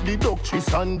 Big up the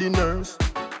doctress and the nurse.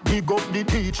 Big up the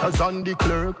teachers and the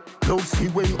clerk. Love see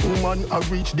when woman a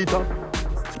reach the top.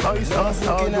 Spice and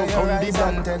star you from the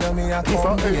back.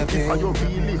 If you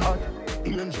really hot,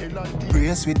 angel and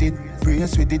brace with it,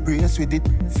 brace with it, brace with it.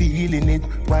 Feeling it,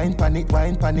 wine pan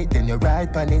it, then you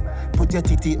ride pan it. Put your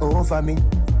titty over me.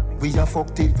 We a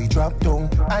fuck till we drop down.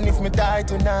 And if me die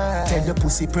tonight, tell your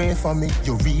pussy pray for me.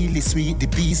 You're really sweet, the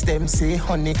bees them say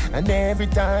honey. And every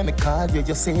time I call you,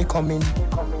 you say come in.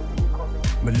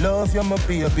 Me love you, my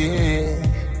baby.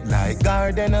 Like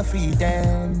garden of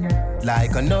Eden.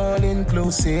 Like an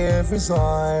all-inclusive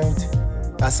resort.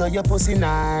 I saw your pussy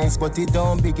nice, but it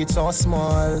don't big, it's so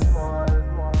small.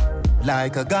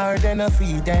 Like a garden of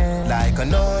Eden. Like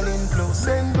an all-inclusive.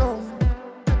 Bend down.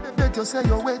 Bet you say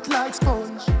you're wet like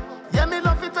sponge. Yeah, me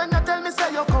love it when you tell me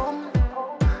say you come.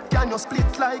 Can you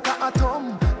split like a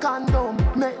atom? Condom,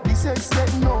 make the sex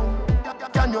get numb.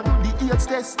 Can you do the AIDS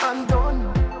test and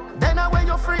done? Then away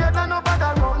you're afraid and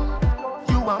nobody run.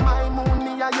 You are my moon,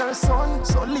 me are your son.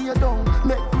 So lay down,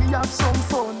 make we have some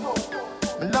fun.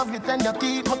 Love it when you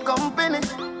keep my company.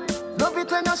 Love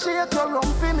it when you shake your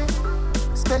rum for me.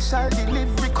 Special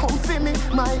delivery come for me,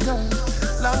 my girl.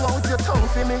 Long out your tongue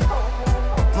for me.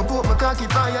 Me put my cocky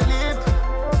by your lip.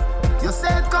 You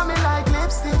said coming like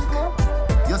lipstick.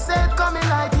 You said coming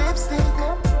like lipstick.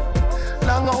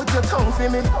 Long out your tongue for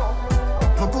me.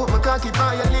 Me put my cocky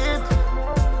by your lip.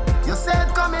 You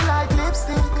said coming like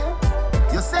lipstick.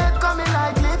 You said coming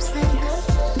like lipstick.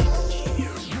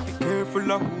 Be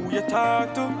careful of who you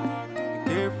talk to.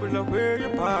 Be careful of where you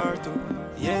part to.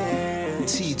 Yeah.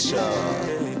 Teacher.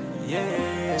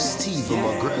 Yeah. Steve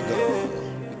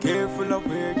McGregor. Be careful of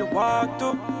where you walk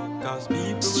to. Cause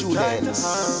people will try to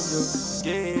harm you.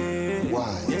 Yeah.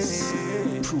 Wise.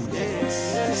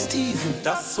 Prudence. Steve.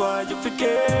 That's why you be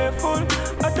careful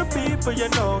of the people you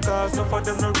know. Cause some of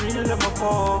them not real them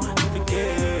fall. You be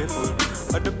careful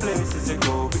of the places you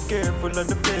go. Be careful of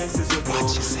the places you go.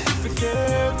 Be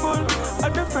careful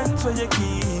of the friends where you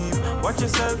keep. Watch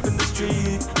yourself in the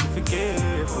street. Be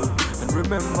careful and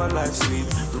remember life's sweet.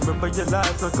 Remember your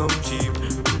life not come cheap.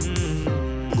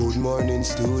 Good morning,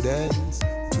 students.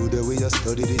 Today we just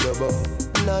study the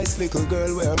above. Nice little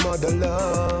girl where mother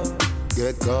love.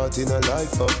 Get caught in a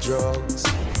life of drugs.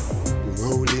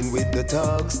 Rolling with the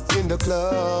thugs in the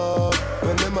club.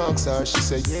 When them ask her, she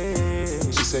say yeah.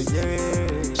 She say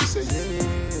yeah. She say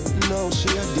yeah. Now she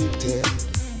addicted.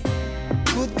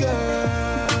 Good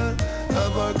girl,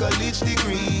 have her college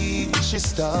degree. She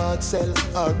start sell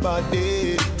her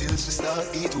body till she start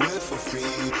eat well for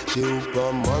free. She hook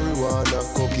on marijuana,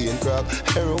 cocaine, crack,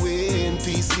 heroin,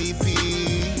 PCP.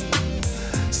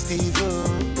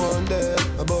 Steven wonder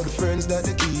about the friends that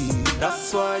they keep.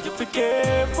 That's why you be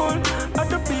careful of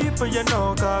the people you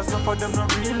know. Cause some of them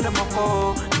not real, them a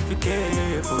fall. You be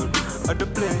careful of the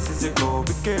places you go.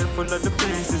 Be careful of the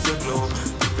places you go.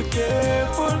 Be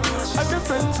careful of the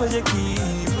friends where you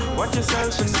keep. Watch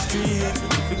yourself in the street.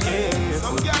 Be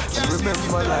careful and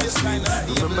remember life's sweet.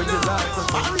 Remember your life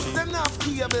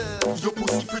was your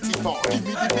pussy pretty far. Give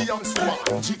me the Beyonce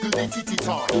one. Jiggle the titty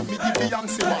tar. Give me the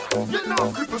Beyonce one. You know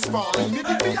cripple spawn. Give me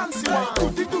the Beyonce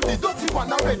one. Do the dirty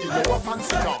one already. You a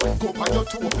fancy car. Go by your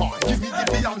toe part. Give me the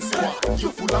Beyonce one.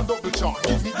 You full and double charge.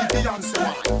 Give me the Beyonce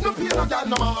one. No pay no girl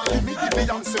no man. Give me the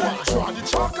Beyonce one. Draw the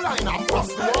chalk line and pass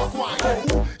the walk wine.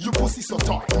 Oh, your pussy so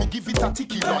tight. Me give it a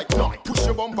ticky like night. Push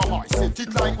your bumper high. Set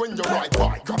it like when you ride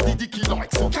by. Grab the dicky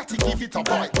like so. Catty give it a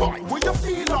bite bite. What you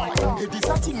feel like? Hey, this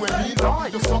a thing when we lie.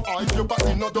 You so high. Your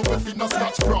body no double fit no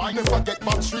scratch pride. Never get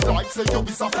battery light. Say you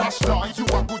be a flashlight. You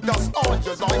are good that's all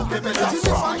your life. Baby that's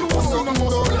right. You so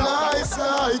nice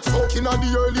like fucking on the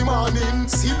early morning.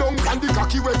 See down and the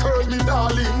cocky we curl me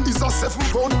darling. It's a 7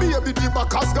 pound baby the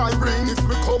back a sky ring. If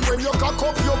we come when you cock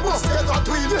up your bust get a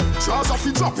twin. Cause if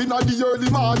you drop in at the early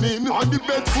morning, and the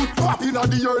bed foot pop in at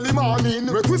the early morning.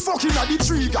 Make we fucking at the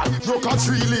tree, girl, broke a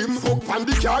tree limb. Fuck on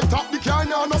the car, top the car,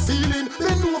 now no feeling.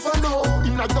 Bend over now,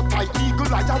 in a your tight eagle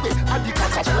like a wet. And the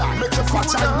caterpillar, make your fat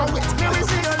child no wet. Let me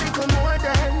see a little more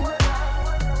than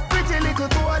pretty little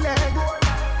toe leg.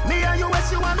 Me and you,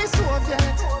 you and me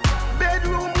Soviet.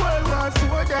 Bedroom World War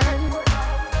IV then.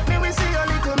 Me we see a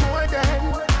little more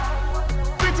than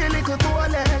pretty little toe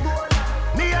leg.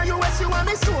 Me and you and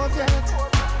me Soviet.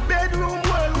 Bedroom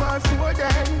World War IV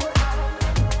then.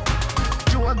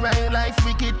 You a grind life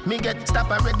wicked. Me get stop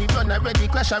already, run already,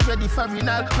 crash already,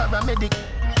 foreigner, paramedic.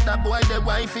 That boy, the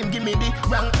wife, him give me the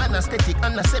wrong anesthetic.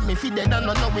 And I said me feed it, and I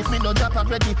know if me no drop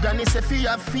already. Granny say fi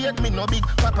have faith, me no big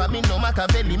papa, me no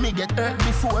Machiavelli. Me get hurt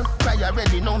before, cry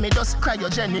already. Now me just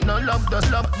cryogenic. No love does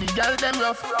love, the girl them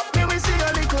rough. Me we see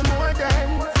a little more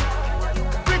than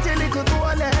pretty little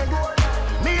toe leg.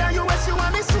 Me and you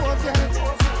and me Soviet.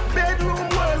 Bedroom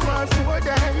World War IV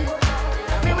then.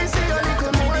 Me we see a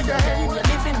little more than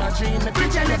living my dream.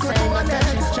 Pretty little toe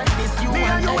leg. Check this, you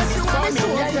and you and me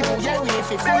Soviet. Yeah, we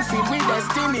if it fulfill with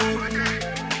destiny.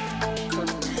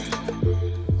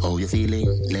 How you feeling?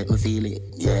 Let me feel it,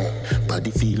 yeah.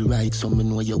 Body feel right, so me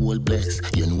know you're all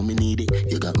blessed. You know me need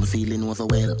it, you got me feeling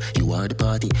overwhelmed. You are the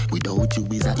party, without you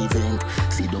is an event.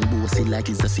 See don't boast it like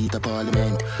it's the seat of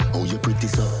parliament. Oh, you pretty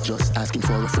so, just asking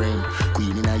for a friend.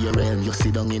 Queen in your realm, you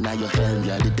sit down in your helm.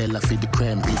 You're the Della for the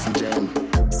creme, beef and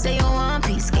jam. Say you want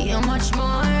peace, give you much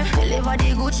more. Deliver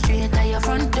the good straight at your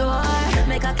front door.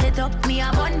 Make a get up, me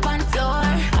a bun pan floor.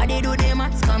 How they do the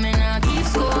maths coming and keep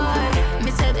score.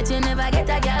 Me say bet you never get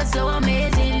a girl so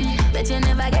amazing. Bet you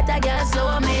never get a girl so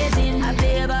amazing. I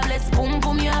play a bless, boom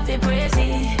boom, you have to praise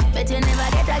it. Bet you never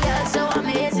get a girl so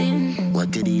amazing.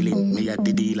 What you dealing? Me at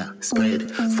the dealer. Spread,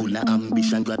 full of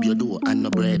ambition, grab your door and no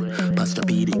bread.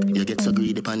 Pastrapedic, you get so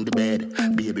greedy on the bed.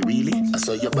 Baby, really? I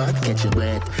saw your back, catch your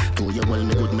breath. Told you well,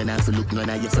 me good man, I feel look none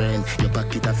of your friend. Your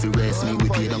pocket off your rest, me we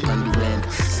pay down on the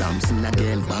rent. Samson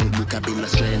again, bank book a bill a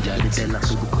stranger. The teller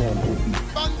to the pen.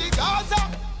 On the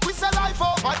Gaza, we say life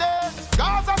over there.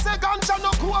 Gaza say ganja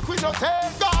no coke we no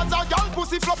take. Gaza girl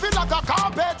pussy fluffy like a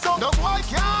carpet. So no boy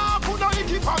can't put no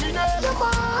icky for me name. No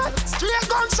man, straight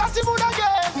gunshot he would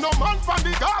again. No man from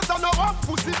the Gaza no up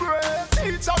pussy break.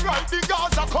 Teacher write the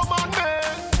Gaza commandment.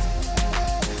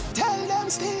 Tell them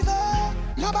Steven,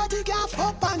 nobody can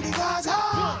fuck on the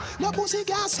Gaza. No pussy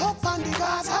can suck on the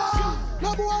Gaza.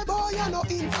 No boy, you no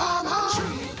informer.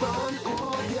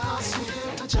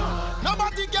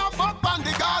 Nobody can fuck on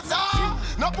the Gaza.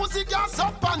 No pussy can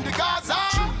suck on the Gaza.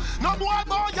 No boy,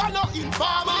 you no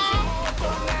informer.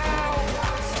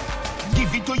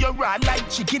 Give it to your raw like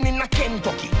chicken in a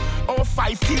Kentucky.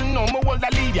 05 till no more hold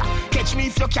a leader. Catch me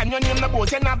if you can, your name the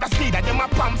boat, and have the speeder. Them a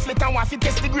pamphlet and want to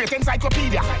test the great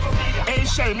encyclopedia. Hey,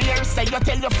 share me here, say you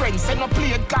tell your friends. Say no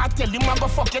play it, cartel, him a go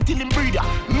fuck you till him breeder.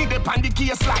 Me the pan the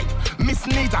case like Miss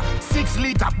Nita, 6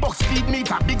 liter, box speed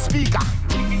meter, big speaker.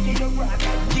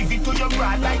 Give it to your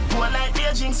rod like poor like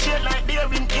Beijing, straight like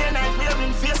daring, air night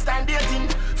wearing, face time dating.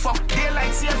 Fuck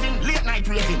daylight saving, late night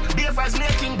raving. Beavers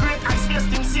making great ice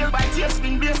wasting, sail by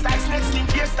tailspin, bass style snake skin,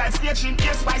 bass style staging,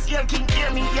 air spice, air king,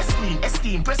 air me, yes queen,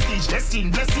 esteem, prestige,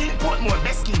 destined, blessing, Portmore,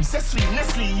 best scheme, Cecily,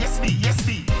 Nestle, yes be, yes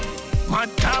be.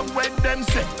 Matter what them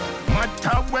say,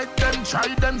 matter what them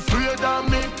try, them afraid of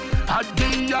me. A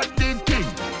the king,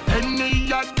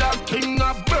 any other king,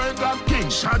 a Burger King.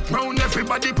 Shot round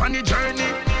everybody on the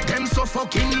journey. Them so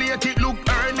fucking late, it look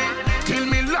early. Till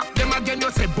me lock them again,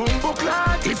 you say bumbo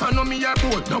clot. If I know me a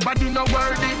boat, nobody no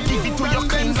worthy. Give it to your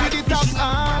king, like the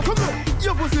top. Come on.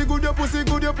 Your pussy good, your pussy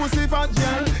good, your pussy fat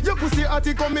girl. Your pussy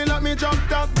atty coming like me drop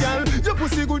top girl. Your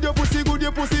pussy good, your pussy good,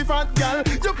 your pussy fat girl.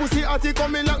 Your pussy atty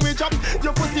coming like me chop.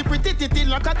 Your pussy pretty titty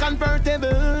like a convertible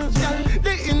girl.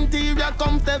 The interior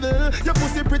comfortable. Your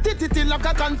pussy pretty titty like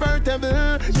a convertible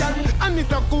girl. And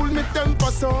it a cool me temper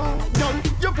so girl.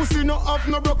 Your pussy no have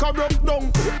no broke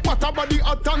down. What a body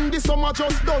hot and the summer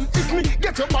just done. If me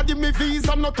get your body, me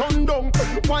visa no turn down.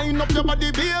 Wind up your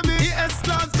body, baby. The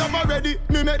S-class cover ready.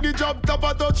 Me make the job top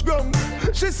a touch ground.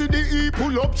 She see the E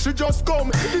pull up, she just come.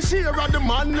 The share of the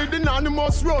man with the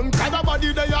anonymous run. Kind of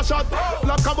body they a shot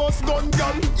like a bus gun,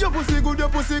 girl. Your pussy good, your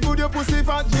pussy good, your pussy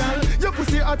fat, girl. Your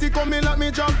pussy atty coming like me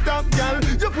drop top, girl.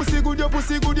 Your pussy good, your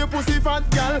pussy good, your pussy fat,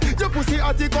 girl. Your pussy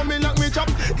atty coming like me chop.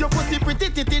 Your pussy pretty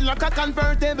titty like a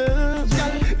convertible, girl.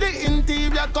 The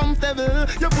interior comfortable.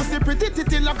 Your pussy pretty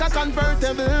titty like a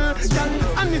convertible, girl.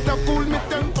 And it a cool me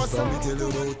temper so. Me tell you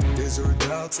about this desert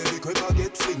dark, say the cripper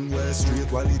get fling where straight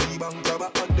quality bank grabber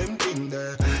and them thing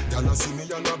there. Y'all see me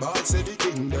on the bar, say the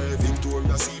king there.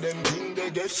 Victoria see them thing they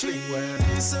get fling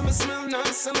where. Some smell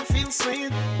nice, some feel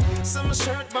sweet. Some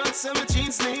shirt box, some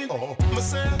jeans neat. Oh,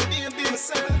 myself, baby,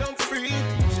 myself, I'm free.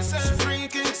 She said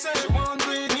freaky, said she want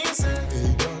with me, said.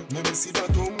 Hey girl, let me see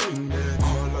that tongue ring there.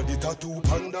 All of the tattoo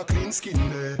panda clean skin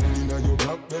there. Inna your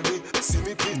blackberry, see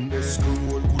me pin there.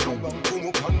 Scroll good on and come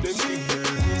up on them thing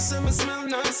there. Some smell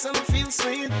nice, some feel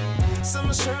sweet.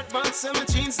 Some shirt box, some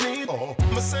jeans neat. Oh,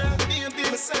 myself, baby,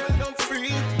 myself, I'm free.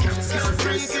 She said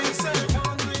freaky, said she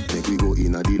want with me. Make we go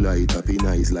in a delight, happy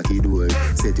nice lucky door.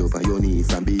 Set you up on your knee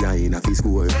from behind a fi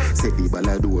score. Set the ball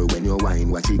a door when you wine,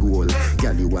 watch it goal.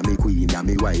 Girl, you are me queen, you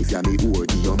me wife, you me whore.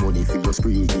 Give your money for your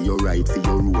spree, give your right for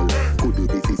your role. Could do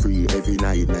be fi free every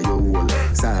night na your hole.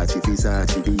 Sachi fi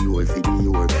Sachi, Dior fi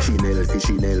Dior. Chanel fi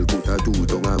Chanel, put a two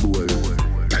tongue a bowl.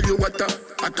 Tell you what,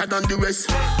 hotter than the rest.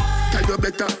 Tell you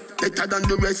better than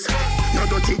the rest. No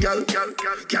dirty girl,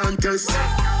 can't test.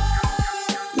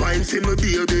 Wine for me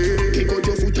baby. Kick out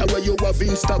your foot where you have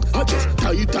in stock. I just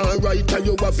tight and right tell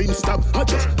you have in stock. I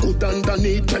just good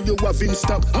underneath tell you have in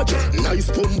stock. I just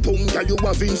nice pum pum tell you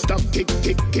have in stock.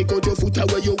 Kick out your foot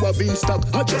where you have in stock.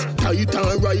 I just tight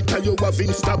and right tell you have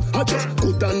in stock. I just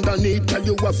good underneath tell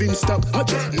you have in stock. I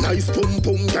just nice pum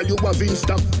pum tell you have in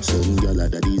stock. Some girl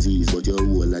had a disease but your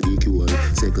whole a the cure.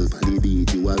 Circle for the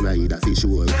beat you a ride a fi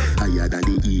sure. Higher than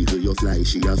the eagle you fly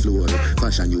she a floor.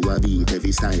 Fashion you a beat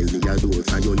every style me a door.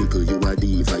 For your little you a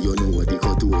diva you know the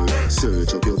couture.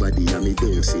 Search up your body and me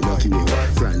don't see no cure.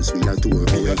 France we a tour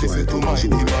for your boy to my show.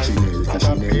 Chanel for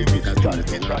Chanel with a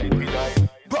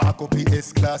girl. Back up the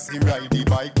S-Class, he ride the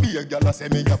bike. Be a girl a say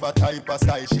me have a type of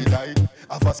style she like.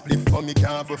 Have a split for me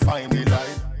can't find the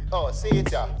light. Oh, see it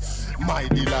ya. My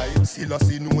delight. Still a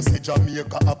see no say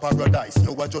Jamaica a paradise.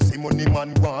 You a just see money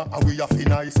man want and we a fi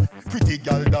nice. Pretty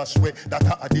girl dash way that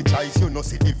a the choice. You know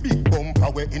see the big bumper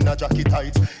way in a jacket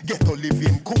tight. Get to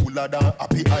living cooler than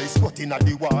happy ice. But in a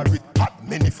the war with hot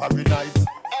many Fahrenheit.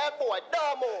 Hey boy,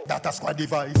 Damo. That a squad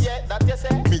device. Yeah, that you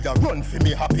say. Me a run for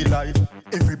me happy life.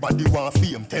 Everybody want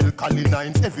fame, tell Cali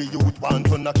nines. Every youth want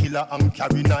on a killer and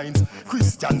carry nines.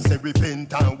 Christians say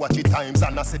repent and watch it times.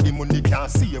 And I say the money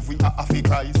can't save we are happy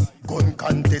Christ. Gun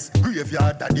contest,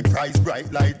 graveyard at the price.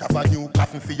 Bright light of a new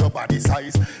coffin for your body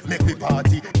size. Make me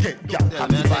party, get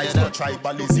happy vibes, no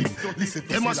tribalism. Listen,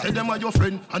 them a say them are your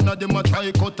friend, and now them a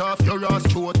try cut off your ass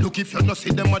throat. Look if you no see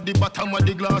them at the bottom of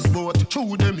the glass boat.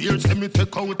 Through them here, say me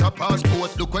take out a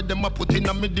passport. Look where them a put in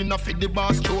a me dinner for the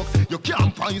bar stroke. You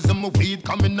can't poison my weed,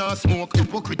 come in and smoke.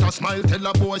 Hypocrite a smile, tell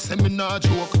a boy say me nah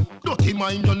joke. Dirty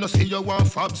mind, you no see you want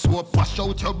fab soap. Wash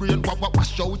out your brain,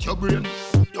 wash out your brain.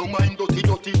 Your mind dirty,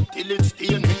 till it's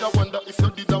stain. Me da wonder if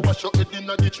you did a wash your head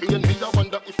inna the train. Me da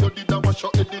wonder if you did a wash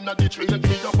your head inna the train.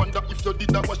 Me da wonder if you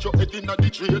did a wash your head inna the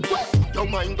train. Your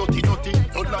mind dirty,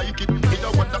 don't like it. Me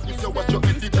da wonder if you wash your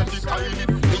head inna the toilet.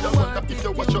 Me da wonder if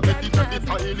you wash your head inna the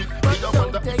toilet. Me da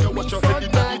wonder if you wash your head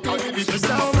inna the toilet.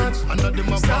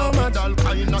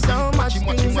 So much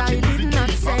things I did not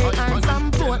say. And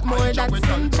some put more that's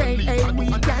in trade. Hey, we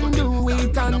can do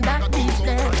it on that beach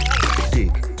there.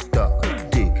 Tick tock,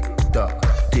 tick tock,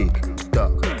 tick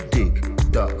tock, tick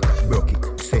tock. Broke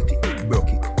it, set it, broke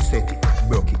it, set it,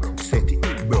 broke it, set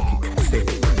it, broke it, set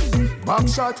it. Back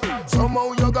shot,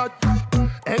 somehow you got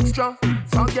extra.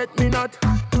 Forget me not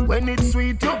when it's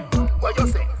sweet. You, what you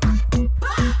say?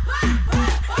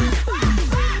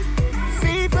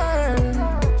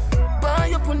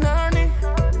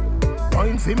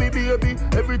 Wine for me baby,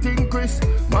 everything crisp.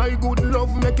 My good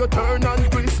love make you turn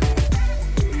and crisp.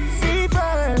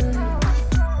 Fever,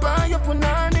 buy your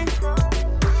punani.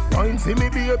 Wine for me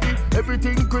baby,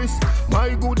 everything crisp.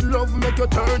 My good love make you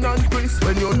turn and crisp.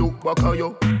 When you look back at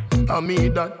you, I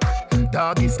mean that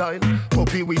doggy style,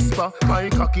 puppy whisper. My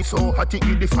cocky so hot it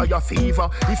give the fire fever.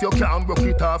 If you can't broke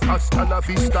it off, hasta la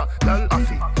vista. Girl,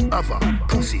 affy, ava,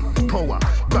 pussy, power,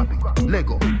 grab it,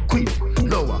 Lego, quick,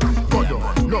 lower, godo,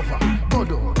 lover,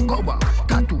 godo, cover,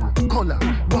 tattoo, color,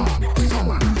 warm,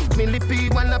 summer.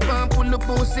 Millipede, wanna pump, pull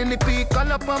up, silly pea,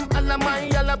 color pump, alla my,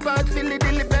 alla bad, Philly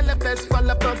dilly bella best, fall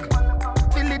apart.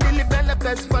 Philly dilly bella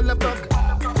best, fall apart.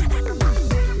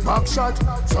 Back shot,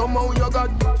 somehow you got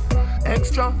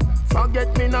extra.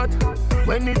 Forget me not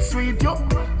when it's sweet, yo.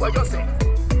 What you say?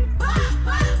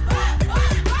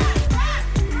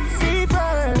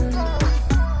 Fever,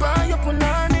 buy your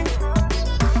punani.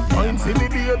 Wine for me,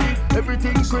 baby,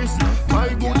 everything crisp. My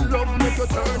good love make you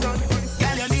turn on.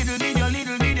 Girl, your little bit, your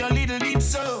little bit, your little bit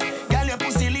so. Girl, your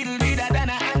pussy little bit than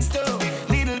a hand stove.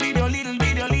 Little bit, your little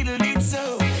bit, your little bit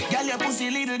so. Girl, your pussy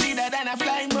little bit than a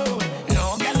flying boat.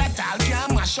 No, girl at all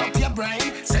can mash mash up your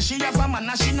brain. Say she have a man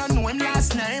and she no know him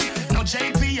last name. No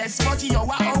JPS, but you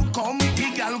a outcome.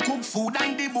 The girl cook food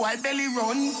and the boy belly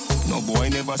run. No boy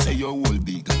never say you all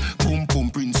big. Pum pum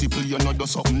principle, you know do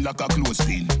something like a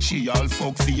clothespin. She all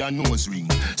fuck for your nose ring.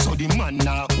 So the man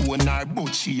now own her,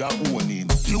 but she a own him.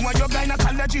 You and your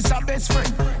gynecologist are best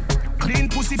friend. Clean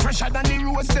pussy fresher than the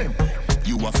rose them.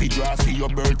 You a fi draw for your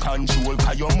birth control,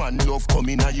 cause your man love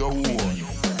coming at your own.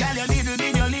 Girl, your little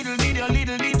bit, your little bit, your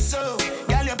little bit so.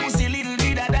 Girl, your pussy little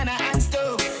bigger than a hand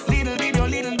stove. Little bit, your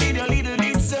little bit, your little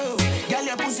bit so. Girl,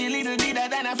 your pussy little bigger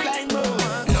than a flying boat.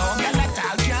 No, girl, at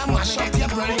all can't mash up your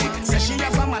brain. Say she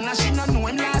have a man and she no know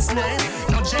him last name.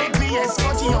 No JPS,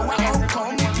 but you a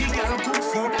outcome. The girl cook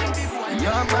food and the boy.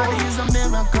 Your body is a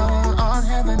miracle on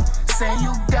heaven. Say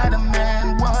you got a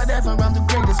man, whatever, I'm the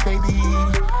greatest, baby.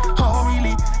 Oh,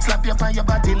 really? Slap you on your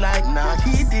body like, nah,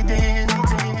 he didn't.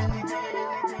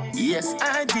 Yes,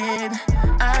 I did.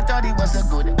 I thought it was a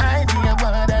good idea,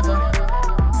 whatever.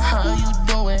 How you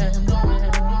doing?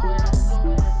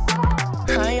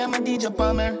 I am a DJ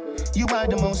Palmer. You are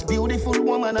the most beautiful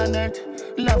woman on earth.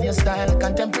 Love your style,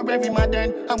 contemporary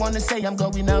modern. I wanna say I'm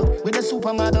going out with a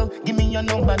supermodel. Give me your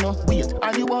number, no. Wait,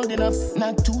 are you old enough?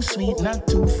 Not too sweet, not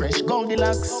too fresh.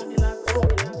 Goldilocks.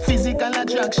 Physical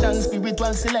attraction,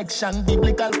 spiritual selection,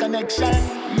 biblical connection.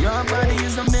 Your body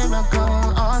is a miracle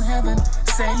on heaven.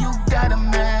 Say you got a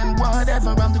man,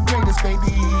 whatever, I'm the greatest,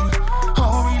 baby.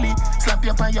 Oh, really? Slap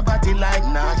you on your body like,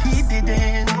 nah, he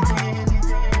didn't.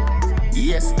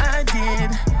 Yes, I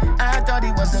did. I thought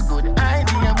it was a good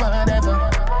idea, whatever.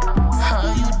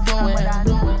 How you doing?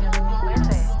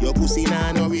 Your pussy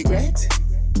nah no regret.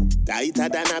 Tighter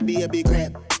than a baby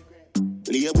crab.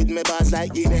 Play with me bars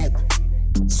like Guinea.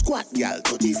 Squat gal,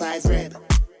 35 rep.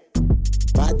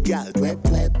 Bad gal, twep.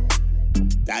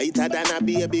 Tighter than a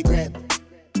baby crab.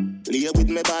 Play with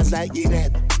me bars like Guinea.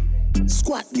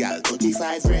 Squat gal,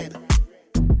 35 rep.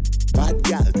 Bad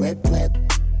gal, twep.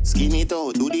 Skin it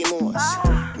out, do the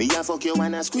most. Me a fuck you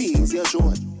wanna squeeze your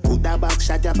throat. Put that back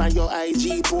shot up on your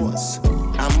IG post.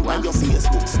 I'm on your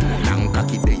Facebook. Long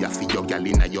cocky day for your gal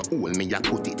inna your hole, me a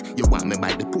put it. You want me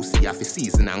by the pussy, I fi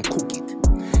season and cook it.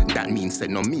 That means say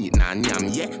no meat, nah yam,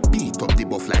 yeah. Beat up the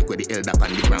buff like where the elder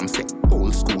pan the gram say.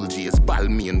 Old school J's,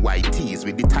 Balmain, white tees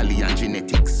with Italian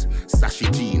genetics. Sashi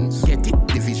jeans, get it?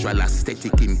 The visual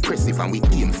aesthetic impressive and we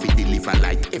aim for deliver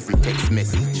like every text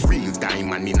message. Real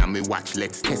diamond in a me watch,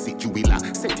 let's test it. You will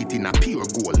set it in a pure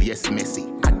gold, yes messy.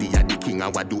 Addy the king, I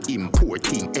wa do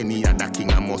importing. Any other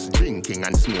king I must drinking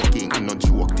and smoking. I'm not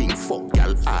joking, fuck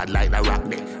y'all hard like the rock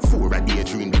there. 4 a day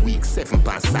during the week, 7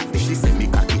 past Saturday. She say me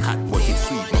cocky hot, but it's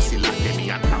sweet.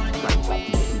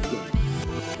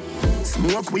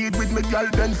 Smoke weed with me girl,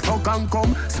 then fuck and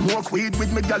come. Smoke weed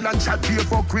with me girl and chat here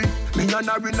for quick. Me and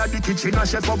her inna the kitchen and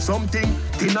chef up something.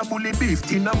 Tina bully beef,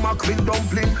 tina mackerel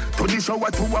dumpling. To the shower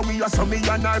 2 hours we are so me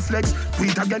and her flex. Do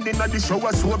it again inna the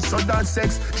shower, soap, soda and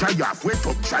sex. Try off, wait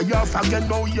up, try off again,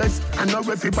 no yes. I know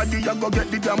everybody a go get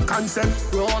the damn consent.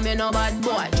 Bro, me no bad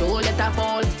boy, Joe let her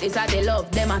fall. This a the love,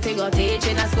 them a figure teach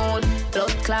in a school. Blood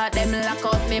clot, them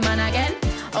lock up me man again.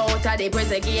 Out of the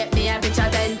prison gate, me a picture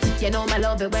tent. You know my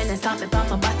love it when they stop me from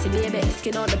my body, baby.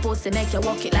 Skin on the pussy, make you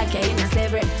walk it like you're in a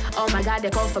slavery. Oh my God, they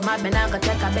come for mad, me now go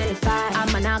take a belly fight.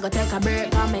 I'm now go take a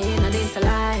break, I'm in a this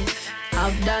life.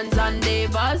 I've done on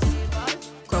divas,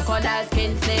 crocodile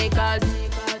skin sneakers,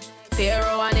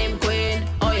 Pharaoh and him queen.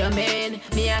 Oh you mean,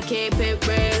 me I keep it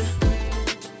real.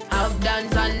 I've done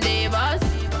on divas,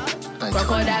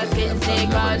 crocodile skin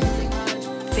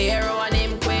sneakers, Pharaoh and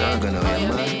him queen. Oh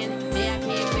you mean.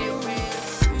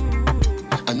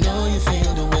 I know you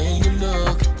feel the way you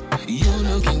look. You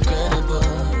look incredible.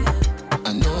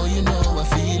 I know you know I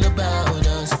feel about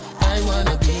us. I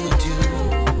wanna be with you.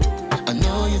 I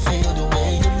know you feel the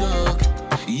way you look.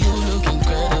 You look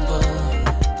incredible.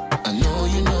 I know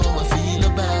you know I feel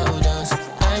about us.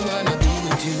 I wanna be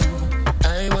with you.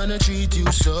 I wanna treat you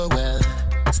so well.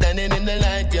 Standing in the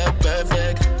light, you're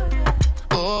perfect.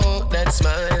 Oh, that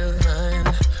smile,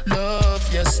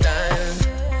 love your style.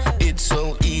 It's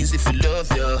so easy if you love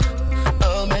you.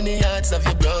 How many hearts have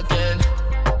you broken?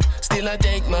 Still I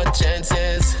take my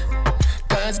chances,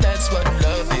 cause that's what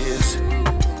love is.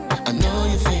 I know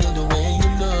you feel the way you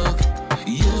look.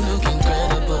 You look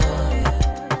incredible.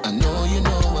 I know you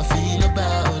know I feel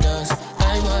about us.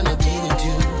 I wanna be with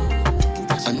you.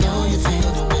 I know you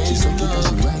feel the way you look.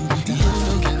 You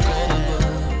look incredible.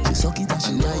 She suck it as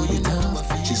she ride it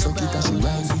out. She suck it as she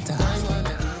ride it out.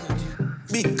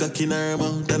 Big cocky in her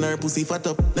mouth and her pussy fat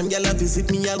up. Them gyal a visit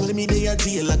me all when me dey a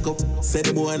jail lock up. Say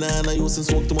the boy nah used to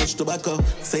smoke too much tobacco.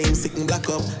 Say him sick and black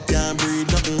up, can't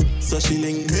breathe nothing. So she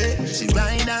link, hey. She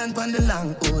ride on pon the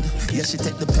long hood, yeah she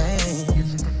take the pain.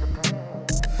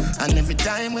 And every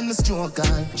time when the stroke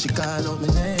on, she call out my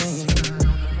name.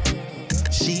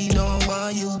 She don't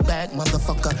want you back,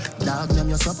 motherfucker. Dog them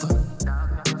your supper.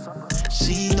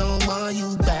 She don't want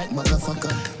you back,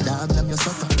 motherfucker. Dog them your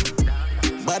supper.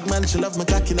 Bad man, she love my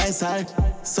cocky nice hard.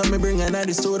 So me bring her to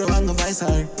the store and go vice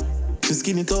her. She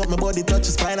skin it up, my body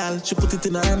touches spinal. She put it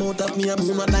in her mouth of me and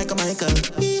move not like a Michael.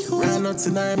 Ran nuts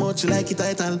in her mouth, she like it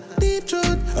title. Deep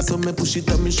throat. I saw me push it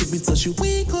on me, she beat so she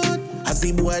weak out. I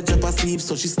see boy drop asleep,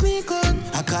 so she sneak out.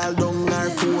 I call down her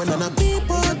phone and I beep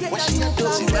out. What she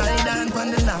do? She ride on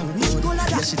pon the long road,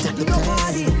 yeah she take the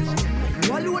pain.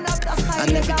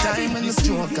 And every time when the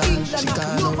stroke on, she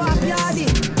call out my name.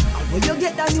 When you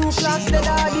get the new class, the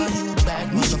daddy.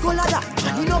 Which color that?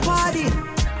 You know party.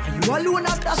 You alone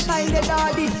have the style, the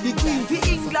daddy. The queen for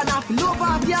England, have love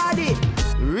of yardy.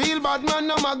 Real bad man,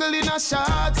 no muggle in a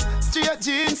shorts. Straight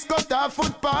jeans, cut off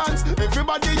foot pants.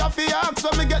 Everybody have to ask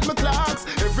when me get my clocks.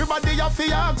 Everybody have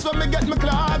to ask when me get my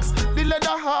clocks. The leather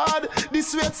hard, the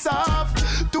sweat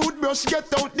soft. Toothbrush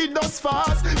get out the dust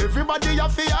fast. Everybody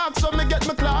have to ask when me get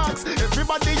my clocks.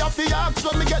 Everybody have to ask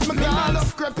when me get my clocks. I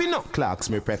love creeping up. Clocks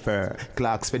me prefer.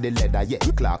 Clocks for the leather, yeah.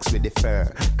 Clocks for the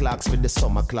fur. Clocks for the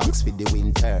summer, clocks for the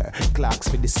winter. Clocks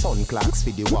for the sun, clocks for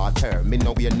the water. Me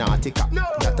know we're nautica,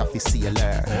 that a fi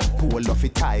sailor. Pull off a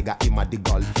tiger, him a the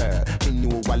golfer. Me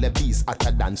know all the bees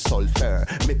hotter than sulfur.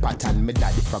 Me pattern me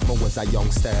daddy from when I was a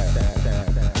youngster.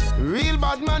 Real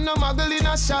bad man, no muggle in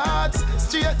a shorts.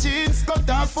 Straight jeans, cut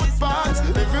off foot pants.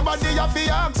 Everybody have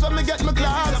to ask when me get my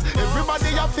clocks.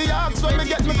 Everybody have to ask when me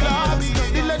get my clocks.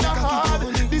 The leather hard,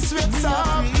 the sweat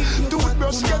soft.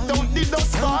 Toothbrush get out the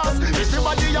dust fast.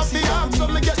 Everybody have to ask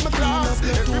when me get my clocks.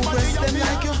 Everybody have to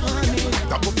like your honey.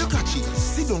 Tap up your catchy,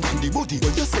 sit down on the body.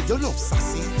 When you say you love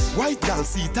sassy, white girl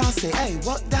sit and say, hey,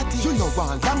 what that is? You know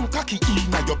one long cocky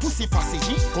in your pussy passage.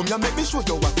 Come here, make me show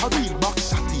you what a real back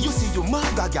shotty. You see you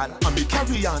maga girl, and me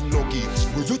carry on luggage.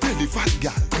 Will you tell the fat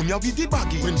girl, come here with the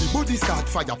baggy. When the body start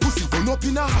fire, pussy burn up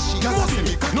in a hashy. Girl, I say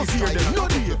me no fear them, no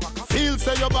dear. Feel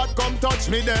say you bad, come touch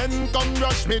me then. Come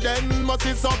rush me then, must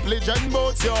is up legend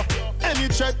both you. Any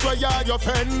check where you're your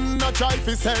friend, no try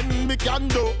fi send me can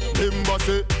do. Remember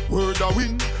say, word a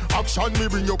win. Action me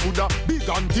bring you coulda big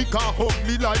and thick and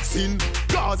ugly like sin.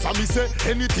 Cause I me say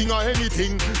anything or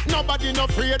anything. Nobody no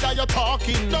afraid that you're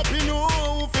talking. Don't be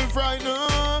no fi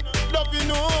frightened. Don't be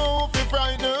no fi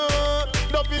frightened.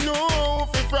 Don't be no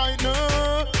fi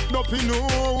frightened. Don't be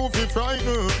no fi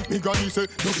frightened. Me granny say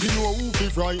don't be no fi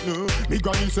frightened. Me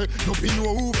granny say don't be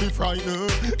no fi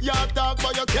frightened. You talk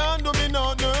but you can't do me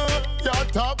nothing. You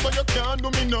talk but you can't do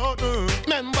me nothing.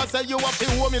 Remember say you have to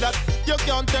show me that. You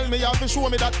can't tell me you have to show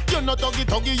me that. You're not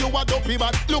tuggy, you a dopey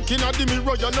bad. Looking at the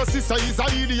mirror, you know sister is a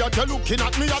idiot. You're looking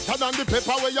at me hotter than the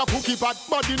pepper where you cookie pot.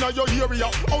 Body in your area,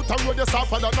 outer road you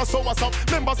suffer that no so what's up.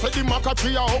 Remember say the maca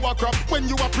tree a hover crop. When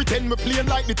you a pretend me playing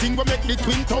like the thing we make the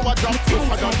twin tower drop.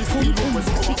 Tougher than the steel always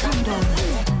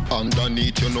go.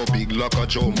 Underneath you no big like a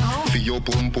jump. Feel your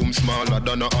pum pum smaller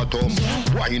than a atom.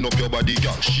 Wind up your body,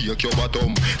 girl, shake your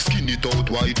bottom. Skin it out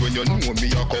wide when you know me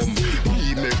a come.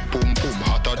 Me make pum pum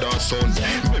hotter than sun.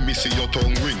 Let me see your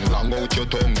tongue ring long out your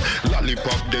tongue.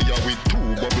 Lollipop there with 2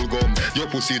 bubble gum. Your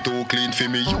pussy too clean for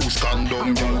me use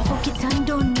condom. Fuck it and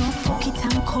don't know, fuck it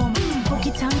and come. Fuck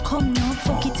it and come, no,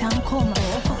 fuck it and come.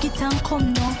 Fuck it and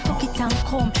come, no, fuck it and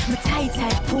come. Me tight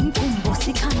pum pum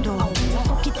bossy condom.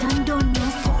 Fuck it and don't know,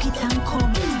 fuck it and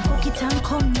come. Fuck it and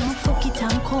come, no, fuck it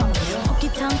and come. Fuck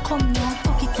it and come, no,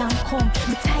 fuck it and come.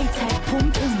 Me tight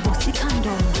pum pum bossy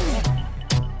condom.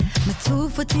 My 2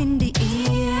 foot in the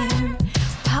air,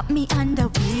 pop me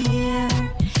underwear.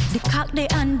 The cock they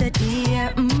under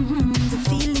there, the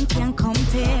feeling can't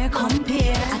compare.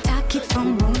 Attack it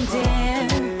from room there,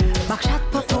 back shot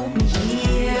puff out me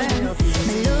here.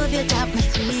 My love you tap me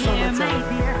clear, my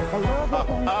dear.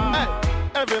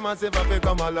 Every man say if you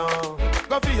come along,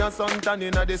 go for your sun tan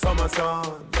inna the summer sun.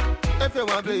 If you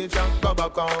want bleach and go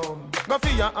back home, go for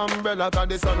your umbrella 'cause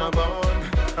the sun a burn.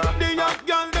 The young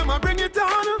girl them a bring it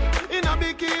on, in a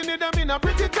bikini them in a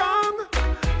pretty tongue.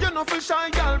 You know for shy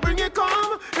girl bring it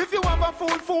come. If you have a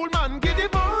fool man get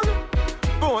it on.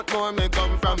 Both more may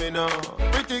come from me now.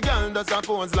 Pretty girl does a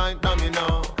pose like dummy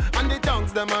now. And the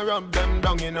tongues them a rub them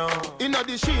down you know. Inna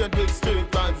the shade with straight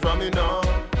vibes from me now.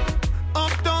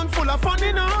 Uptown full of fun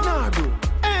you know. Nah bro,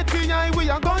 ATI we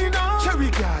are going now.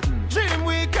 Cherry Garden, Dream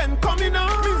Weekend coming now.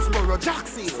 Middlesboro,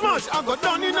 Jackson, Smash I got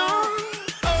done you know.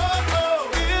 Oh,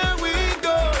 here we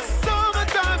go.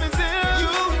 Summertime is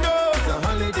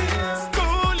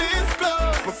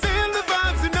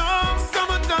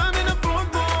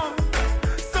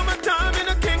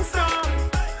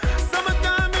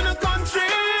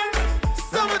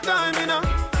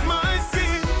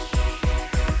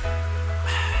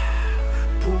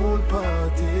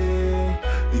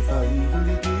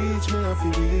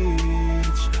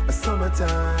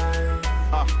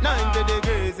 40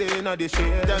 degrees in the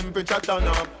shade, temperature turn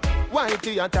up.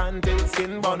 Whitey a tan till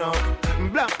skin burn up.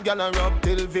 Black gal a rub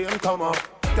till vein come up.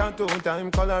 Tattoo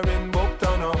time coloring book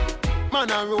turn up.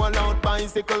 Man a roll out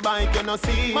bicycle bike you no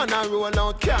see. Man a roll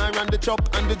out car and the truck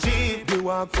and the jeep. The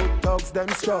walk foot dogs them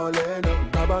strolling.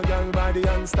 Grab a gal body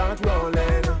and start rolling.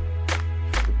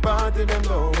 The party them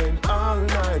going all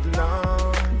night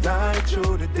long, right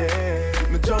through the day.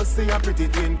 Me just see a pretty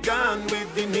twin gone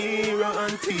with De Niro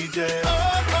and TJ.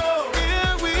 Oh,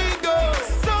 here we go.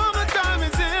 Summertime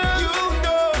is here. You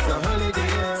know it's a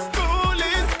holiday. School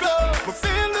is closed. We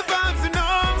feel the vibes, you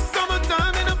know.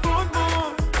 Summertime in a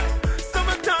Portmore.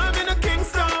 Summertime in a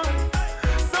Kingston.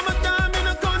 Summertime in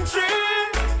a country.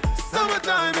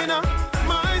 Summertime in a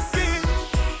my city.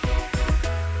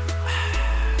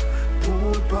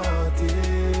 Pool party.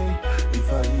 If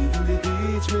I even the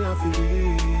beach, me I feel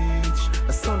reach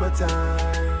a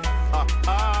summertime.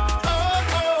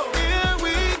 Here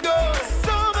we go.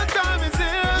 Summertime is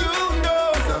here. You know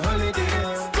it's a holiday.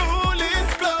 School is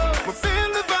closed. We feel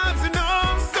the vibes, you know.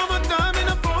 Summertime in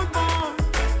a Portmore.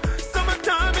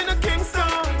 Summertime in a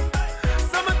Kingston.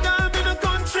 Summertime in a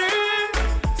country.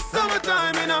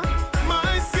 Summertime in a